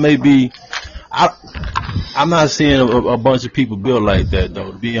that. It may be. I'm not seeing a bunch of people built like that,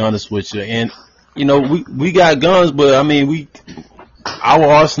 though, to be honest with you. And, we got guns, but, I mean, our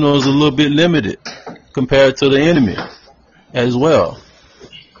arsenal is a little bit limited compared to the enemy as well.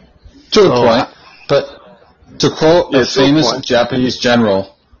 To a point. But to quote a famous Japanese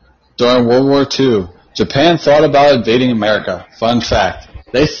general, during World War II, Japan thought about invading America. Fun fact.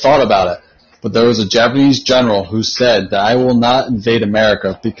 They thought about it. But there was a Japanese general who said that I will not invade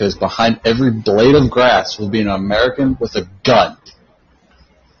America because behind every blade of grass will be an American with a gun.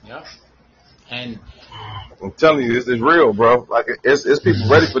 Yep. And I'm telling you, this is real, bro. Like it's people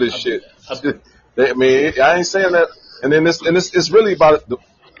ready for this shit. I ain't saying that. And then it's really about the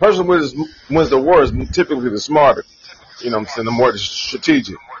person who wins the war is typically the smarter. You know what I'm saying? The more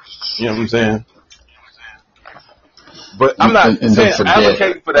strategic. You know what I'm saying? But I'm not saying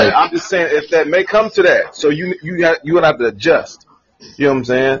advocating for that. I'm just saying if that may come to that, so you gonna have to adjust. You know what I'm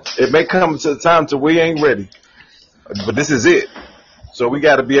saying? It may come to the time to we ain't ready, but this is it. So we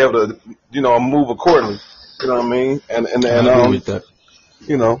got to be able to, move accordingly. You know what I mean? And I agree with that.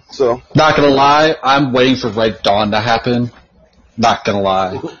 So not gonna lie, I'm waiting for Red Dawn to happen. Not gonna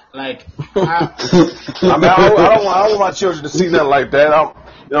lie. Like, I don't want my children to see nothing like that.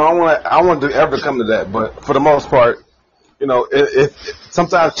 I want to ever come to that, but for the most part. It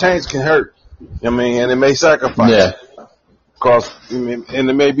sometimes change can hurt. And it may sacrifice. Yeah. Because and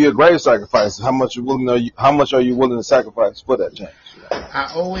it may be a great sacrifice. How much are you willing to sacrifice for that change?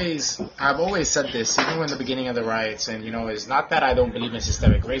 I've always said this, even in the beginning of the riots, and it's not that I don't believe in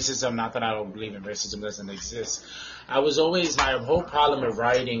systemic racism, not that I don't believe in racism doesn't exist. My whole problem with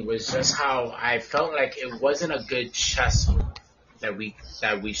rioting was just how I felt like it wasn't a good chess move that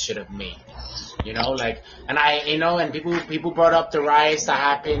we should have made. And people brought up the riots that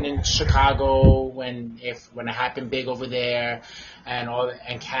happened in Chicago when it happened big over there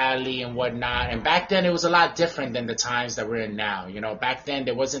and Cali and whatnot. And back then it was a lot different than the times that we're in now. Back then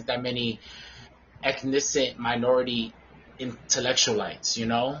there wasn't that many ethnic minority intellectualites, you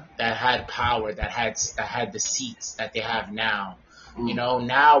know, that had power, that had the seats that they have now. You know,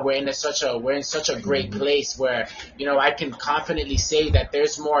 now we're in such a great place where, you know, I can confidently say that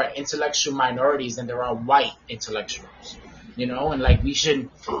there's more intellectual minorities than there are white intellectuals. You know, and like we should,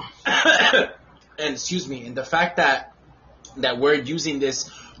 and the fact that we're using this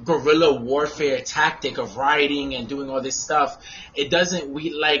guerrilla warfare tactic of rioting and doing all this stuff, it doesn't,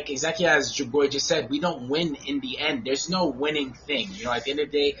 exactly as Jagoy just said, we don't win in the end. There's no winning thing. You know, at the end of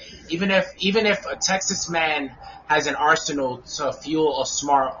the day, even if a Texas man has an arsenal to fuel a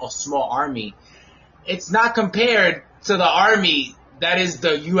small army, it's not compared to the army that is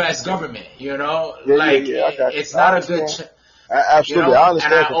the U.S. government, you know? It's not a good... Absolutely, you know? I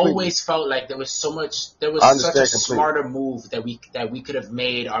understand. And I completely. always felt like there was such a smarter move that we could have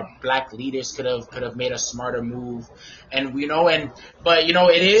made. Our black leaders could have made a smarter move, and but you know,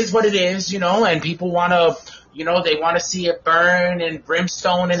 it is what it is, you know. And people want to, you know, they want to see it burn and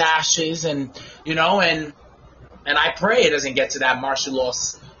brimstone and ashes, and you know, and I pray it doesn't get to that martial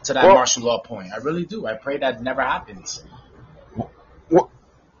law point. I really do. I pray that never happens.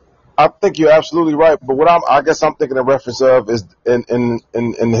 I think you're absolutely right, but what I guess I'm thinking in reference of is in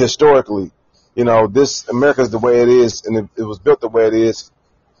historically, you know, this America is the way it is, and it was built the way it is,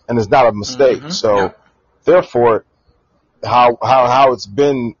 and it's not a mistake. Mm-hmm. So, therefore, how it's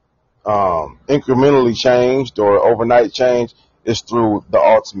been incrementally changed or overnight changed is through the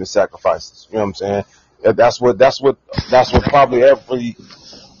ultimate sacrifices. You know what I'm saying? That's what probably every,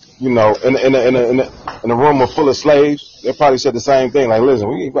 you know, in a room full of slaves, they probably said the same thing. Like, listen,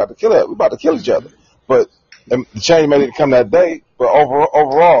 we about to kill each other. But the change may not come that day. But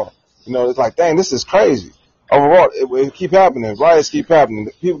overall, you know, it's like, dang, this is crazy. Overall, it keep happening. Riots keep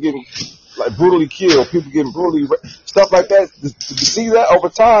happening. People getting like brutally killed. People getting brutally stuff like that. To see that over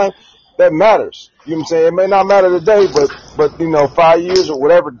time, that matters. You know what I'm saying? It may not matter today, but you know, 5 years or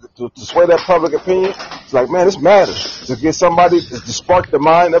whatever to sway that public opinion. It's like, man, this matters. To get somebody to spark the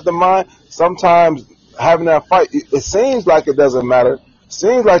mind of the mind. Sometimes having that fight, it seems like it doesn't matter. It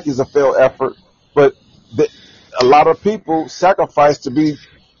seems like it's a failed effort, but a lot of people sacrifice for me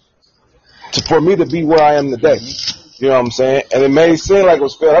to be where I am today. You know what I'm saying? And it may seem like it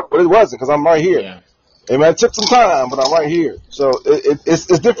was failed, but it wasn't, because I'm right here. Yeah. It may have took some time, but I'm right here. So it's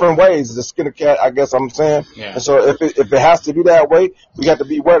different ways to skin a cat, I guess I'm saying. Yeah. And so if it has to be that way, we got to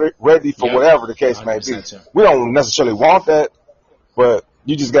be ready for whatever the case may be. Too. We don't necessarily want that, but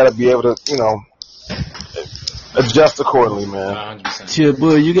you just got to be able to, you know, adjust accordingly, man. 100%. Chill,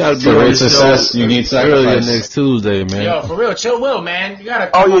 boy, you gotta be For on great the success, show you need earlier sacrifice. next Tuesday, man. Yo, for real, Chill Will, man. You gotta.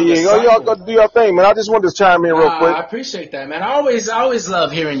 Oh, come on yeah. this Y'all cycle. go do your thing, man. I just wanted to chime in real quick. I appreciate that, man. I always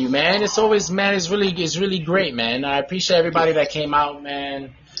love hearing you, man. It's really great, man. I appreciate everybody that came out,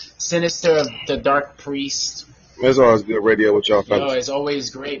 man. Sinister, the Dark Priest. It's always good radio with y'all, You know, fellas. it's always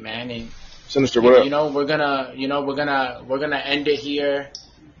great, man. And Sinister, what up? you know, we're gonna end it here.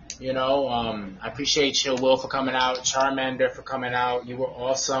 You know, I appreciate Chill Will for coming out, Charmander for coming out. You were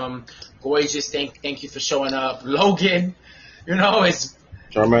awesome. Gorgeous, thank you for showing up. Logan, you know,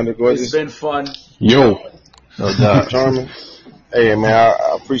 Charmander, gorgeous. it's been fun. Yo. No doubt. Charming. Hey, man,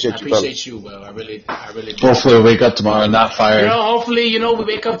 I appreciate I you, fellas. appreciate you, Will. I really do. Hopefully we wake up tomorrow and not You fired. know, hopefully, you know, we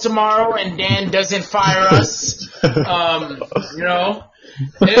wake up tomorrow and Dan doesn't fire us. You know,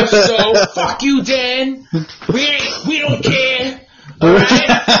 if so, fuck you, Dan. We don't care. All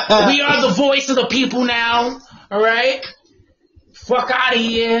right, we are the voice of the people now. All right, fuck out of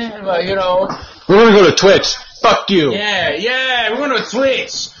here. But, you know, We're gonna go to Twitch. Fuck you. yeah, we're gonna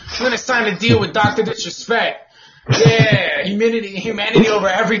Twitch. We're gonna sign a deal with Dr. Disrespect. Yeah, humanity over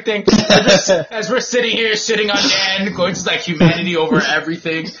everything. As we're sitting here shitting on Dan, going to like humanity over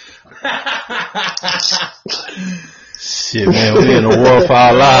everything. Shit, man, we in a war for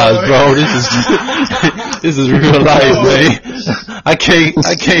our lives, bro. This is real life, man. I can't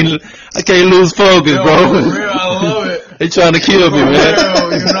lose focus, Yo, bro. for real, I love it. They trying to kill me, For man.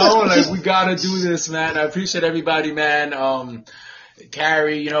 real, you know, like we gotta do this, man. I appreciate everybody, man.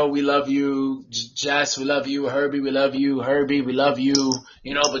 Carrie, you know, we love you. Jess, we love you. Herbie, we love you. Herbie, we love you.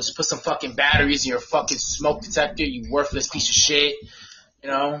 You know, but just put some fucking batteries in your fucking smoke detector, you worthless piece of shit. You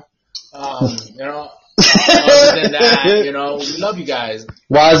know, you know. Other than that, you know, we love you guys.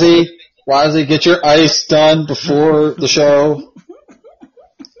 Wazzy, get your ice done before the show.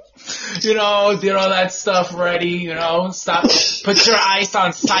 You know, get all that stuff ready. You know, put your ice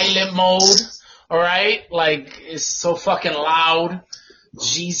on silent mode. All right, like it's so fucking loud.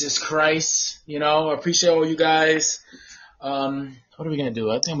 Jesus Christ, you know. I appreciate all you guys. What are we gonna do?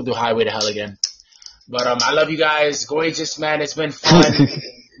 I think I'm gonna do Highway to Hell again. But I love you guys. Gorgeous, man. It's been fun.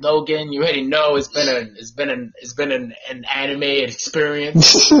 Logan, you already know it's been an animated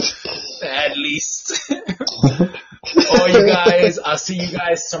experience at least. All you guys, I'll see you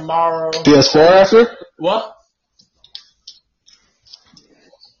guys tomorrow. PS4 after? What?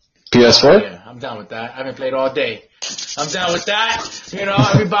 PS4? Yeah, I'm down with that. I haven't played all day. I'm down with that. You know,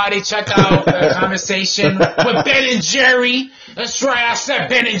 everybody check out the conversation with Ben and Jerry. That's right, I said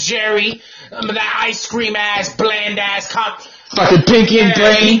Ben and Jerry. That ice cream ass, bland ass, fucking Pinky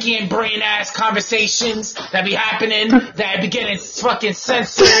and Brain ass conversations that be happening, that be getting fucking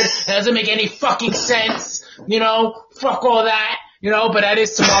censored. That doesn't make any fucking sense. You know, fuck all that. You know, but that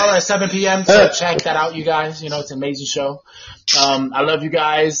is tomorrow at 7 p.m. So check that out, you guys. You know, it's an amazing show. I love you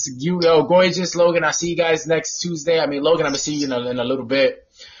guys. Gorgeous, Logan. I'll see you guys next Tuesday. I mean, Logan, I'm gonna see you in a little bit.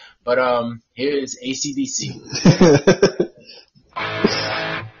 But here's AC/DC.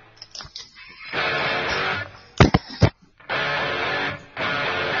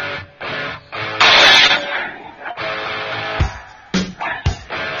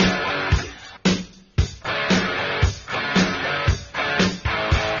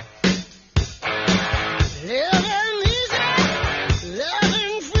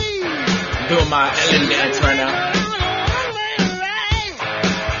 Doing my Ellen dance right now.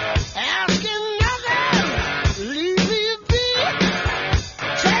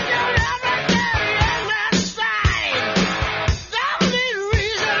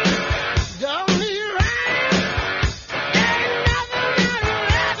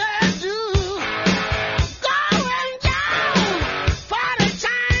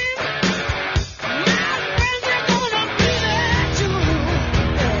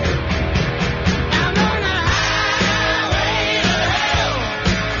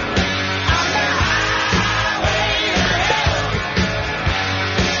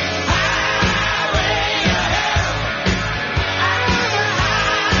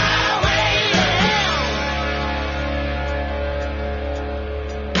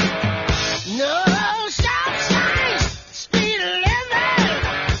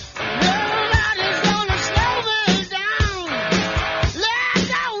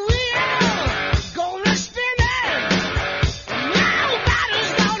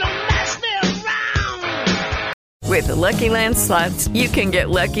 With the Lucky Land Slots, you can get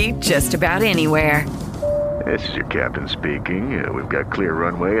lucky just about anywhere. This is your captain speaking. We've got clear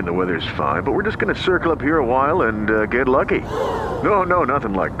runway and the weather's fine, but we're just going to circle up here a while and get lucky. No,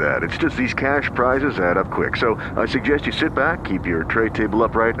 nothing like that. It's just these cash prizes add up quick. So I suggest you sit back, keep your tray table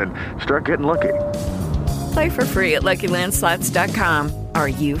upright, and start getting lucky. Play for free at LuckyLandSlots.com. Are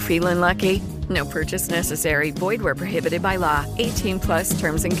you feeling lucky? No purchase necessary. Void where prohibited by law. 18+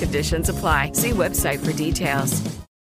 terms and conditions apply. See website for details.